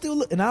 smaller. You know who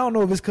still and I don't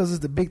know if it's because it's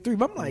the Big 3,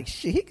 but I'm like,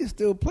 shit, he can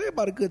still play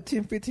about a good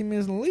 10, 15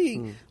 minutes in the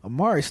league.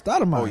 Amari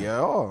Stoudemire. Oh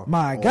yeah,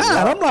 My Oh, God,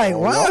 yeah. I'm like, Oh,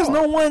 why yeah. has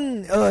no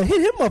one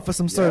hit him up for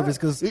some service?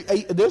 Because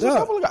there's a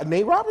couple of guys.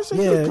 Nate Robinson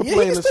yeah, could he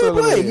play in can the still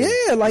Southern play. League.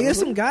 Yeah, like there's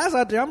some guys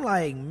out there. I'm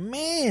like,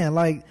 man,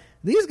 like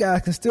these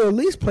guys can still at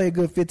least play a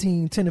good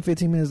 10 to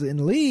 15 minutes in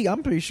the league.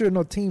 I'm pretty sure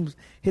no teams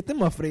hit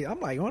them up for that.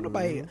 I'm like,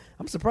 nobody.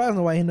 I'm surprised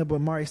nobody hitting up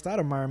with Amari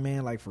Stoudemire,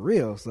 man, like for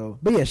real. So,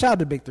 but yeah, shout out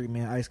to Big 3,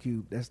 man. Ice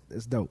Cube, that's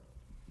dope.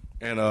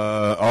 And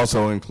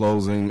also in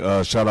closing,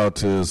 shout out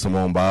to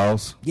Simone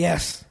Biles.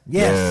 Yes,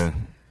 Yeah.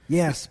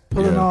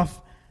 pulling Yeah. off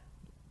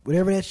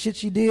whatever that shit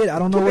she did. I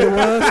don't know what it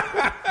was,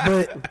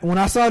 but when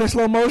I saw it in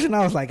slow motion,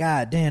 I was like,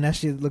 ah, damn, that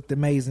shit looked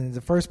amazing.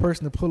 The first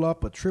person to pull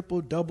up a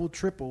triple, double,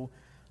 triple,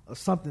 or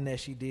something that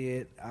she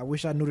did. I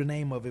wish I knew the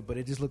name of it, but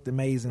it just looked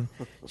amazing.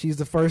 She's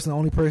the first and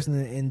only person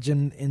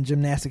in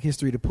gymnastic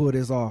history to pull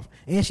this off,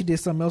 and she did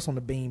something else on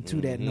the beam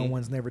too that no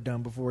one's never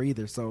done before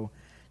either. So.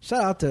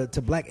 Shout out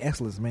to Black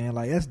excellence, man.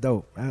 Like that's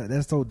dope.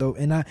 That's so dope.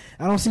 And I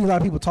don't see a lot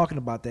of people talking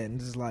about that. And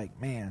it's just like,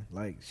 man,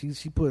 like she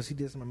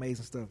did some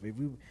amazing stuff. If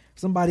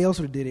somebody else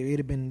would have did it, it'd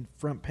have been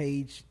front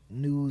page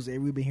news.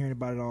 We've been hearing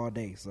about it all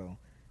day. So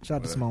shout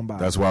out to Simone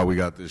Biles. That's why we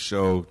got this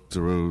show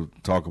to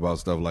talk about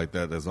stuff like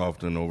that that's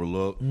often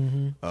overlooked.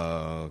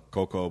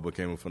 Coco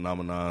became a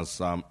phenomenon.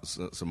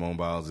 Simone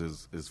Biles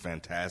is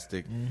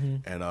fantastic,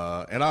 and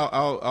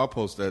I'll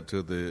post that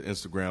to the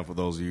Instagram for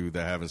those of you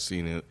that haven't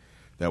seen it.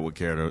 That would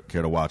care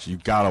to watch it. You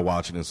gotta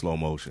watch it in slow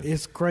motion.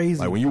 It's crazy.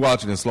 Like when you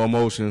watch it in slow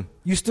motion,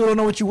 you still don't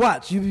know what you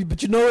watch.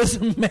 But you know it's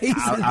amazing.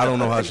 I don't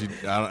know how she.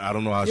 I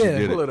don't know how she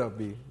did pull it. it up,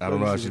 B. I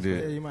don't know how she did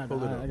Yeah, it. you might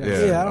Pull it up. I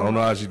don't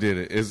know how she did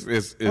it.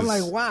 It's I'm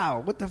like,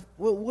 wow, what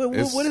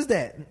is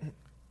that?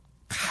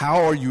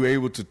 how are you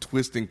able to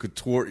twist and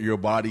contort your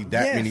body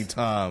that many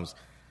times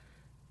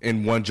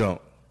in one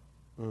jump?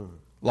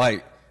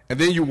 Like, and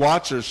then you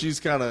watch her. She's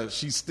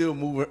still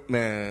moving.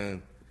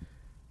 Man,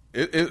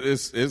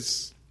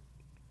 it's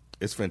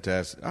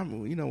fantastic. I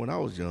mean, when I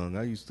was young,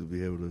 I used to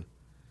be able to.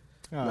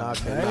 Nah,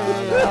 He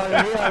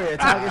out here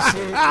talking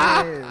shit.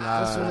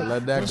 Nah,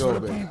 let that go,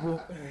 baby.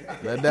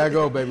 Let that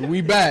go, baby.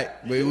 We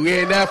back, but we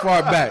ain't that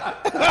far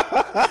back.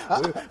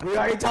 We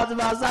already talked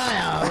about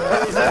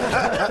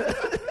Zion.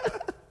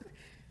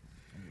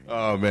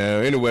 Oh,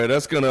 man. Anyway,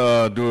 that's going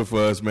to do it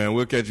for us, man.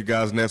 We'll catch you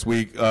guys next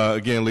week.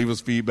 Again, leave us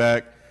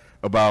feedback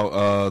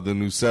about the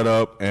new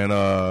setup and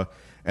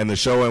the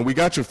show. And we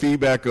got your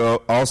feedback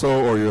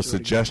also, or your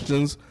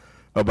suggestions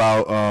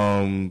about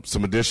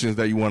some additions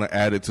that you want to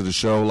add it to the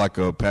show, like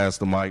a pass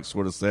the mic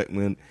sort of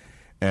segment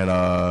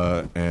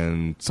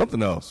and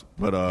something else.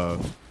 But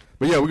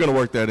yeah, we're going to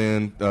work that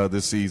in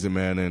this season,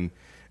 man.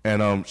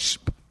 And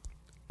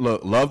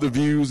look, love the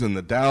views and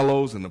the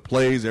downloads and the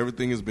plays.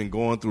 Everything has been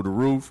going through the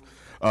roof.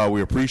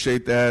 We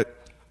appreciate that.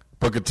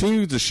 But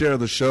continue to share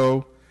the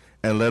show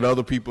and let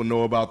other people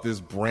know about this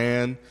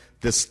brand,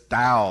 this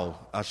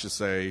style, I should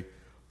say,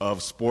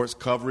 of sports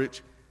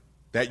coverage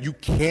that you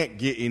can't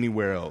get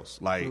anywhere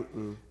else. Like,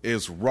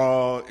 it's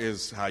raw.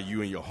 It's how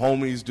you and your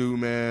homies do,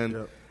 man.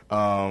 Yep.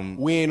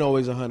 We ain't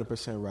always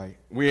 100% right.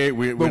 We're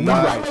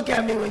not. Don't look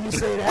at me when you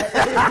say that.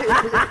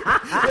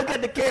 Look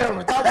at the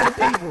camera. Talk to the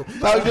people.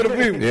 Talk to the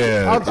people.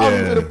 Yeah, I'm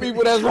talking to the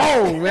people that's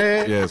wrong,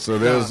 man. Yeah, so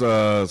there's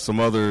some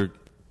other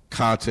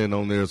content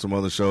on there, some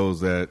other shows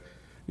that,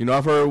 you know,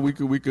 I've heard we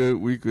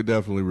could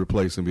definitely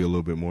replace and be a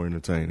little bit more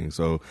entertaining.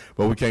 So,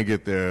 but we can't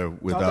get there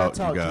without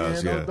you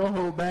guys. Man. Don't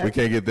hold back. We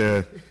can't get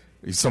there.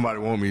 Somebody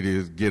want me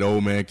to get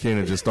old man Ken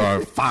and just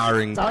start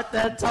firing talk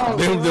that talk,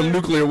 them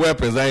nuclear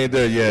weapons. I ain't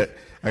there yet.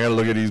 I gotta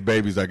look at these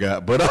babies I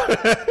got. But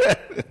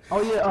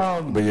oh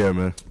yeah, but yeah,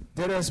 man.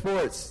 Dead End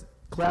Sports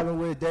collabing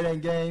with Dead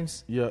End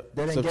Games. Yeah,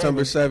 Dead End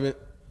September 7th,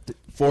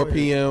 4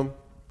 p.m.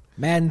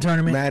 Madden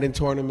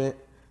tournament.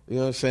 You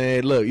know what I'm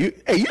saying? Look, you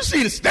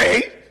see the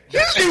stage. You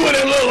see what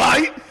it look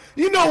like.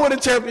 You know what a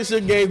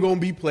championship game going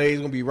to be played. It's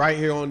going to be right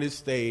here on this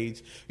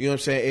stage. You know what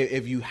I'm saying?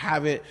 If you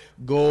haven't,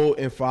 go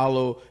and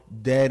follow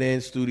Dead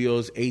End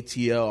Studios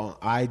ATL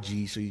on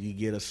IG so you can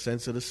get a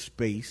sense of the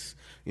space.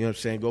 You know what I'm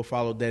saying? Go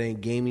follow Dead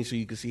End Gaming so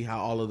you can see how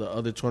all of the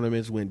other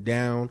tournaments went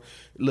down.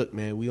 Look,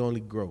 man, we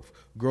only growth.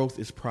 Growth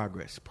is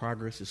progress.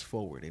 Progress is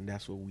forward, and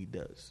that's what we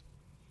does.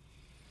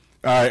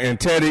 All right, and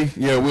Teddy,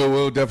 yeah,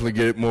 we'll definitely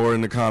get more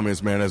in the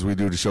comments, man, as we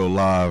do the show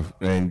live.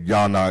 And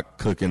y'all not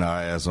cooking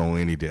our ass on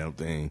any damn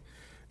thing.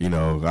 You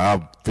know,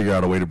 I'll figure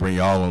out a way to bring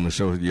y'all on the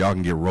show. Y'all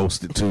can get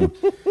roasted, too.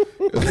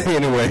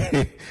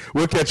 Anyway,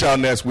 we'll catch y'all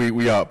next week.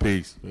 We out.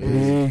 Peace.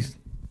 Peace.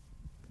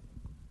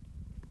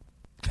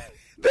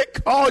 They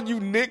called you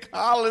Nick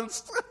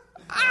Hollins.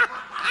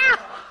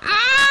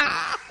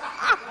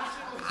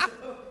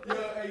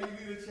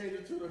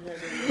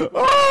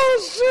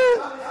 Oh, shit.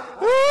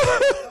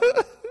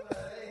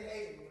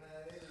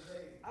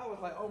 I was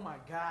like, oh my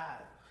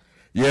God.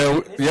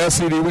 Yeah,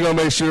 CD, we're going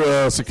to make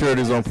sure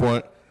security's on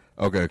point.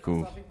 Okay,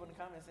 cool.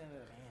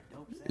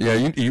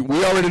 Yeah,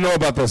 we already know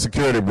about that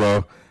security,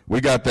 bro.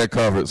 We got that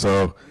covered,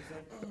 so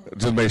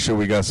just make sure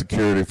we got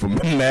security for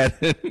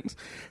Madden.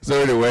 So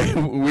anyway,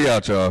 we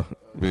out, y'all.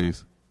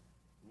 Peace.